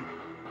house. But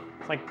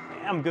it's like,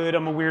 I'm good.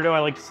 I'm a weirdo. I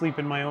like to sleep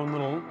in my own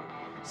little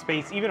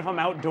space. Even if I'm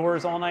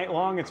outdoors all night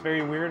long, it's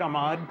very weird. I'm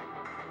odd.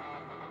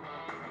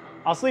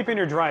 I'll sleep in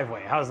your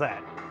driveway. How's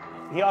that?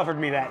 He offered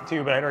me that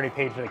too, but I'd already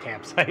paid for the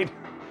campsite.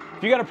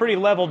 If you got a pretty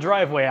level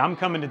driveway, I'm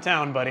coming to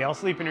town, buddy. I'll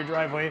sleep in your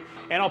driveway,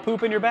 and I'll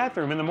poop in your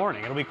bathroom in the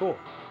morning. It'll be cool.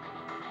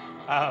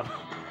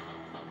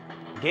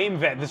 Game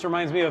Vet. This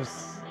reminds me of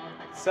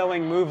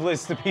selling move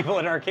lists to people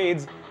at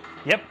arcades.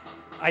 Yep,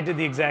 I did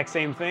the exact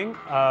same thing.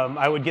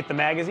 I would get the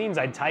magazines,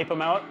 I'd type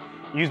them out,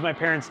 use my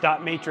parents'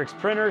 dot matrix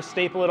printer,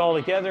 staple it all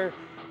together,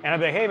 and I'd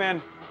be like, hey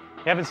man,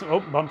 you having some, oh,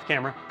 bumped the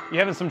camera. You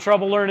having some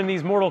trouble learning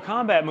these Mortal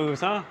Kombat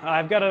moves, huh?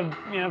 I've got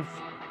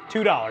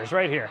 $2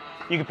 right here.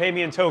 You can pay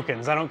me in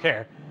tokens, I don't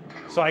care.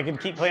 So I could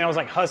keep playing, I was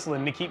like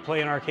hustling to keep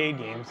playing arcade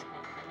games.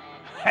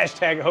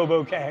 Hashtag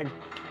HoboCag.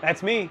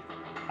 That's me.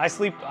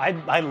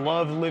 I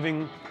love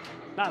living,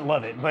 not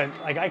love it, but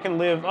like I can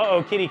live,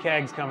 uh-oh, Kitty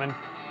Cag's coming.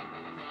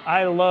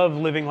 I love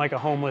living like a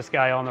homeless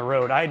guy on the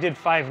road. I did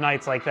 5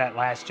 nights like that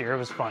last year. It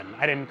was fun.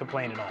 I didn't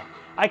complain at all.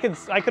 I could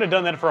have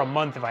done that for a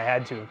month if I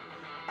had to.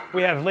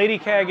 We have Lady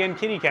Cag and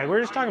Kitty Cag. We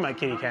were just talking about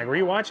Kitty Cag. Were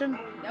you watching?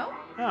 No.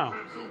 Oh.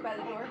 She's by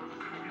the door.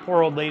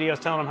 Poor old lady. I was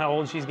telling him how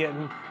old she's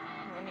getting.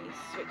 Let me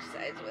switch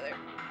sides with her.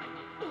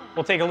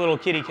 We'll take a little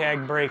Kitty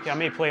Cag break. I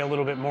may play a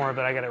little bit more,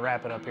 but I got to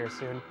wrap it up here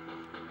soon.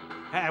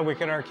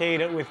 Wicked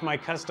Arcade with my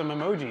custom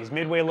emojis.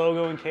 Midway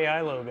logo and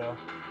KI logo.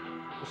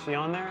 Is she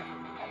on there?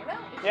 I don't know.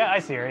 Yeah, I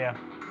see her, yeah.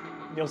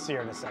 You'll see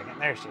her in a second.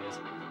 There she is.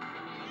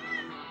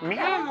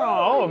 Meow.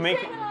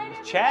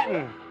 Oh,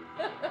 chatting.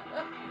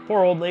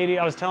 Poor old lady.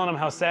 I was telling him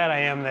how sad I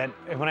am that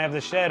when I have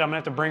the shed, I'm going to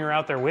have to bring her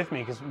out there with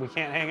me because we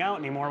can't hang out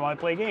anymore while I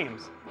play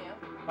games. Yeah.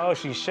 Oh,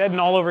 she's shedding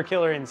all over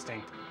Killer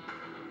Instinct.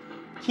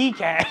 Key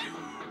Cat.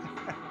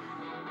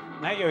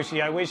 Night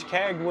Yoshi, I wish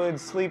Cag would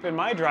sleep in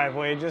my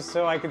driveway just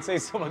so I could say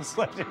someone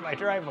slept in my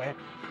driveway.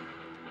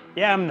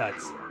 Yeah, I'm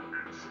nuts.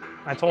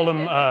 I told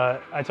him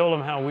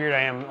how weird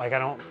I am. Like, I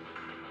don't...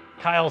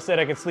 Kyle said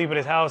I could sleep at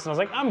his house, and I was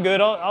like, I'm good,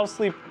 I'll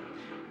sleep.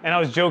 And I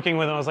was joking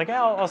with him. I was like, hey,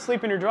 I'll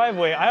sleep in your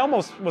driveway. I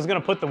almost was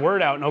going to put the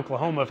word out in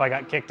Oklahoma if I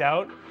got kicked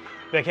out.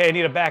 Like, hey, I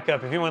need a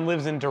backup. If anyone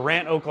lives in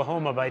Durant,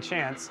 Oklahoma by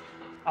chance,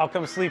 I'll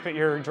come sleep at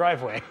your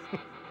driveway.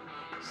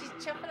 She's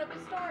jumping up a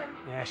storm.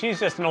 Yeah, she's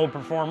just an old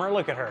performer.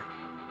 Look at her.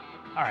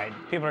 All right,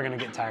 people are going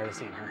to get tired of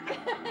seeing her.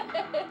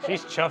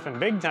 She's chuffing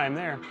big time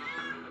there.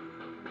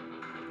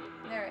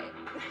 All right.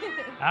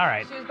 All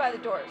right. She was by the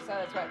door, so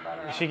that's why I brought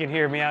her out. She can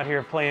hear me out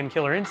here playing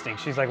Killer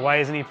Instinct. She's like, why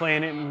isn't he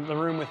playing it in the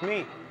room with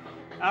me?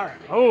 All right.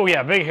 Oh,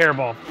 yeah, big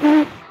hairball.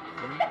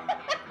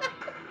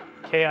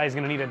 KI's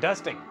going to need a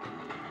dusting.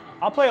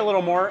 I'll play a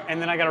little more,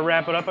 and then I got to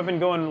wrap it up. I've been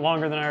going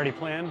longer than I already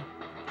planned.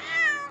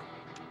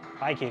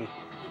 Bye, Kitty.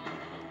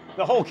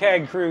 The whole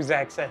CAG crew,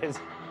 Zach says.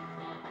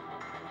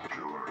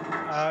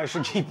 I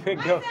should keep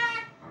it going.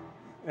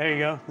 There you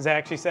go.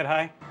 Zach, she said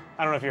hi.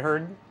 I don't know if you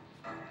heard.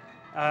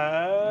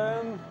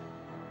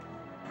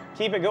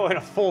 Keep it going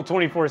a full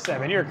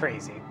 24/7. You're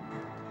crazy.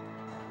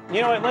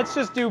 You know what? Let's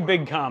just do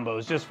big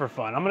combos just for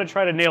fun. I'm going to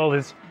try to nail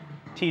this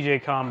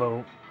TJ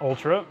Combo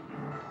Ultra.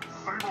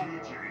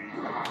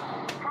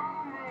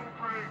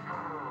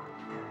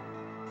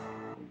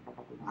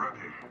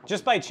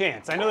 Just by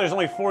chance. I know there's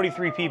only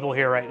 43 people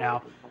here right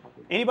now.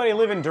 Anybody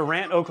live in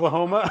Durant,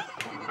 Oklahoma?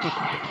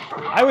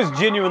 I was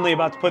genuinely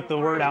about to put the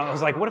word out. I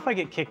was like, what if I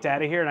get kicked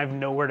out of here and I have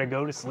nowhere to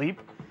go to sleep?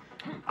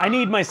 I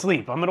need my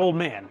sleep. I'm an old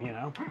man, you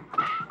know?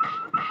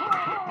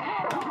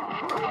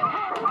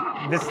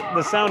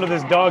 The sound of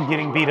this dog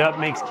getting beat up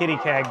makes Kitty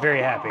Cag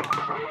very happy.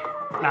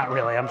 Not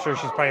really. I'm sure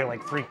she's probably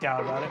like freaked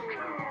out about it.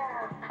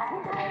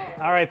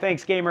 All right,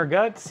 thanks, Gamer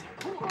Guts.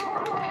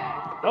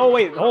 Oh,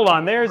 wait, hold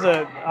on.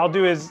 I'll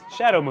do his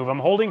shadow move. I'm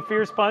holding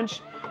Fierce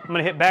Punch. I'm going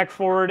to hit back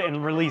forward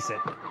and release it.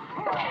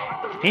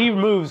 He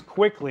moves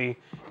quickly,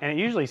 and it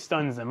usually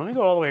stuns them. Let me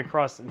go all the way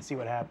across and see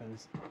what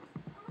happens.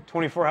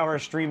 24-hour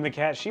stream the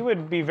cat. She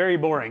would be very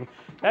boring.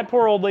 That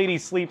poor old lady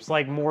sleeps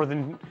like more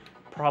than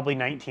probably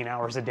 19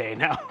 hours a day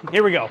now.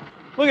 Here we go.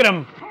 Look at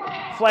him.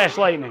 Flash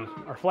Lightning.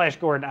 Or Flash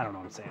Gordon. I don't know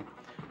what I'm saying.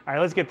 All right,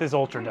 let's get this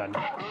Ultra done.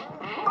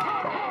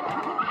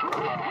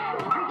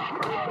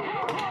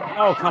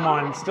 Oh, come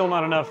on. Still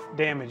not enough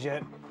damage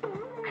yet.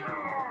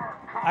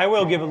 I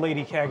will give a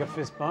Lady Cag a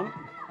fist bump.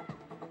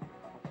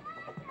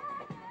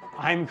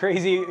 I'm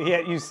crazy,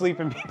 yet you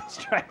sleep in people's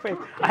driveways.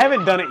 I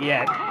haven't done it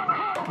yet.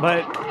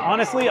 But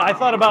honestly, I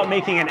thought about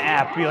making an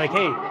app. Be like,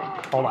 hey,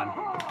 hold on.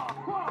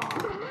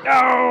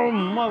 Oh,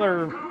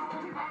 mother.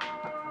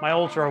 My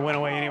Ultra went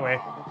away anyway.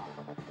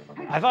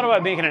 I thought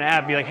about making an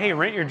app. Be like, hey,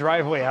 rent your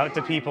driveway out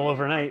to people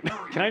overnight.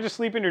 Can I just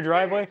sleep in your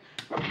driveway?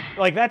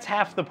 Like, that's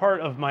half the part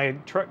of my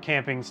truck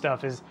camping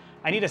stuff is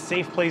I need a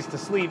safe place to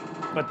sleep,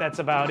 but that's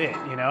about it,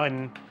 you know?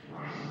 And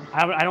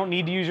I don't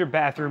need to use your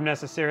bathroom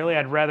necessarily.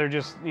 I'd rather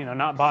just, you know,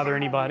 not bother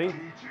anybody.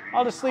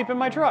 I'll just sleep in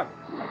my truck.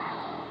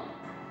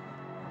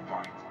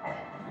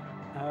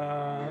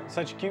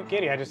 Such a cute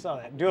kitty, I just saw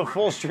that. Do a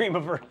full stream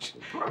of her.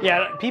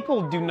 Yeah,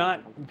 people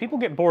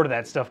get bored of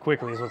that stuff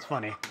quickly is what's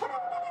funny.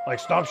 Like,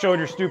 stop showing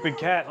your stupid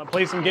cat, let's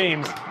play some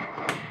games.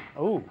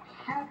 Oh,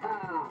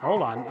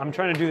 hold on. I'm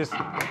trying to do this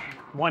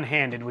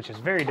one-handed, which is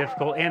very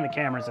difficult, and the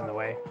camera's in the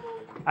way.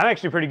 I'm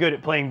actually pretty good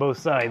at playing both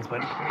sides,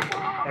 but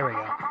there we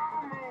go.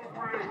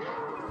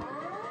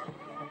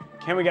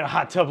 Can we get a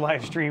hot tub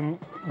live stream,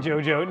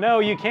 JoJo? No,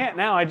 you can't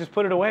now. I just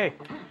put it away.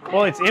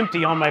 Well, it's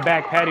empty on my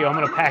back patio. I'm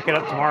going to pack it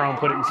up tomorrow and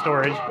put it in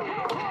storage.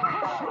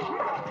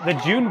 The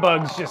June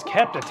bugs just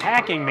kept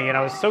attacking me, and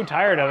I was so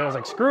tired of it. I was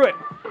like, screw it.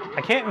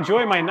 I can't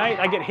enjoy my night.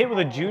 I get hit with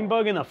a June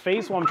bug in the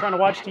face while I'm trying to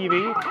watch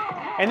TV.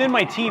 And then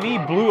my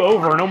TV blew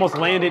over and almost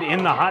landed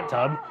in the hot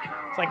tub.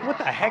 It's like, what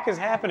the heck is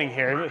happening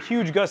here? A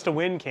huge gust of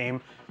wind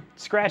came,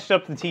 scratched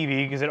up the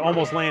TV because it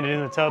almost landed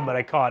in the tub, but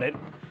I caught it. I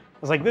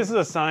was like, this is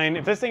a sign.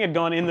 If this thing had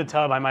gone in the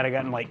tub, I might have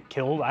gotten, like,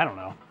 killed. I don't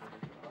know.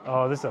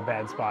 Oh, this is a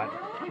bad spot.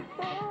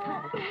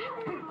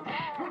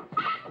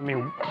 Let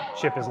me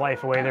chip his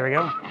life away. There we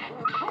go.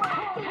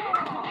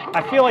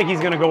 I feel like he's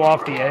going to go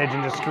off the edge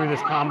and just screw this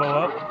combo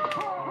up.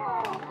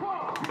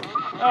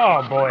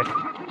 Oh, boy.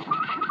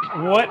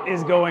 What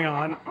is going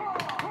on?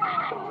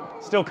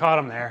 Still caught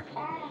him there.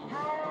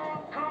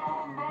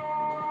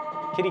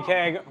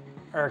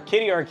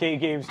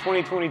 KillerArcadeGames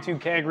 2022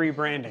 CAG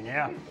rebranding,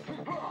 yeah.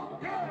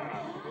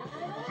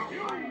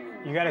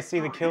 You got to see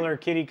the killer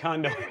kitty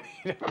condo.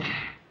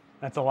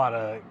 That's a lot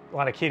of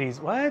kitties.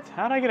 What?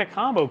 How did I get a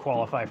combo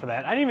qualify for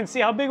that? I didn't even see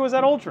how big was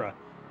that ultra.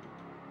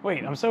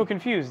 Wait, I'm so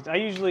confused.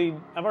 I've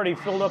already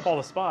filled up all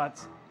the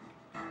spots.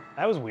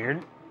 That was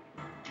weird.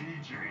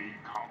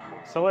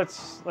 So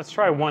let's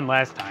try one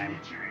last time.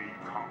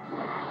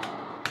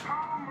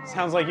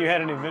 Sounds like you had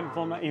an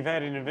eventful night. You've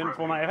had an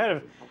eventful night. I've had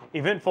an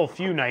eventful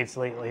few nights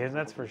lately,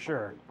 that's for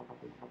sure.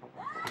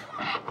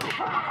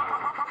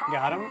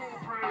 Got him.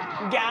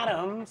 Got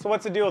him. So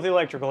what's the deal with the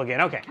electrical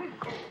again? Okay.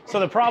 So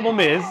the problem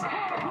is,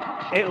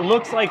 it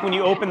looks like when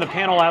you open the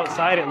panel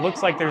outside, it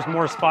looks like there's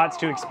more spots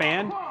to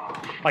expand.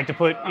 Like to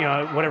put, you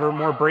know, whatever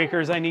more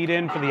breakers I need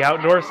in for the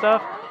outdoor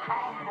stuff.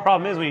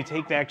 Problem is when you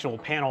take the actual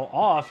panel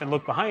off and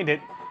look behind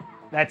it,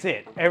 that's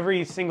it.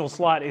 Every single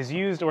slot is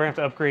used, or I have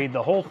to upgrade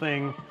the whole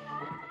thing.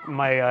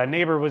 My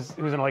neighbor who's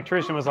an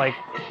electrician was like,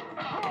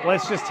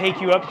 let's just take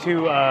you up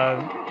to,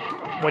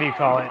 what do you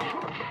call it?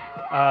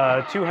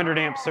 200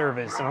 amp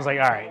service. And I was like,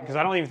 all right, because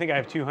I don't even think I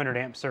have 200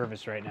 amp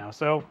service right now.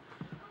 So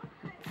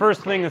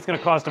first thing that's going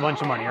to cost a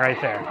bunch of money right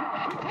there.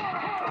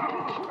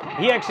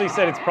 He actually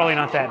said it's probably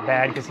not that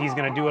bad because he's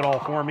going to do it all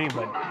for me,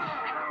 but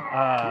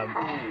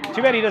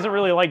too bad he doesn't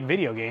really like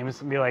video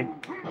games. And be like,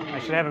 I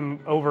should have him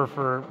over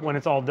for when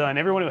it's all done.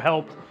 Everyone who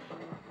helped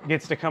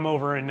gets to come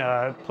over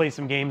and play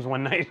some games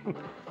one night.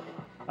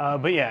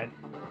 But yeah,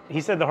 he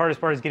said the hardest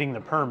part is getting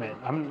the permit.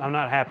 I'm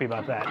not happy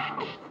about that.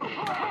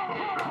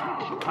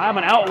 I'm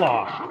an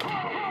outlaw.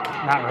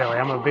 Not really,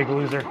 I'm a big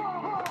loser.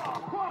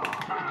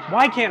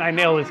 Why can't I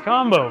nail this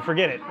combo?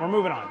 Forget it, we're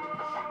moving on.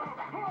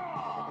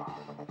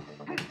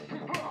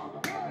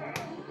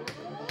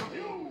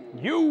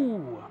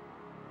 You!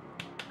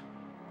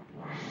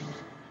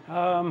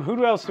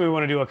 Who else do we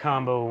want to do a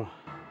combo?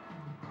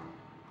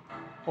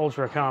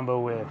 Ultra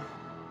combo with?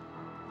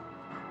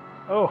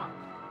 Oh,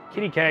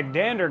 Kitty Cat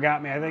Dander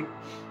got me, I think.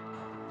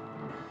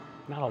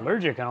 Not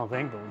allergic, I don't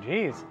think, but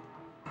jeez.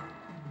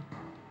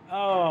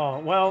 Oh,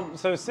 well,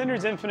 so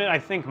Cinder's Infinite I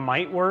think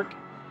might work.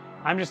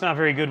 I'm just not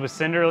very good with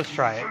Cinder. Let's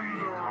try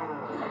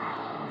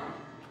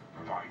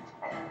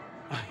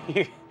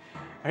it.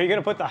 Are you going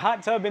to put the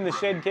hot tub in the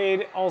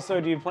Shed-Cade? Also,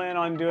 do you plan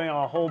on doing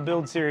a whole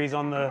build series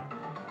on the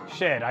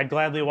shed? I'd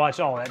gladly watch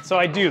all that. So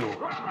I do.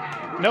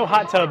 No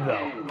hot tub,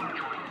 though.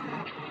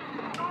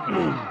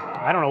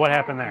 I don't know what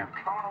happened there.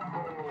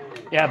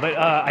 Yeah, but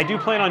I do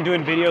plan on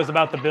doing videos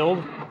about the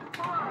build.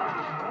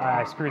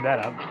 I screwed that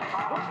up.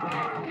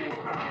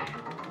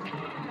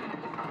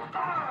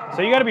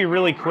 So you got to be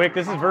really quick.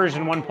 This is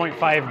version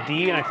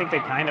 1.5D, and I think they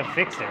kind of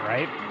fixed it,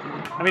 right?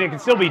 I mean, it can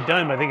still be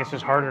done, but I think it's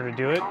just harder to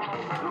do it.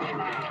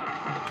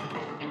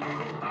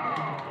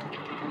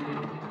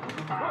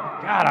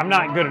 God, I'm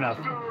not good enough.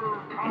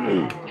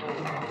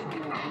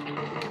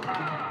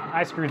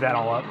 I screwed that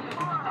all up.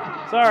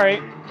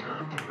 Sorry.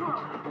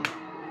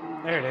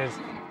 There it is.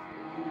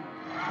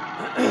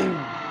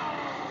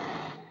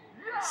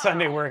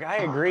 Sunday work, I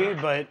agree,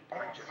 but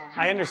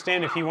I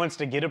understand if he wants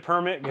to get a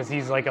permit because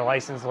he's like a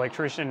licensed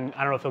electrician.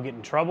 I don't know if he'll get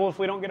in trouble if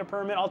we don't get a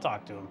permit. I'll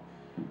talk to him.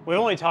 We've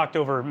only talked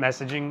over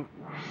Messenger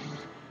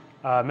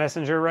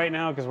right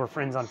now because we're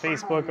friends on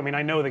Facebook. I mean,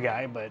 I know the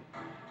guy, but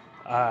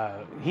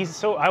he's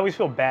so, I always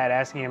feel bad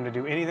asking him to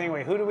do anything.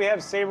 Wait, who do we have?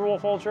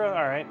 Saberwolf Ultra?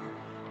 All right.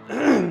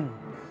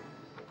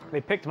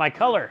 They picked my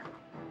color.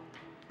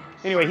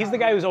 Anyway, he's the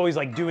guy who's always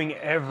like doing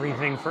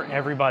everything for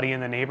everybody in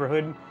the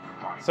neighborhood.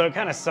 So it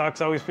kind of sucks.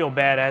 I always feel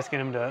bad asking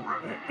him to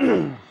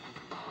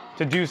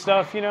to do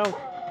stuff, you know?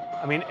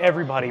 I mean,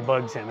 everybody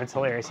bugs him. It's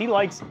hilarious. He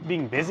likes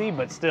being busy,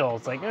 but still,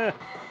 it's like, I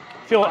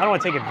don't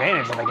want to take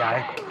advantage of the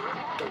guy.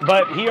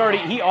 But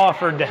he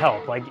offered to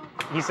help. Like,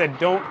 he said,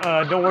 don't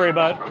worry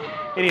about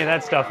any of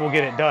that stuff. We'll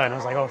get it done. I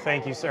was like, oh,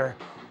 thank you, sir.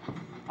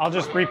 I'll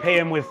just repay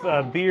him with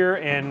beer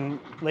and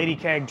Lady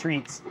Cag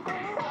treats.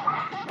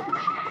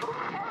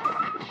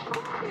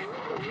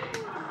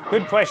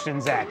 Good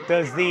question, Zach.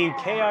 Does the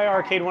KI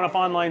Arcade 1-Up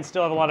Online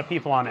still have a lot of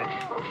people on it?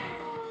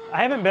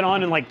 I haven't been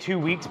on in like 2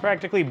 weeks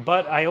practically,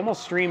 but I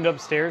almost streamed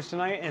upstairs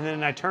tonight, and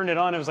then I turned it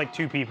on, it was like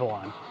 2 people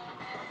on.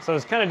 So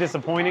it's kind of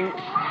disappointing.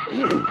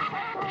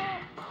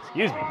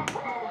 Excuse me.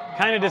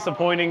 Kind of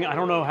disappointing. I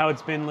don't know how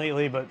it's been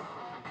lately, but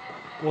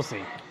we'll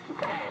see.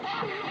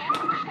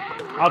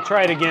 I'll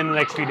try it again the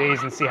next few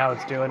days and see how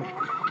it's doing.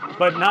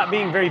 But not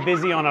being very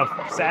busy on a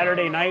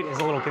Saturday night is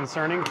a little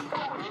concerning.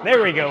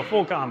 There we go,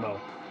 full combo.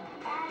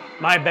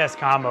 My best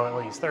combo, at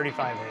least,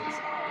 35 hits.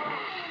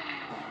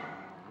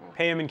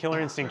 Pay him in Killer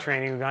Instinct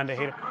training, Uganda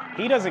hater.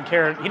 He doesn't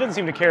care, he doesn't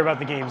seem to care about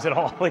the games at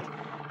all. Like,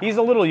 he's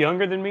a little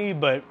younger than me,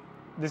 but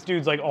this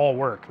dude's like all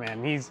work,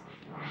 man. He's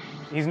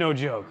no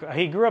joke.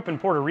 He grew up in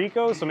Puerto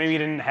Rico, so maybe he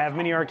didn't have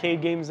many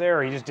arcade games there,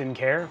 or he just didn't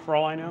care, for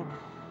all I know.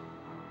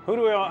 Who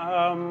do we,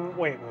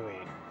 wait.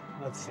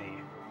 Let's see.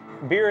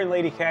 Beer and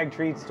Lady Cag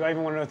treats. Do I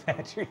even want to know what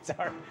that treats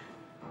are?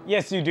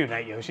 Yes, you do,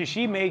 Night Yoshi.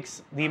 She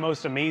makes the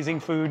most amazing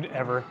food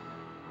ever.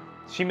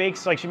 She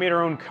makes, like, she made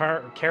her own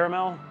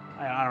caramel.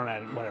 I don't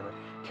know, whatever.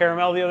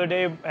 Caramel the other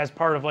day as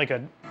part of, like,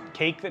 a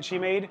cake that she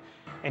made.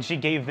 And she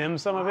gave them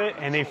some of it,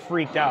 and they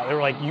freaked out. They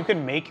were like, you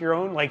can make your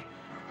own? Like,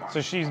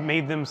 so she's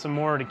made them some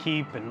more to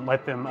keep and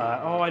let them,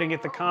 oh, I didn't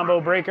get the combo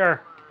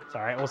breaker. It's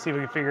all right, we'll see if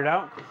we can figure it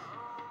out.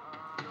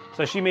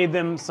 So she made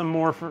them some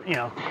more for, you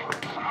know,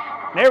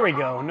 there we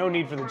go. No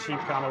need for the cheap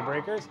combo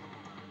breakers.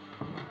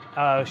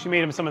 She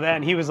made him some of that,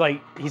 and he was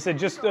like, he said,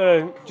 just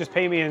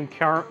pay me in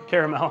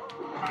caramel.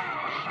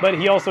 But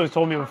he also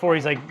told me before,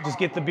 he's like, just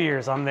get the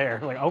beers, I'm there.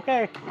 Like,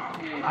 okay,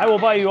 I will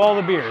buy you all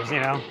the beers, you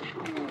know?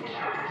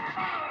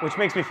 Which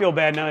makes me feel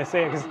bad now I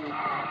say it, because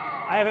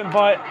I haven't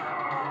bought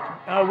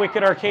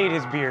Wicked Arcade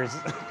his beers,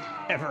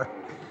 ever.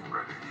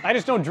 I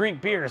just don't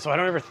drink beer, so I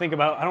don't ever think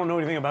about, I don't know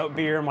anything about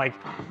beer. I'm like,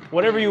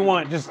 whatever you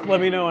want, just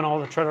let me know and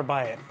I'll try to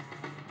buy it.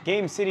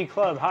 Game City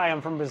Club, hi,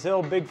 I'm from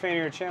Brazil, big fan of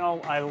your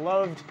channel. I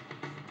loved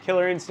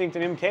Killer Instinct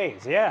and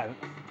MKs. Yeah,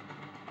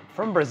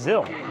 from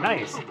Brazil,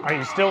 nice. Are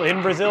you still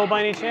in Brazil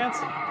by any chance?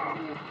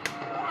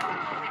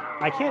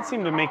 I can't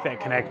seem to make that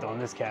connect on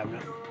this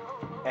cabinet.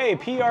 Hey,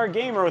 PR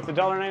Gamer with the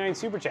 $1.99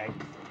 super chat.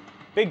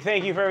 Big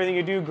thank you for everything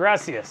you do,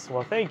 gracias.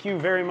 Well, thank you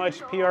very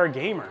much, PR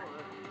Gamer.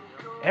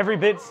 Every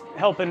bit's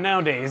helping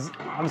nowadays.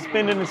 I'm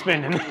spending and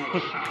spending.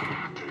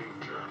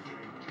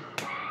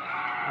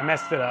 I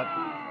messed it up.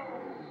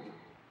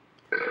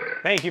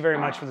 Thank you very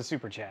much for the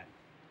super chat.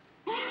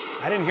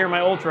 I didn't hear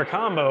my ultra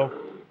combo.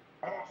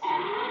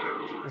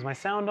 Is my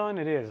sound on?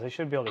 It is. I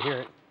should be able to hear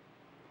it.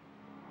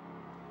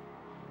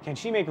 Can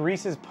she make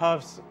Reese's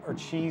Puffs or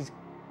cheese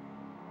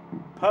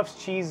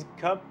cheese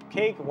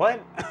cupcake? What?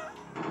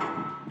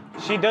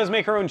 She does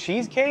make her own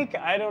cheesecake?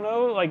 I don't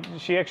know. Like,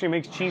 she actually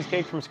makes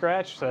cheesecake from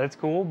scratch, so that's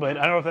cool, but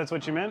I don't know if that's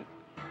what you meant.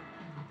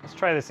 Let's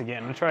try this again.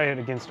 I'm gonna try it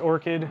against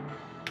Orchid.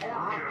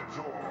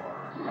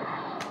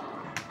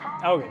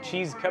 Okay,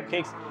 cheese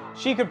cupcakes.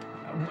 She could,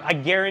 I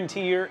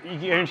guarantee you,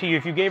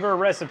 if you gave her a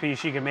recipe,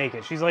 she could make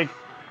it. She's like,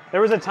 there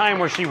was a time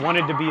where she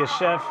wanted to be a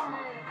chef,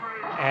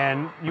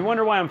 and you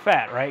wonder why I'm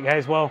fat, right,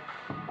 guys? Well,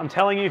 I'm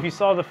telling you, if you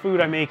saw the food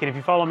I make, and if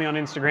you follow me on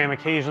Instagram,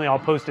 occasionally I'll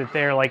post it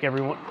there like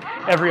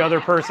every other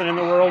person in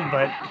the world,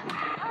 but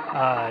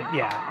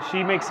yeah,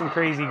 she makes some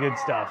crazy good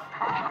stuff.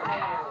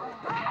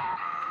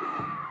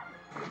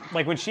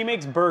 Like when she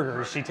makes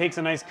burgers, she takes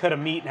a nice cut of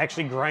meat and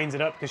actually grinds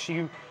it up, because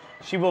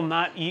she will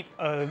not eat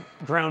a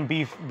ground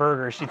beef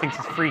burger. She thinks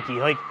it's freaky,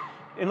 like,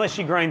 unless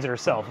she grinds it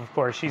herself, of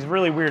course. She's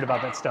really weird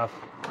about that stuff.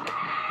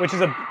 Which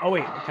is oh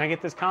wait, can I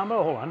get this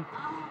combo? Hold on.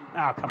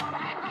 Oh, come on.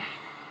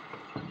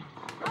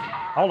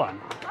 Hold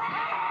on.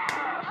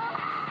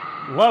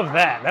 Love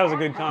that. That was a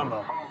good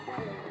combo.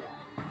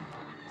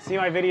 See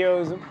my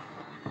videos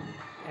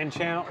and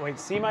channel. Wait,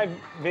 see my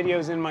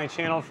videos in my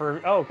channel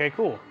for. Oh, okay,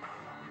 cool.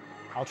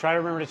 I'll try to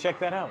remember to check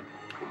that out.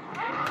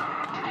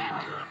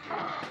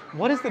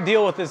 What is the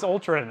deal with this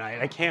Ultra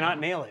tonight? I cannot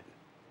nail it.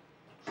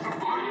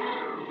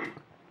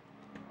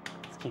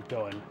 Let's keep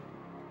going.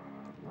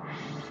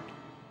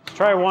 Let's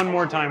try one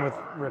more time with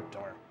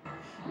Riptar.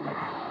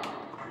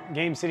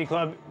 Game City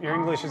Club, your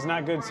English is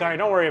not good. Sorry,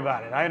 don't worry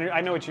about it.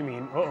 I know what you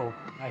mean. Uh-oh,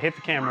 I hit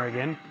the camera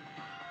again.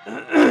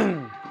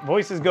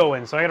 Voice is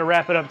going, so I gotta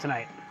wrap it up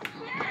tonight.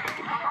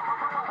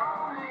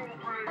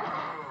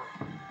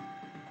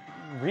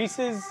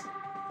 Reese's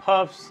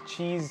Puffs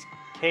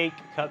Cheesecake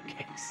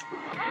Cupcakes.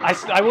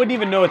 I wouldn't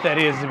even know what that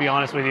is, to be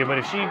honest with you, but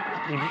if she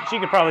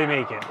could probably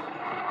make it.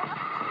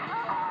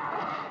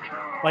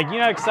 Like, you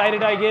know how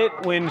excited I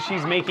get when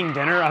she's making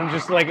dinner? I'm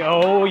just like,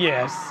 oh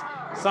yes,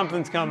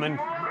 something's coming.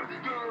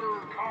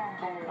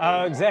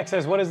 Zach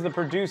says, what is the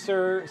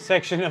producer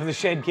section of the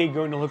Shed-Cade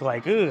going to look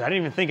like? Ooh, I didn't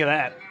even think of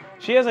that.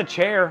 She has a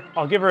chair.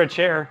 I'll give her a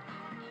chair,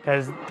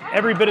 because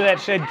every bit of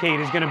that Shed-Cade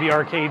is going to be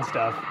arcade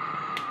stuff.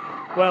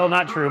 Well,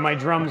 not true. My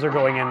drums are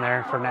going in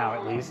there, for now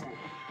at least.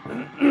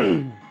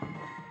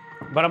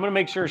 But I'm going to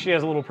make sure she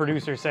has a little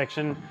producer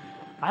section.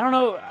 I don't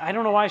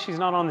know why she's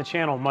not on the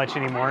channel much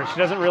anymore. She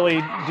doesn't really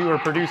do her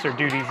producer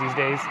duties these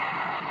days.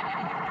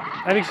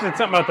 I think she said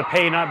something about the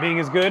pay not being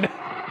as good.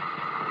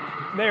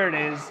 There it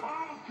is.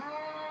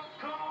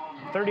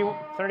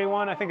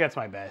 31, I think that's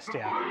my best,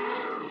 yeah.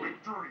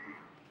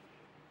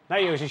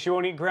 Not Yoshi, she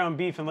won't eat ground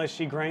beef unless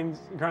she grounds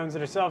it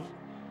herself.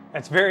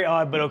 That's very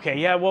odd, but okay.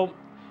 Yeah, well,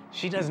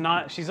 she does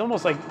not. She's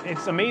almost like,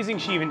 it's amazing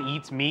she even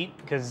eats meat,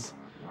 because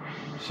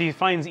she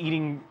finds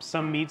eating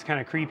some meats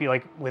kind of creepy.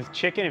 Like with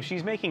chicken, if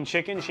she's making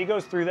chicken, she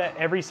goes through that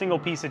every single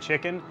piece of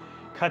chicken,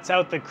 cuts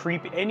out the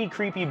any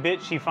creepy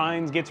bit she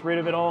finds, gets rid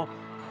of it all.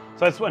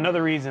 So that's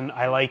another reason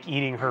I like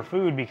eating her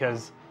food,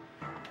 because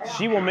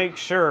she will make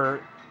sure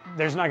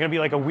there's not gonna be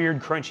like a weird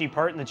crunchy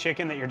part in the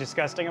chicken that you're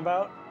disgusting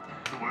about.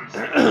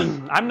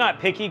 I'm not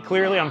picky,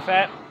 clearly I'm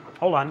fat.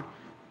 Hold on.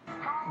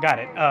 Got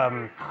it.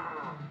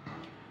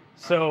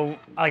 So,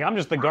 like, I'm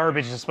just the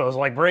garbage disposal.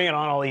 Like, bring it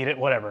on, I'll eat it,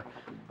 whatever.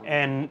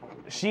 And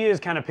she is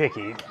kind of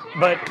picky,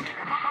 but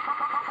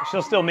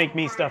she'll still make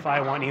me stuff I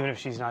want, even if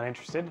she's not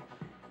interested.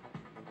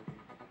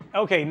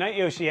 Okay, Night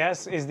Yoshi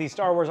asks, is the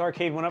Star Wars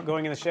arcade one-up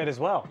going in the shed as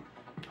well?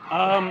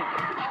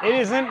 It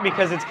isn't,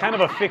 because it's kind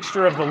of a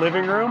fixture of the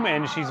living room,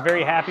 and she's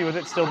very happy with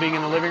it still being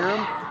in the living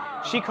room.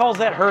 She calls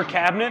that her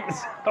cabinet,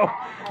 so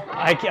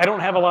I don't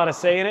have a lot of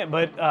say in it,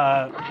 but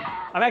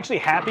I'm actually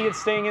happy it's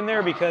staying in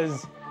there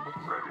because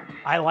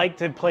I like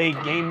to play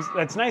games.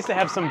 It's nice to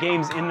have some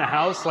games in the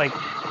house, like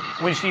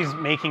when she's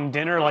making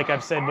dinner, like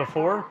I've said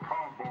before,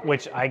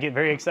 which I get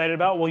very excited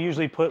about. We'll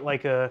usually put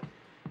like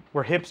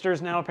we're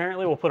hipsters now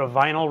apparently, we'll put a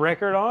vinyl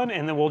record on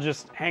and then we'll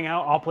just hang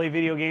out. I'll play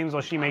video games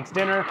while she makes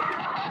dinner.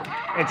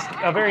 It's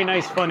a very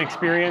nice, fun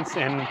experience,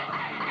 and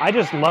I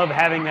just love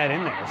having that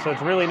in there, so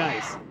it's really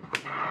nice.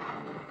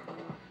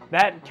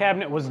 That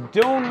cabinet was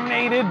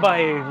donated by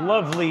a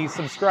lovely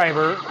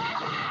subscriber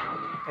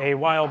a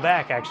while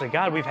back, actually.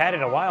 God, we've had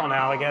it a while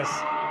now, I guess.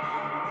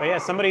 But yeah,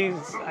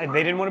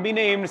 they didn't want to be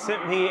named,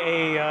 sent me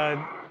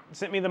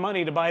the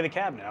money to buy the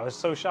cabinet. I was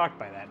so shocked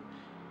by that.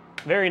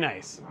 Very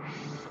nice.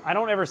 I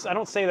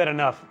don't say that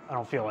enough, I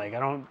don't feel like.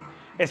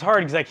 It's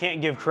hard because I can't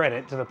give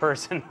credit to the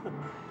person.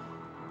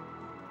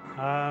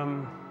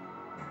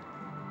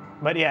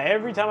 But yeah,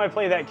 every time I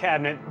play that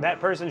cabinet,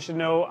 that person should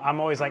know I'm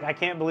always like, I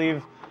can't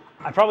believe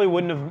I probably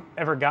wouldn't have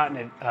ever gotten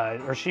it,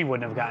 or she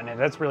wouldn't have gotten it.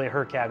 That's really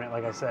her cabinet,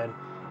 like I said,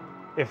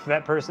 if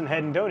that person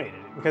hadn't donated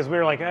it. Because we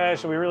were like,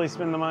 should we really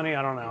spend the money?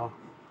 I don't know.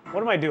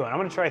 What am I doing? I'm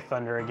going to try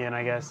Thunder again,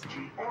 I guess.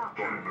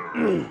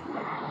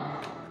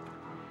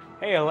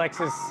 Hey,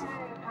 Alexis.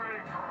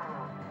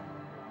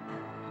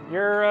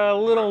 You're a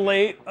little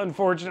late,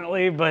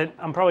 unfortunately, but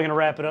I'm probably going to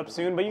wrap it up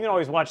soon. But you can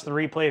always watch the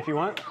replay if you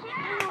want.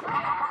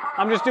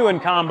 I'm just doing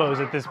combos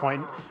at this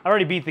point. I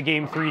already beat the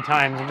game 3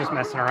 times. I'm just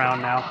messing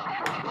around now.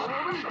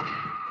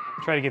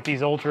 Try to get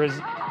these ultras.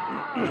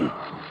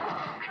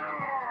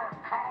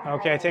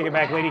 Okay, I take it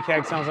back. Lady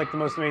Cag sounds like the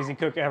most amazing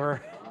cook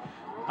ever.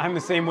 I'm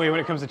the same way when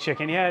it comes to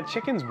chicken. Yeah,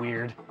 chicken's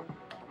weird.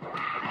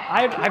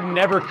 I've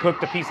never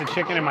cooked a piece of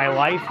chicken in my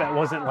life that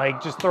wasn't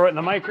like just throw it in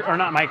the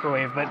not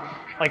microwave, but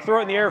like throw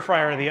it in the air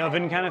fryer or the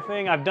oven kind of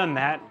thing. I've done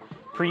that,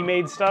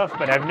 pre-made stuff,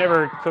 but I've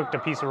never cooked a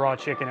piece of raw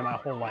chicken in my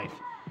whole life.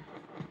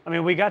 I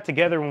mean, we got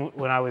together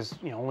when I was,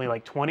 only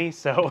like 20,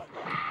 so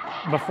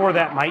before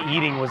that, my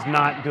eating was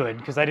not good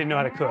because I didn't know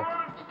how to cook.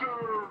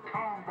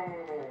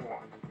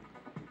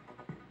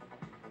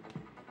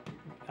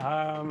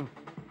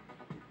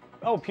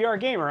 Oh, PR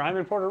Gamer, I'm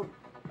in Puerto...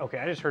 Okay,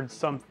 I just heard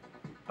some...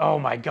 Oh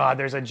my God,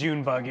 there's a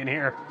June bug in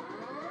here.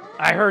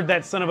 I heard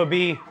that son of a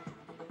bee.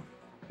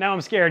 Now I'm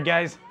scared,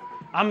 guys.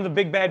 I'm the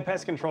big bad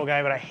pest control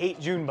guy, but I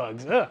hate June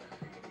bugs. Ugh.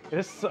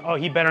 Oh,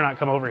 he better not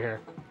come over here.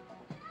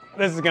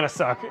 This is gonna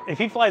suck. If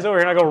he flies over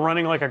here and I go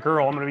running like a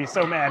girl, I'm gonna be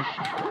so mad.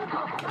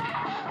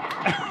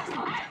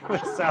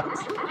 This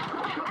sucks.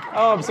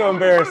 Oh, I'm so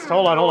embarrassed.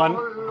 Hold on, hold on.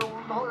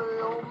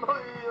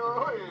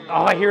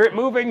 Oh, I hear it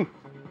moving.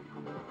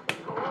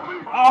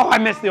 Oh, I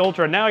missed the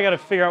ultra. Now I gotta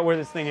figure out where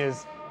this thing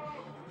is.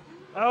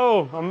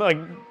 Oh, I'm like,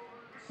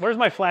 where's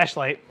my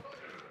flashlight?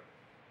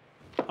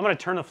 I'm gonna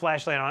turn the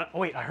flashlight on. Oh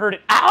wait, I heard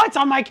it. Ow, it's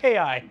on my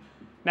KI.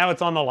 Now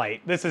it's on the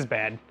light. This is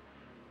bad.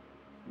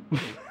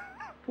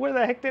 Where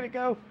the heck did it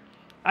go?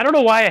 I don't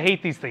know why I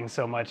hate these things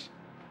so much.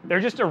 They're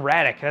just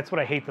erratic. That's what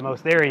I hate the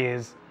most. There he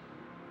is.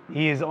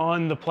 He is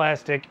on the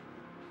plastic.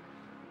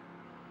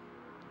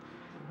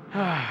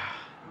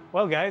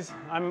 Well, guys,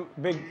 I'm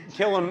big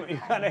kill him. You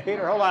kind of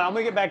hater. Hold on, I'm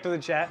gonna get back to the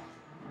chat.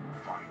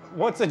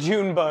 What's a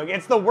June bug?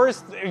 It's the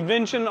worst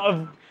invention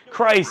of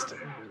Christ.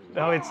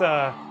 No,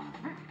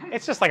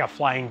 it's just like a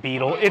flying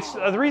beetle. It's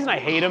the reason I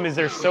hate them is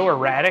they're so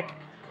erratic.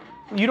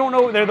 You don't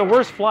know, they're the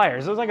worst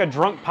flyers. It's like a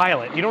drunk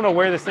pilot. You don't know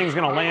where this thing's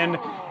gonna land,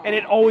 and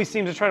it always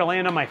seems to try to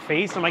land on my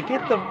face. I'm like,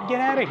 get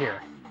out of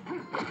here.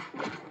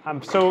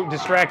 I'm so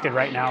distracted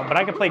right now, but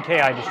I can play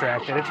KI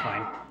distracted. It's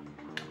fine.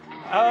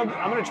 I'm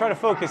gonna try to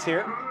focus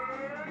here.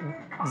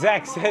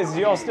 Zach says, do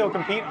y'all still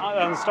compete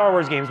on Star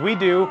Wars games? We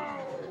do.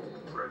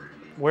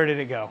 Where did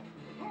it go?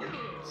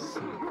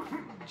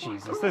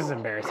 Jesus, this is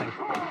embarrassing.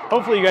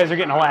 Hopefully you guys are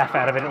getting a laugh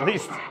out of it at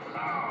least.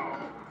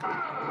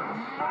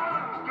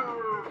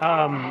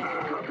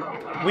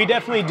 We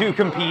definitely do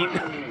compete.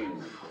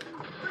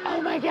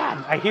 Oh my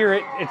God, I hear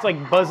it. It's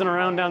like buzzing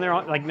around down there,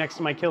 like next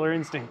to my Killer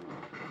Instinct.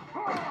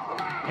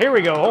 Here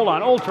we go, hold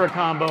on, ultra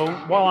combo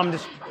while I'm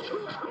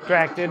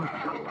distracted.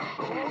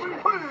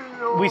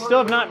 We still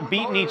have not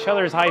beaten each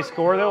other's high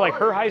score though. Like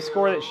her high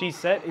score that she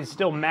set is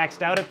still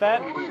maxed out at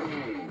that.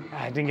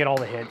 I didn't get all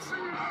the hits.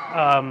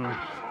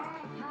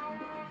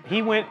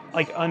 He went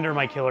like under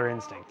my Killer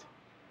Instinct.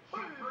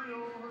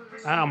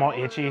 I'm all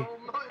itchy.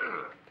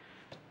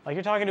 Like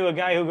you're talking to a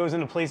guy who goes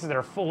into places that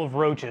are full of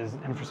roaches,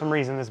 and for some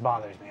reason this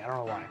bothers me. I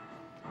don't know why.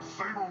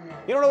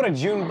 You don't know what a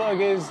June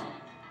bug is?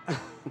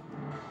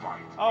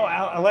 Oh,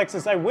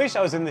 Alexis, I wish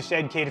I was in the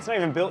Shed-Cade. It's not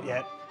even built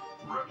yet.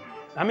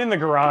 I'm in the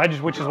garage,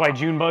 which is why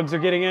June bugs are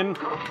getting in.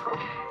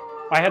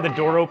 I had the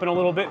door open a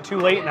little bit too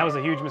late, and that was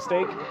a huge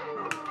mistake.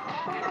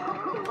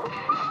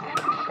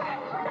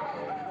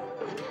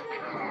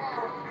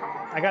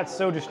 I got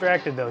so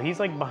distracted, though. He's,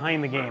 like,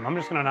 behind the game. I'm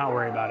just going to not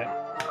worry about it.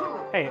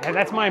 Hey,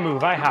 that's my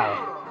move. I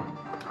howl.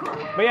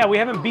 But, yeah, we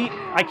haven't beat...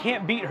 I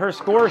can't beat her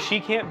score.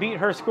 She can't beat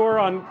her score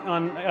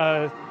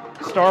on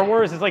Star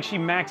Wars. It's like she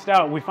maxed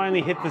out. We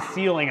finally hit the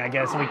ceiling, I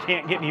guess, and we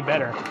can't get any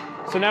better.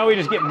 So now we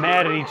just get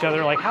mad at each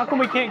other, like, how come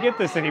we can't get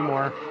this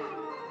anymore?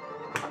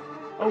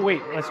 Oh,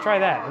 wait, let's try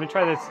that. Let me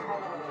try this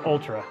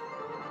Ultra.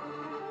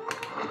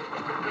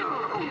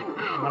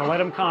 I'm gonna let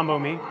him combo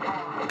me.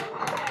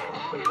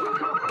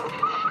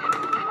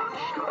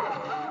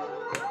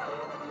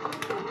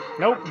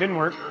 Nope, didn't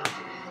work.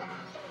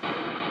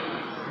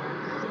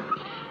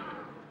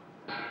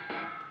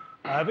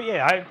 But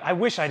yeah, I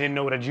wish I didn't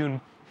know what a June...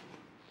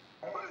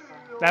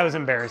 That was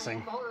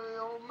embarrassing.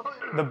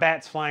 The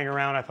bat's flying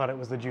around. I thought it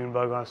was the June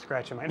bug. I was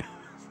scratching my nose.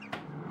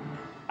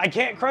 I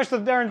can't crush the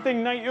darn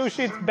thing, Night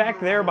Yoshi. It's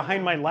back there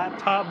behind my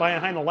laptop,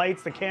 behind the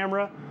lights, the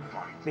camera,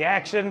 the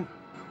action.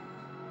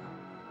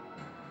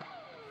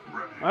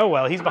 Oh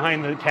well, he's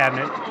behind the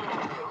cabinet.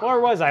 Or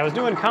was I? I was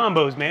doing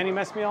combos, man. He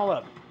messed me all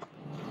up.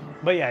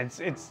 But yeah,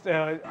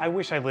 I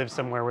wish I lived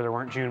somewhere where there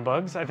weren't June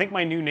bugs. I think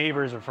my new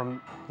neighbors are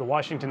from the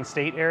Washington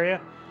State area.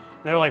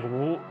 And they're like,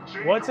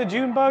 what's a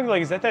June bug?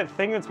 Like, is that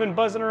thing that's been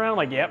buzzing around?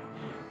 Like, yep.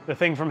 The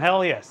thing from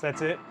hell? Yes,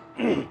 that's it.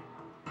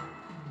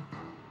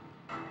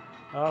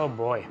 Oh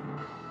boy.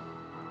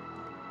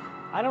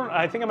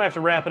 I think I'm gonna have to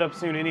wrap it up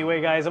soon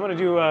anyway, guys. I'm gonna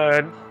do,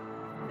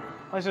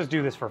 let's just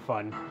do this for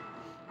fun.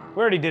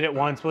 We already did it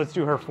once, but let's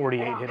do her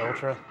 48 hit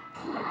Ultra.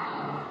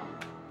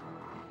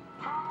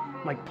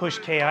 Like push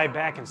KI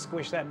back and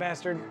squish that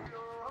bastard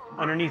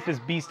underneath this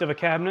beast of a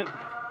cabinet.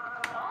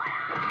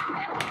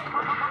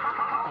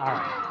 All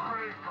right.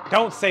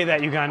 Don't say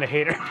that, Uganda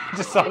hater.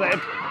 Just saw that.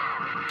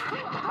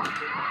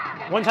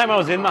 One time I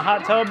was in the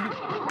hot tub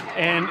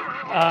and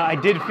I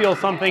did feel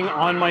something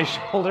on my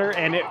shoulder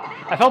and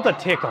I felt a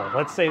tickle,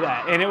 let's say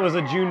that. And it was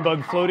a June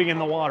bug floating in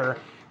the water,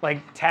 like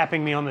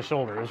tapping me on the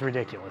shoulder. It was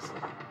ridiculous.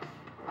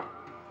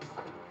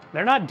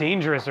 They're not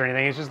dangerous or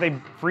anything. It's just they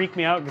freak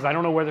me out because I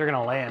don't know where they're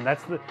gonna land.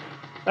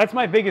 That's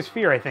my biggest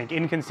fear, I think,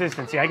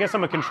 inconsistency. I guess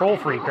I'm a control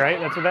freak, right?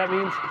 That's what that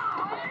means?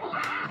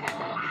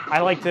 I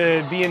like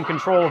to be in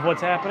control of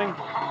what's happening.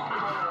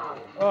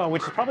 Oh,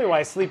 which is probably why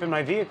I sleep in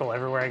my vehicle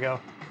everywhere I go.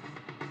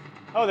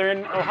 Oh, they're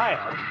in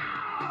Ohio.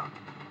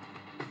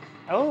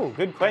 Oh,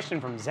 good question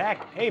from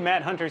Zach. Hey,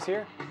 Matt Hunter's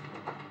here.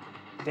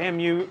 Damn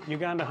you,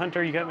 Uganda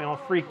Hunter, you got me all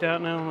freaked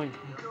out now. Like,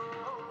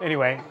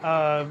 anyway,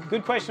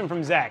 good question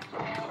from Zach.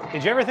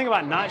 Did you ever think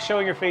about not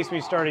showing your face when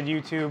you started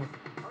YouTube?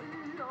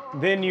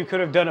 Then you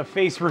could have done a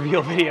face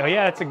reveal video.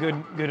 Yeah, that's a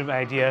good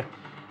idea.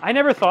 I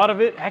never thought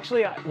of it.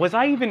 Actually, was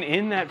I even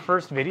in that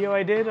first video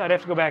I did? I'd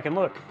have to go back and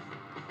look.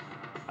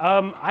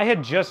 I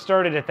had just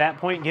started at that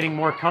point getting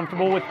more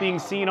comfortable with being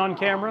seen on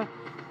camera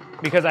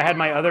because I had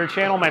my other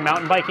channel, my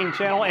mountain biking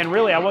channel, and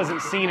really I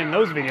wasn't seen in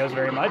those videos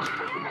very much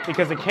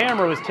because the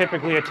camera was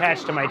typically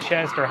attached to my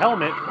chest or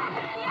helmet.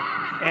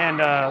 And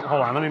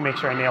hold on, let me make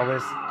sure I nail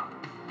this.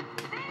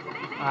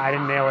 I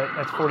didn't nail it.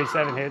 That's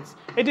 47 hits.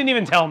 It didn't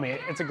even tell me.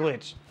 It's a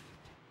glitch.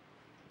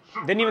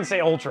 Didn't even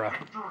say Ultra.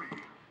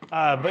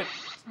 But,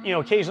 you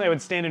know, occasionally I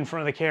would stand in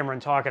front of the camera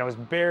and talk, and I was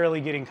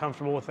barely getting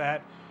comfortable with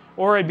that.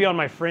 Or I'd be on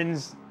my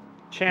friend's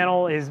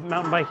channel, his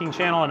mountain biking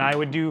channel, and I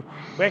would do,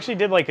 we actually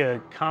did like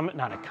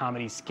not a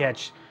comedy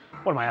sketch,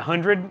 what am I,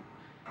 100?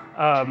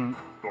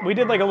 We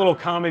did like a little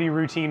comedy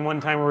routine one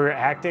time where we were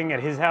acting at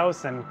his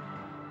house, and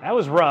that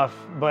was rough,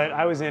 but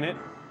I was in it.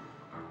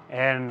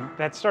 And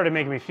that started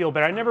making me feel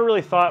better. I never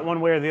really thought one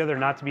way or the other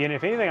not to be in it.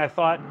 If anything, I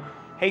thought,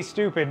 hey,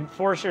 stupid,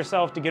 force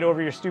yourself to get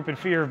over your stupid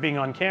fear of being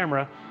on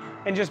camera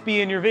and just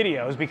be in your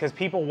videos because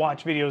people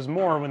watch videos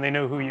more when they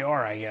know who you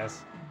are, I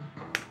guess.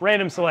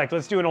 Random select.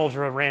 Let's do an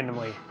Ultra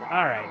randomly.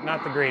 All right,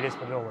 not the greatest,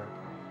 but it'll work.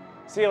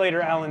 See you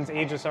later, Alan's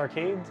Aegis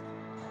Arcades.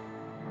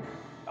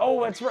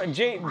 Oh, that's right.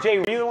 Jay,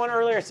 were you the one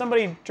earlier?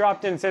 Somebody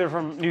dropped in and said they're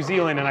from New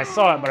Zealand, and I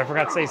saw it, but I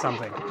forgot to say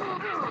something.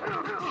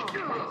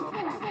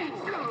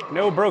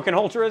 No broken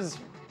Ultras.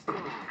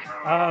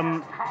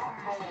 I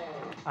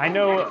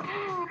know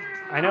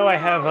I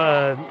have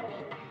a,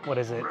 what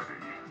is it?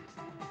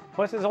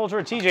 What's this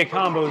Ultra? TJ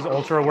Combo's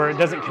Ultra, where it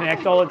doesn't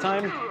connect all the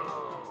time.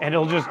 And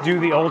it'll just do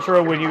the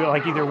Ultra when you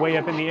like either way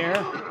up in the air.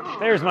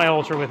 There's my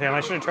Ultra with him.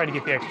 I should have tried to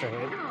get the extra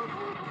hit.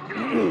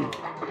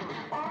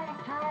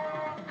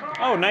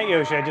 Oh, Night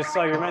Yoshi, I just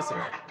saw your message.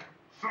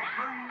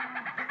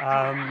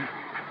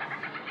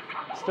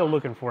 Still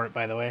looking for it,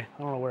 by the way.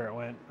 I don't know where it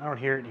went. I don't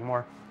hear it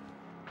anymore.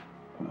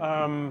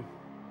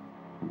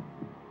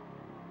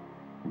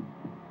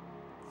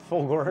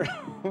 Full gore.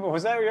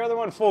 Was that your other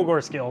one? Full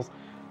gore skills.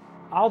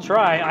 I'll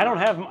try.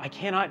 I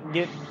cannot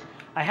get...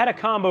 I had a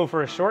combo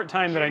for a short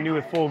time that I knew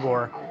with full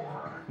gore,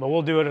 but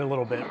we'll do it a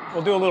little bit.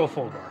 We'll do a little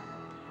full gore.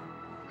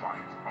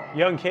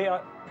 Young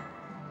Chaos.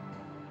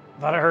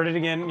 Thought I heard it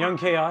again. Young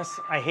Chaos.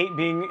 I hate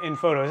being in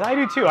photos. I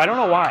do too. I don't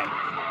know why.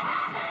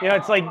 You know,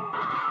 it's like,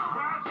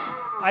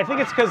 I think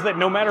it's because that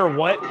no matter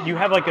what, you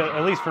have like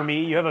at least for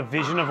me, you have a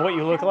vision of what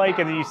you look like,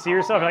 and then you see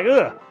yourself like,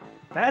 ugh,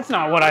 that's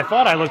not what I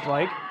thought I looked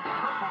like.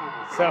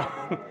 So,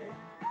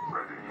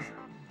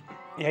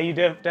 yeah, you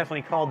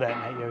definitely called that,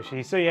 Night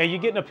Yoshi. So yeah, you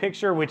get in a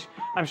picture, which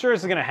I'm sure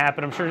this is gonna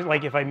happen. I'm sure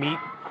like if I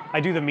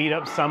do the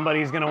meetup,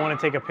 somebody's gonna want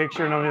to take a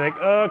picture, and I'll be like,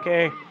 oh,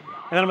 okay.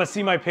 And then I'm gonna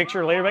see my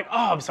picture later, like,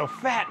 oh, I'm so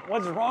fat.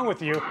 What's wrong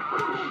with you?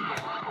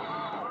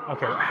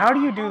 Okay, how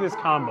do you do this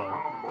combo?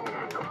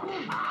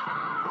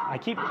 I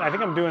think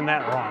I'm doing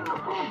that wrong.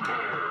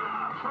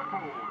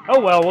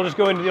 Oh well, we'll just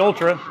go into the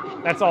Ultra.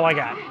 That's all I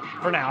got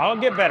for now. I'll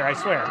get better, I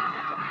swear.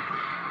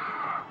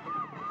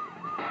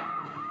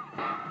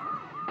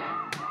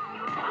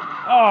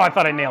 Oh, I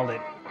thought I nailed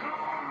it.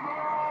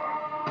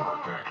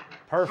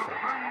 Perfect.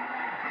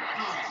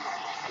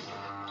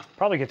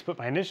 Probably get to put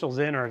my initials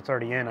in, or it's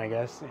already in, I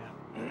guess. Yeah.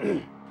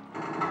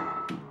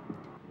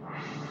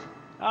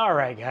 All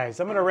right, guys,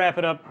 I'm gonna wrap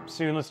it up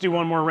soon. Let's do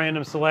one more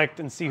random select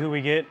and see who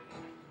we get.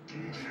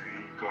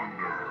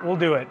 We'll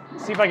do it.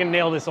 See if I can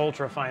nail this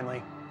Ultra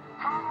finally.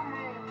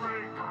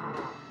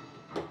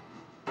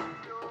 I'm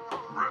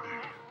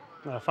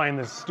gonna find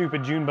this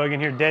stupid June bug in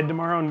here dead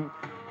tomorrow and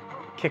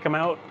kick him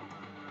out.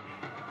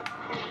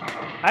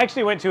 I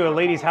actually went to a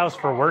lady's house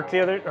for work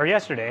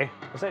yesterday.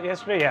 Was that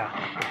yesterday? Yeah.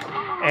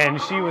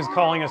 And she was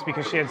calling us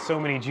because she had so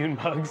many June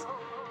bugs.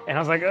 And I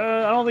was like,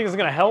 I don't think it's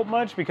gonna help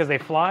much because they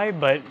fly,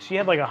 but she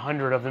had like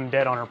 100 of them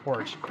dead on her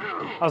porch.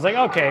 I was like,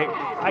 okay,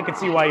 I could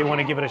see why you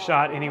want to give it a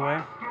shot anyway.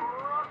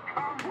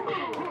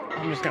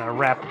 I'm just gonna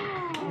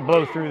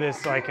blow through this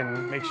so I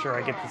can make sure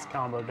I get this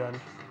combo done.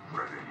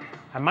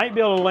 I might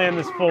be able to land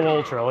this full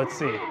Ultra, let's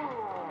see.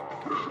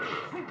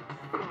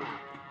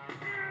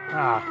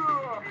 All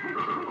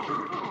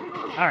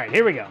right,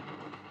 here we go.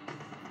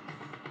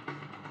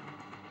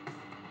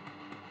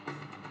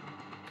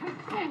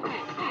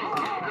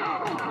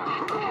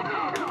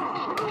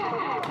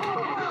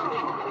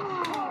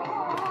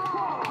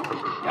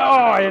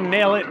 Oh, I didn't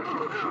nail it.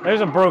 There's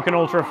a broken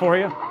Ultra for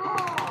you.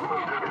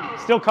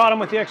 Still caught him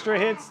with the extra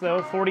hits,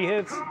 though, 40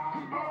 hits.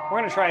 We're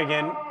going to try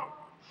again,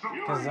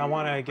 because I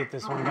want to get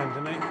this one done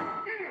tonight.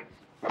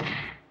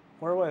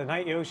 Where was it?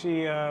 Night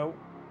Yoshi? I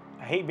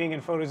hate being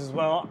in photos as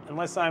well,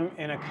 unless I'm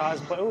in a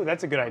cosplay. Oh,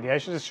 that's a good idea. I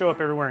should just show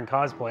up everywhere in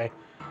cosplay.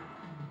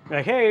 Be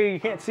like, hey, you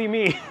can't see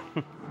me.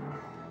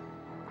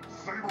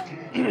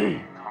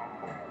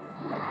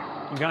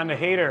 Uganda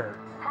hater.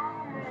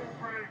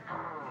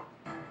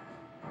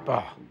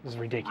 Oh, this is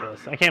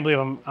ridiculous. I can't believe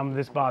I'm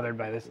this bothered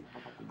by this.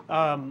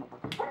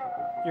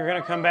 You're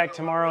gonna come back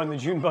tomorrow and the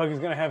June bug is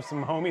gonna have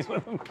some homies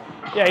with him.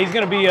 Yeah, he's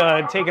gonna be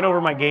taking over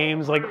my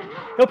games. Like,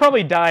 he'll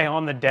probably die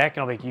on the deck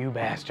and I'll be like, you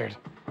bastard.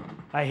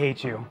 I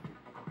hate you.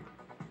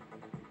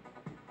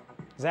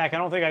 Zach, I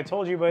don't think I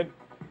told you, but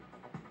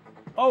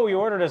oh, you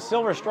ordered a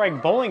Silver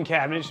Strike bowling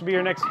cabinet. It should be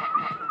here next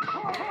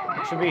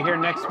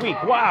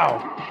week.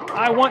 Wow.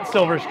 I want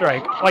Silver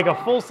Strike. Like a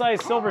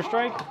full-size Silver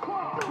Strike.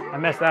 I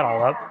messed that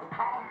all up.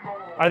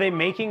 Are they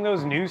making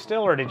those new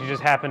still, or did you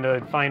just happen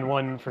to find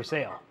one for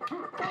sale?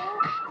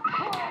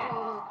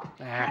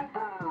 Nah.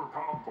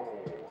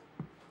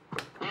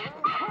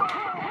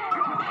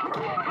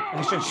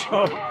 I should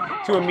show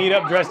up to a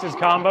meetup dressed as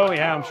Combo.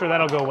 Yeah, I'm sure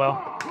that'll go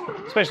well.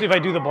 Especially if I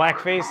do the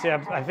blackface.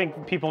 Yeah, I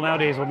think people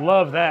nowadays would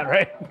love that,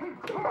 right?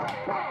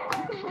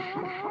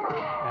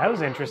 That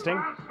was interesting.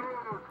 All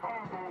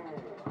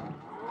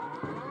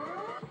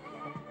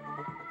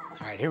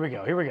right, here we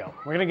go, here we go.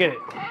 We're gonna get it.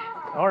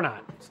 Or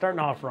not. Starting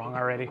off wrong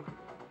already.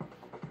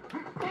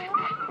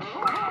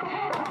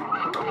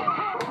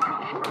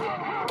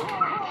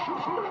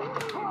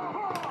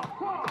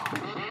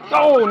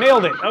 Oh,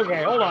 nailed it.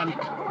 Okay, hold on.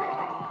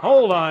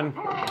 Hold on.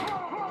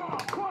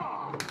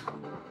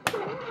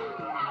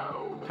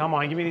 Come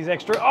on, give me these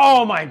extra.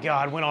 Oh my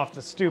God, went off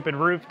the stupid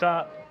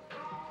rooftop.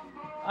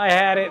 I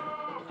had it.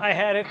 I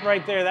had it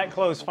right there, that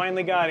close.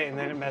 Finally got it, and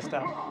then it messed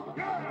up.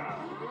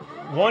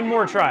 One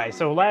more try.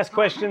 So last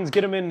questions,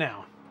 get them in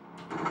now.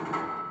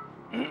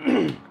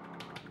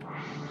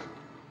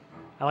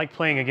 I like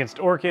playing against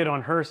Orchid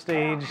on her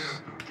stage.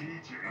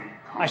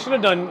 I should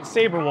have done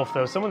Saberwolf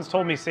though. Someone's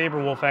told me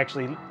Saberwolf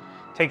actually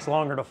takes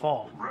longer to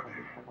fall.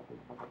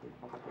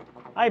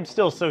 I'm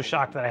still so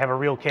shocked that I have a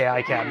real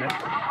KI cabinet.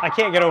 I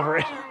can't get over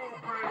it.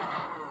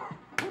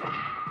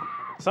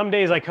 Some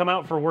days I come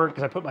out for work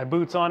because I put my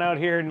boots on out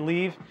here and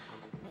leave.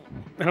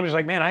 And I'm just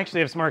like, man, I actually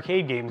have some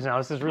arcade games now.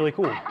 This is really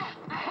cool.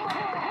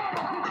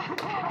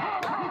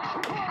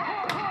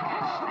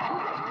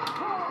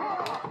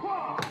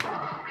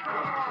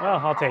 Well,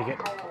 I'll take it.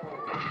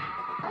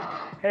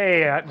 Hey,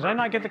 did I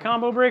not get the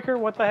combo breaker?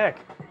 What the heck?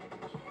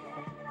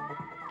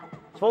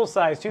 Full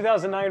size,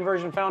 2009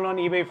 version found on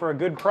eBay for a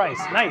good price.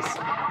 Nice.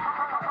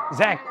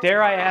 Zach,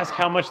 dare I ask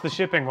how much the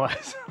shipping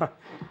was?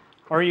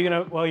 Or are you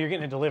gonna, well, you're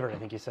getting it delivered, I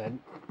think you said.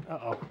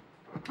 Uh-oh.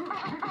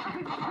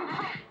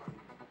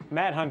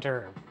 Matt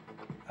Hunter.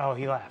 Oh,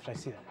 he laughed, I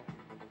see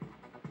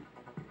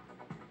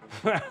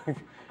that.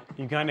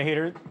 Uganda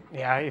hater.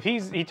 Yeah, if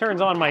he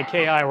turns on my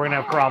KI, we're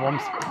gonna have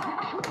problems.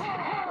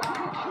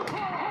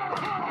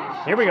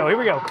 Here we go, here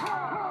we go.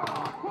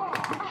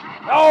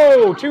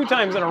 Oh, 2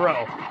 times in a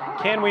row.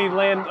 Can we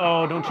land?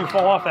 Oh, don't you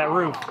fall off that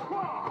roof.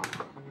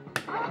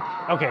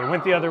 Okay,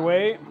 went the other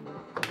way.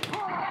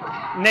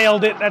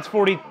 Nailed it, that's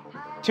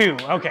 42.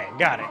 Okay,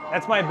 got it.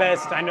 That's my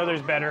best. I know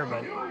there's better,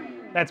 but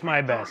that's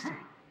my best.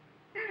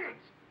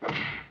 That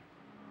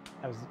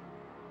was...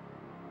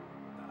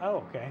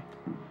 Oh, okay.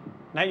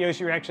 Night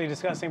Yoshi, you're actually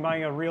discussing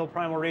buying a real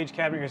Primal Rage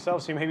cabinet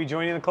yourself, so you may be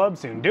joining the club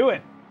soon. Do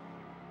it!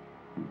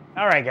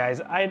 Alright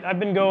guys, I've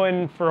been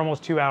going for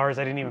almost 2 hours.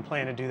 I didn't even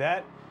plan to do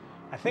that.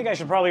 I think I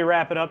should probably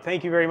wrap it up.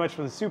 Thank you very much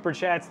for the super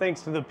chats.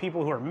 Thanks to the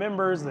people who are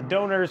members, the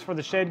donors for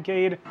the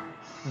Shed-Cade.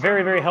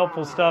 Very, very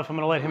helpful stuff. I'm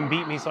going to let him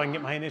beat me so I can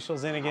get my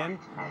initials in again.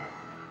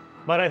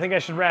 But I think I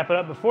should wrap it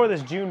up before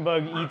this June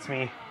bug eats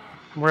me,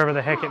 wherever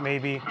the heck it may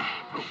be.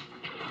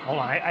 Hold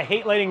on, I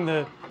hate letting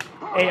the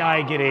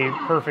AI get a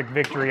perfect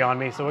victory on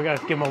me, so we got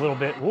to give him a little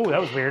bit. Ooh, that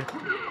was weird.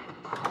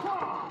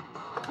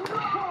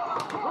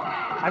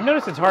 I've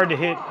noticed it's hard to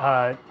hit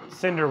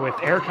Cinder with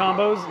air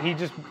combos.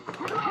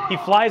 He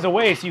flies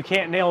away, so you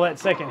can't nail that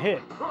second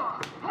hit.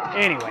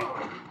 Anyway.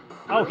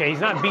 Okay, he's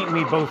not beating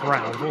me both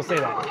rounds. We'll say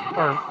that.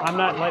 Or I'm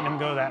not letting him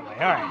go that way.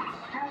 All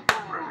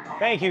right.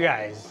 Thank you,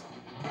 guys.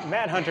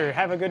 Mad Hunter,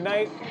 have a good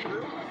night.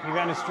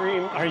 Uganda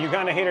stream, or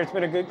Uganda hater, it's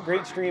been a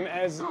great stream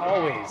as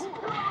always.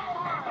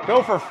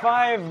 Go for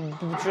 5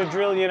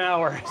 quadrillion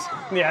hours.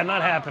 Yeah,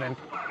 not happening.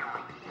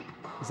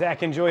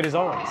 Zach enjoyed as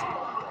always.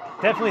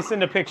 Definitely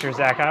send a picture,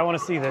 Zach. I want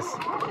to see this.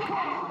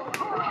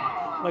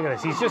 Look at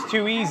this. He's just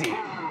too easy.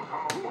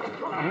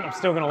 I'm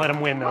still going to let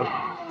him win, though.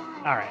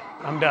 All right,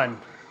 I'm done.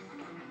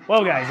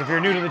 Well, guys, if you're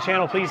new to the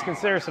channel, please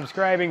consider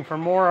subscribing for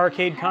more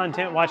arcade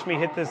content. Watch me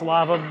hit this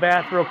lava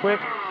bath real quick.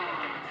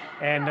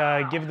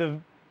 And give the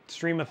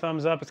stream a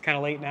thumbs up. It's kind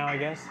of late now, I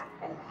guess.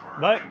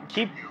 But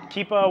keep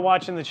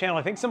watching the channel.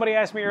 I think somebody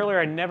asked me earlier.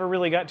 I never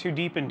really got too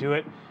deep into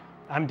it.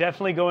 I'm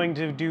definitely going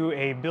to do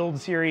a build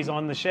series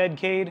on the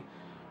Shed-Cade.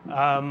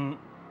 I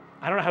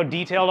don't know how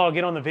detailed I'll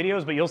get on the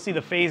videos, but you'll see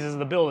the phases of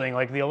the building,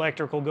 like the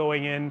electrical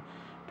going in,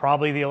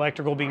 probably the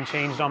electrical being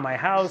changed on my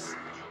house.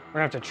 We're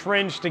gonna have to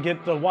trench to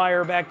get the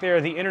wire back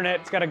there. The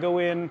internet's gotta go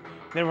in.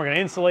 Then we're gonna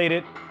insulate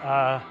it,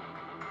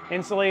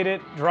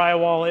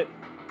 drywall it,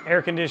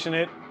 air condition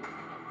it,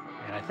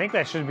 and I think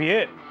that should be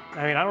it.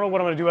 I mean, I don't know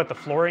what I'm gonna do at the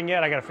flooring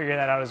yet. I gotta figure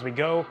that out as we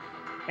go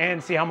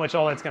and see how much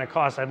all that's gonna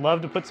cost. I'd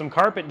love to put some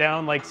carpet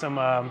down, like some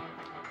of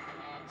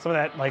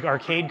that like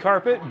arcade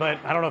carpet, but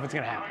I don't know if it's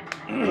gonna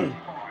happen.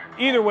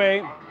 Either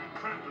way,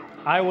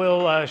 I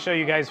will show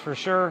you guys for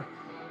sure.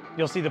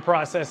 You'll see the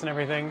process and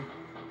everything.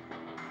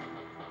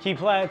 Key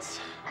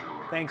Plats,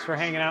 thanks for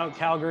hanging out.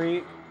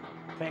 Calgary,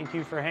 thank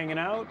you for hanging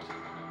out.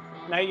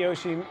 Night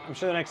Yoshi, I'm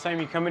sure the next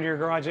time you come into your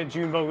garage at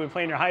Junebug, we'll be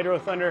playing your Hydro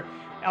Thunder.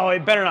 Oh,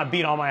 it better not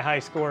beat all my high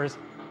scores.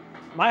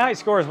 My high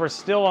scores were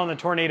still on the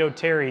Tornado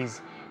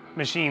Terry's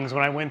machines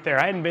when I went there.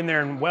 I hadn't been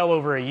there in well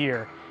over a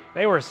year.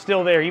 They were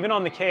still there. Even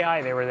on the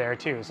KI, they were there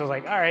too. So I was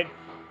like, all right,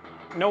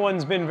 no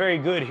one's been very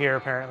good here,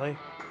 apparently.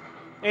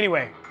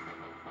 Anyway,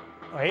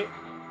 wait.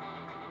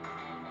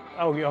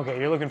 Oh, okay,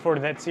 you're looking forward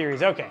to that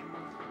series. Okay.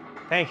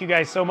 Thank you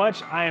guys so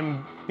much. I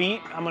am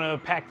beat. I'm going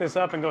to pack this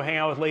up and go hang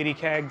out with Lady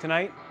Cag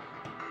tonight.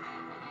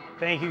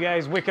 Thank you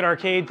guys. Wicked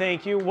Arcade,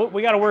 thank you.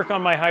 We got to work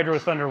on my Hydro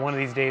Thunder one of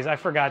these days. I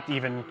forgot to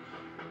even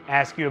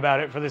ask you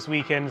about it for this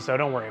weekend, so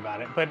don't worry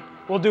about it. But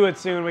we'll do it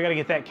soon. We got to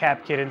get that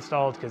cap kit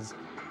installed because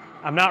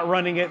I'm not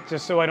running it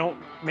just so I don't...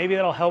 Maybe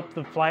that'll help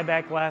the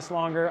flyback last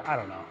longer. I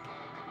don't know.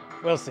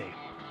 We'll see.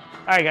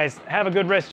 All right, guys. Have a good rest.